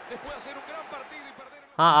bro.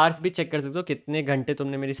 हाँ hours भी check कर सकते हो कितने घंटे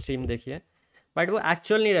तुमने मेरी स्ट्रीम देखी है, बट वो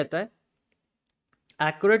एक्चुअल नहीं रहता है।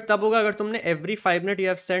 एक्यूरेट तब होगा अगर तुमने every 5 minute you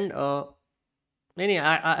have send. नहीं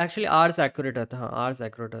एक्चुअली आर्स एक्यूरेट रहता है। हाँ आर्स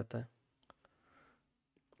एक्यूरेट रहता है,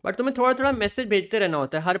 बट तुम्हें थोड़ा थोड़ा मैसेज भेजते रहना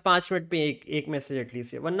होता है, हर 5 मिनट पे एक मैसेज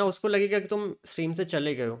एटलीस्ट, वरना उसको लगेगा कि तुम स्ट्रीम से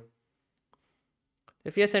चले गए हो।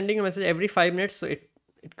 If you are sending a message every 5 minutes so it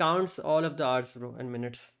counts all of the hours bro and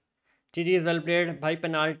minutes. Ji is well played भाई।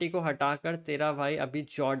 पेनाल्टी को हटाकर तेरा भाई अभी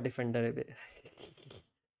जॉर्ड डिफेंडर है बे।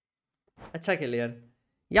 अच्छा खेले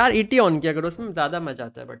यार ईटी ऑन किया करो, उसमें ज़्यादा मजा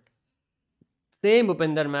आता है। But same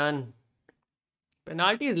Bhupendra man,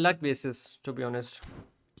 penalty is luck basis to be honest.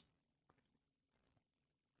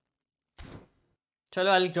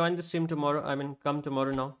 चलो, I'll join the stream tomorrow. I mean, come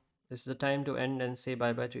tomorrow now. This is the time to end and say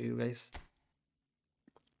bye bye to you guys.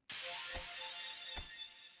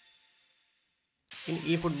 In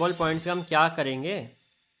eFootball points का हम क्या करेंगे?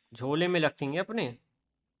 झोले में रखेंगे अपने?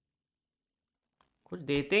 कुछ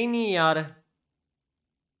देते ही नहीं यार.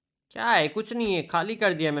 क्या है? कुछ नहीं है, खाली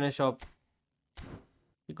कर दिया मैंने शॉप.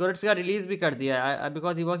 Goretz का रिलीज भी कर दिया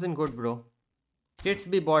because he wasn't good, bro. Kits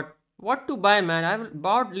be bought. What to buy, man? I've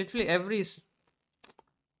bought literally every.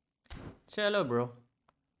 चलो ब्रो.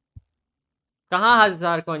 कहाँ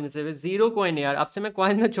 1000 कॉइन से? 0 कॉइन यार. अब से मैं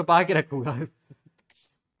कॉइन में छुपा के रखूंगा.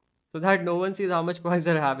 So that no one sees how much coins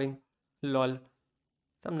they're having. Lol.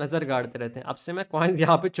 सब नज़र गाड़ते रहते हैं. अब से मैं कॉइन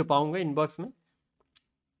यहाँ पे छुपाऊंगा इनबॉक्स में.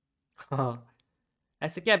 हाँ.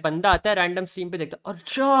 ऐसे क्या है, बंदा आता है रैंडम स्ट्रीम पे देखता है,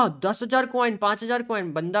 अच्छा 10,000 कॉइन, 5,000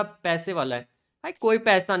 कॉइन, बंदा पैसे वाला है. भाई कोई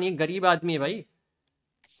पैसा नहीं है, गरीब आदमी है भाई.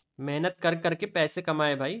 मेहनत कर करके पैसे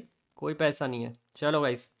कमाए भाई, कोई पैसा नहीं है. चलो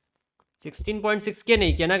गाइस, 16.6 के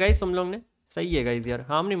नहीं किया ना गाइस तुम लोग ने? सही है गाइस यार.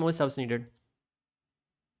 How many more subs needed?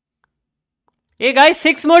 Hey guys,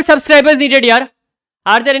 6 more subscribers needed यार.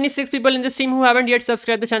 Are there any 6 people in the stream who haven't yet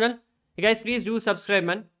subscribed the channel? Hey guys, please do subscribe,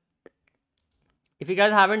 man. If you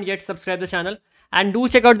guys haven't yet subscribed the channel, and do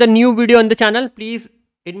check out the new video on the channel, please.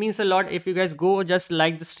 It means a lot if you guys go just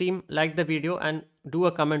like the stream, like the video, and do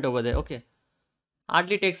a comment over there. Okay.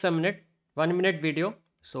 Hardly takes a minute, 1 minute video.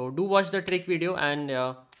 So do watch the trick video and.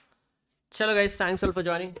 Chalo guys, thanks all for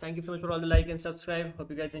joining. Thank you so much for all the like and subscribe.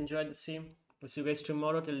 Hope you guys enjoyed the stream. We'll see you guys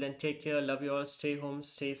tomorrow. Till then, take care. Love you all. Stay home.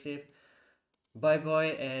 Stay safe. Bye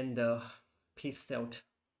bye and peace out.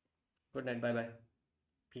 Good night. Bye bye.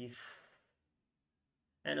 Peace.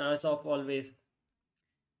 And as of always,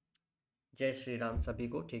 जय श्री राम सभी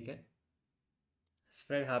को. ठीक है.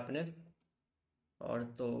 Spread happiness. और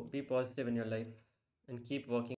तो be positive in your life and keep working.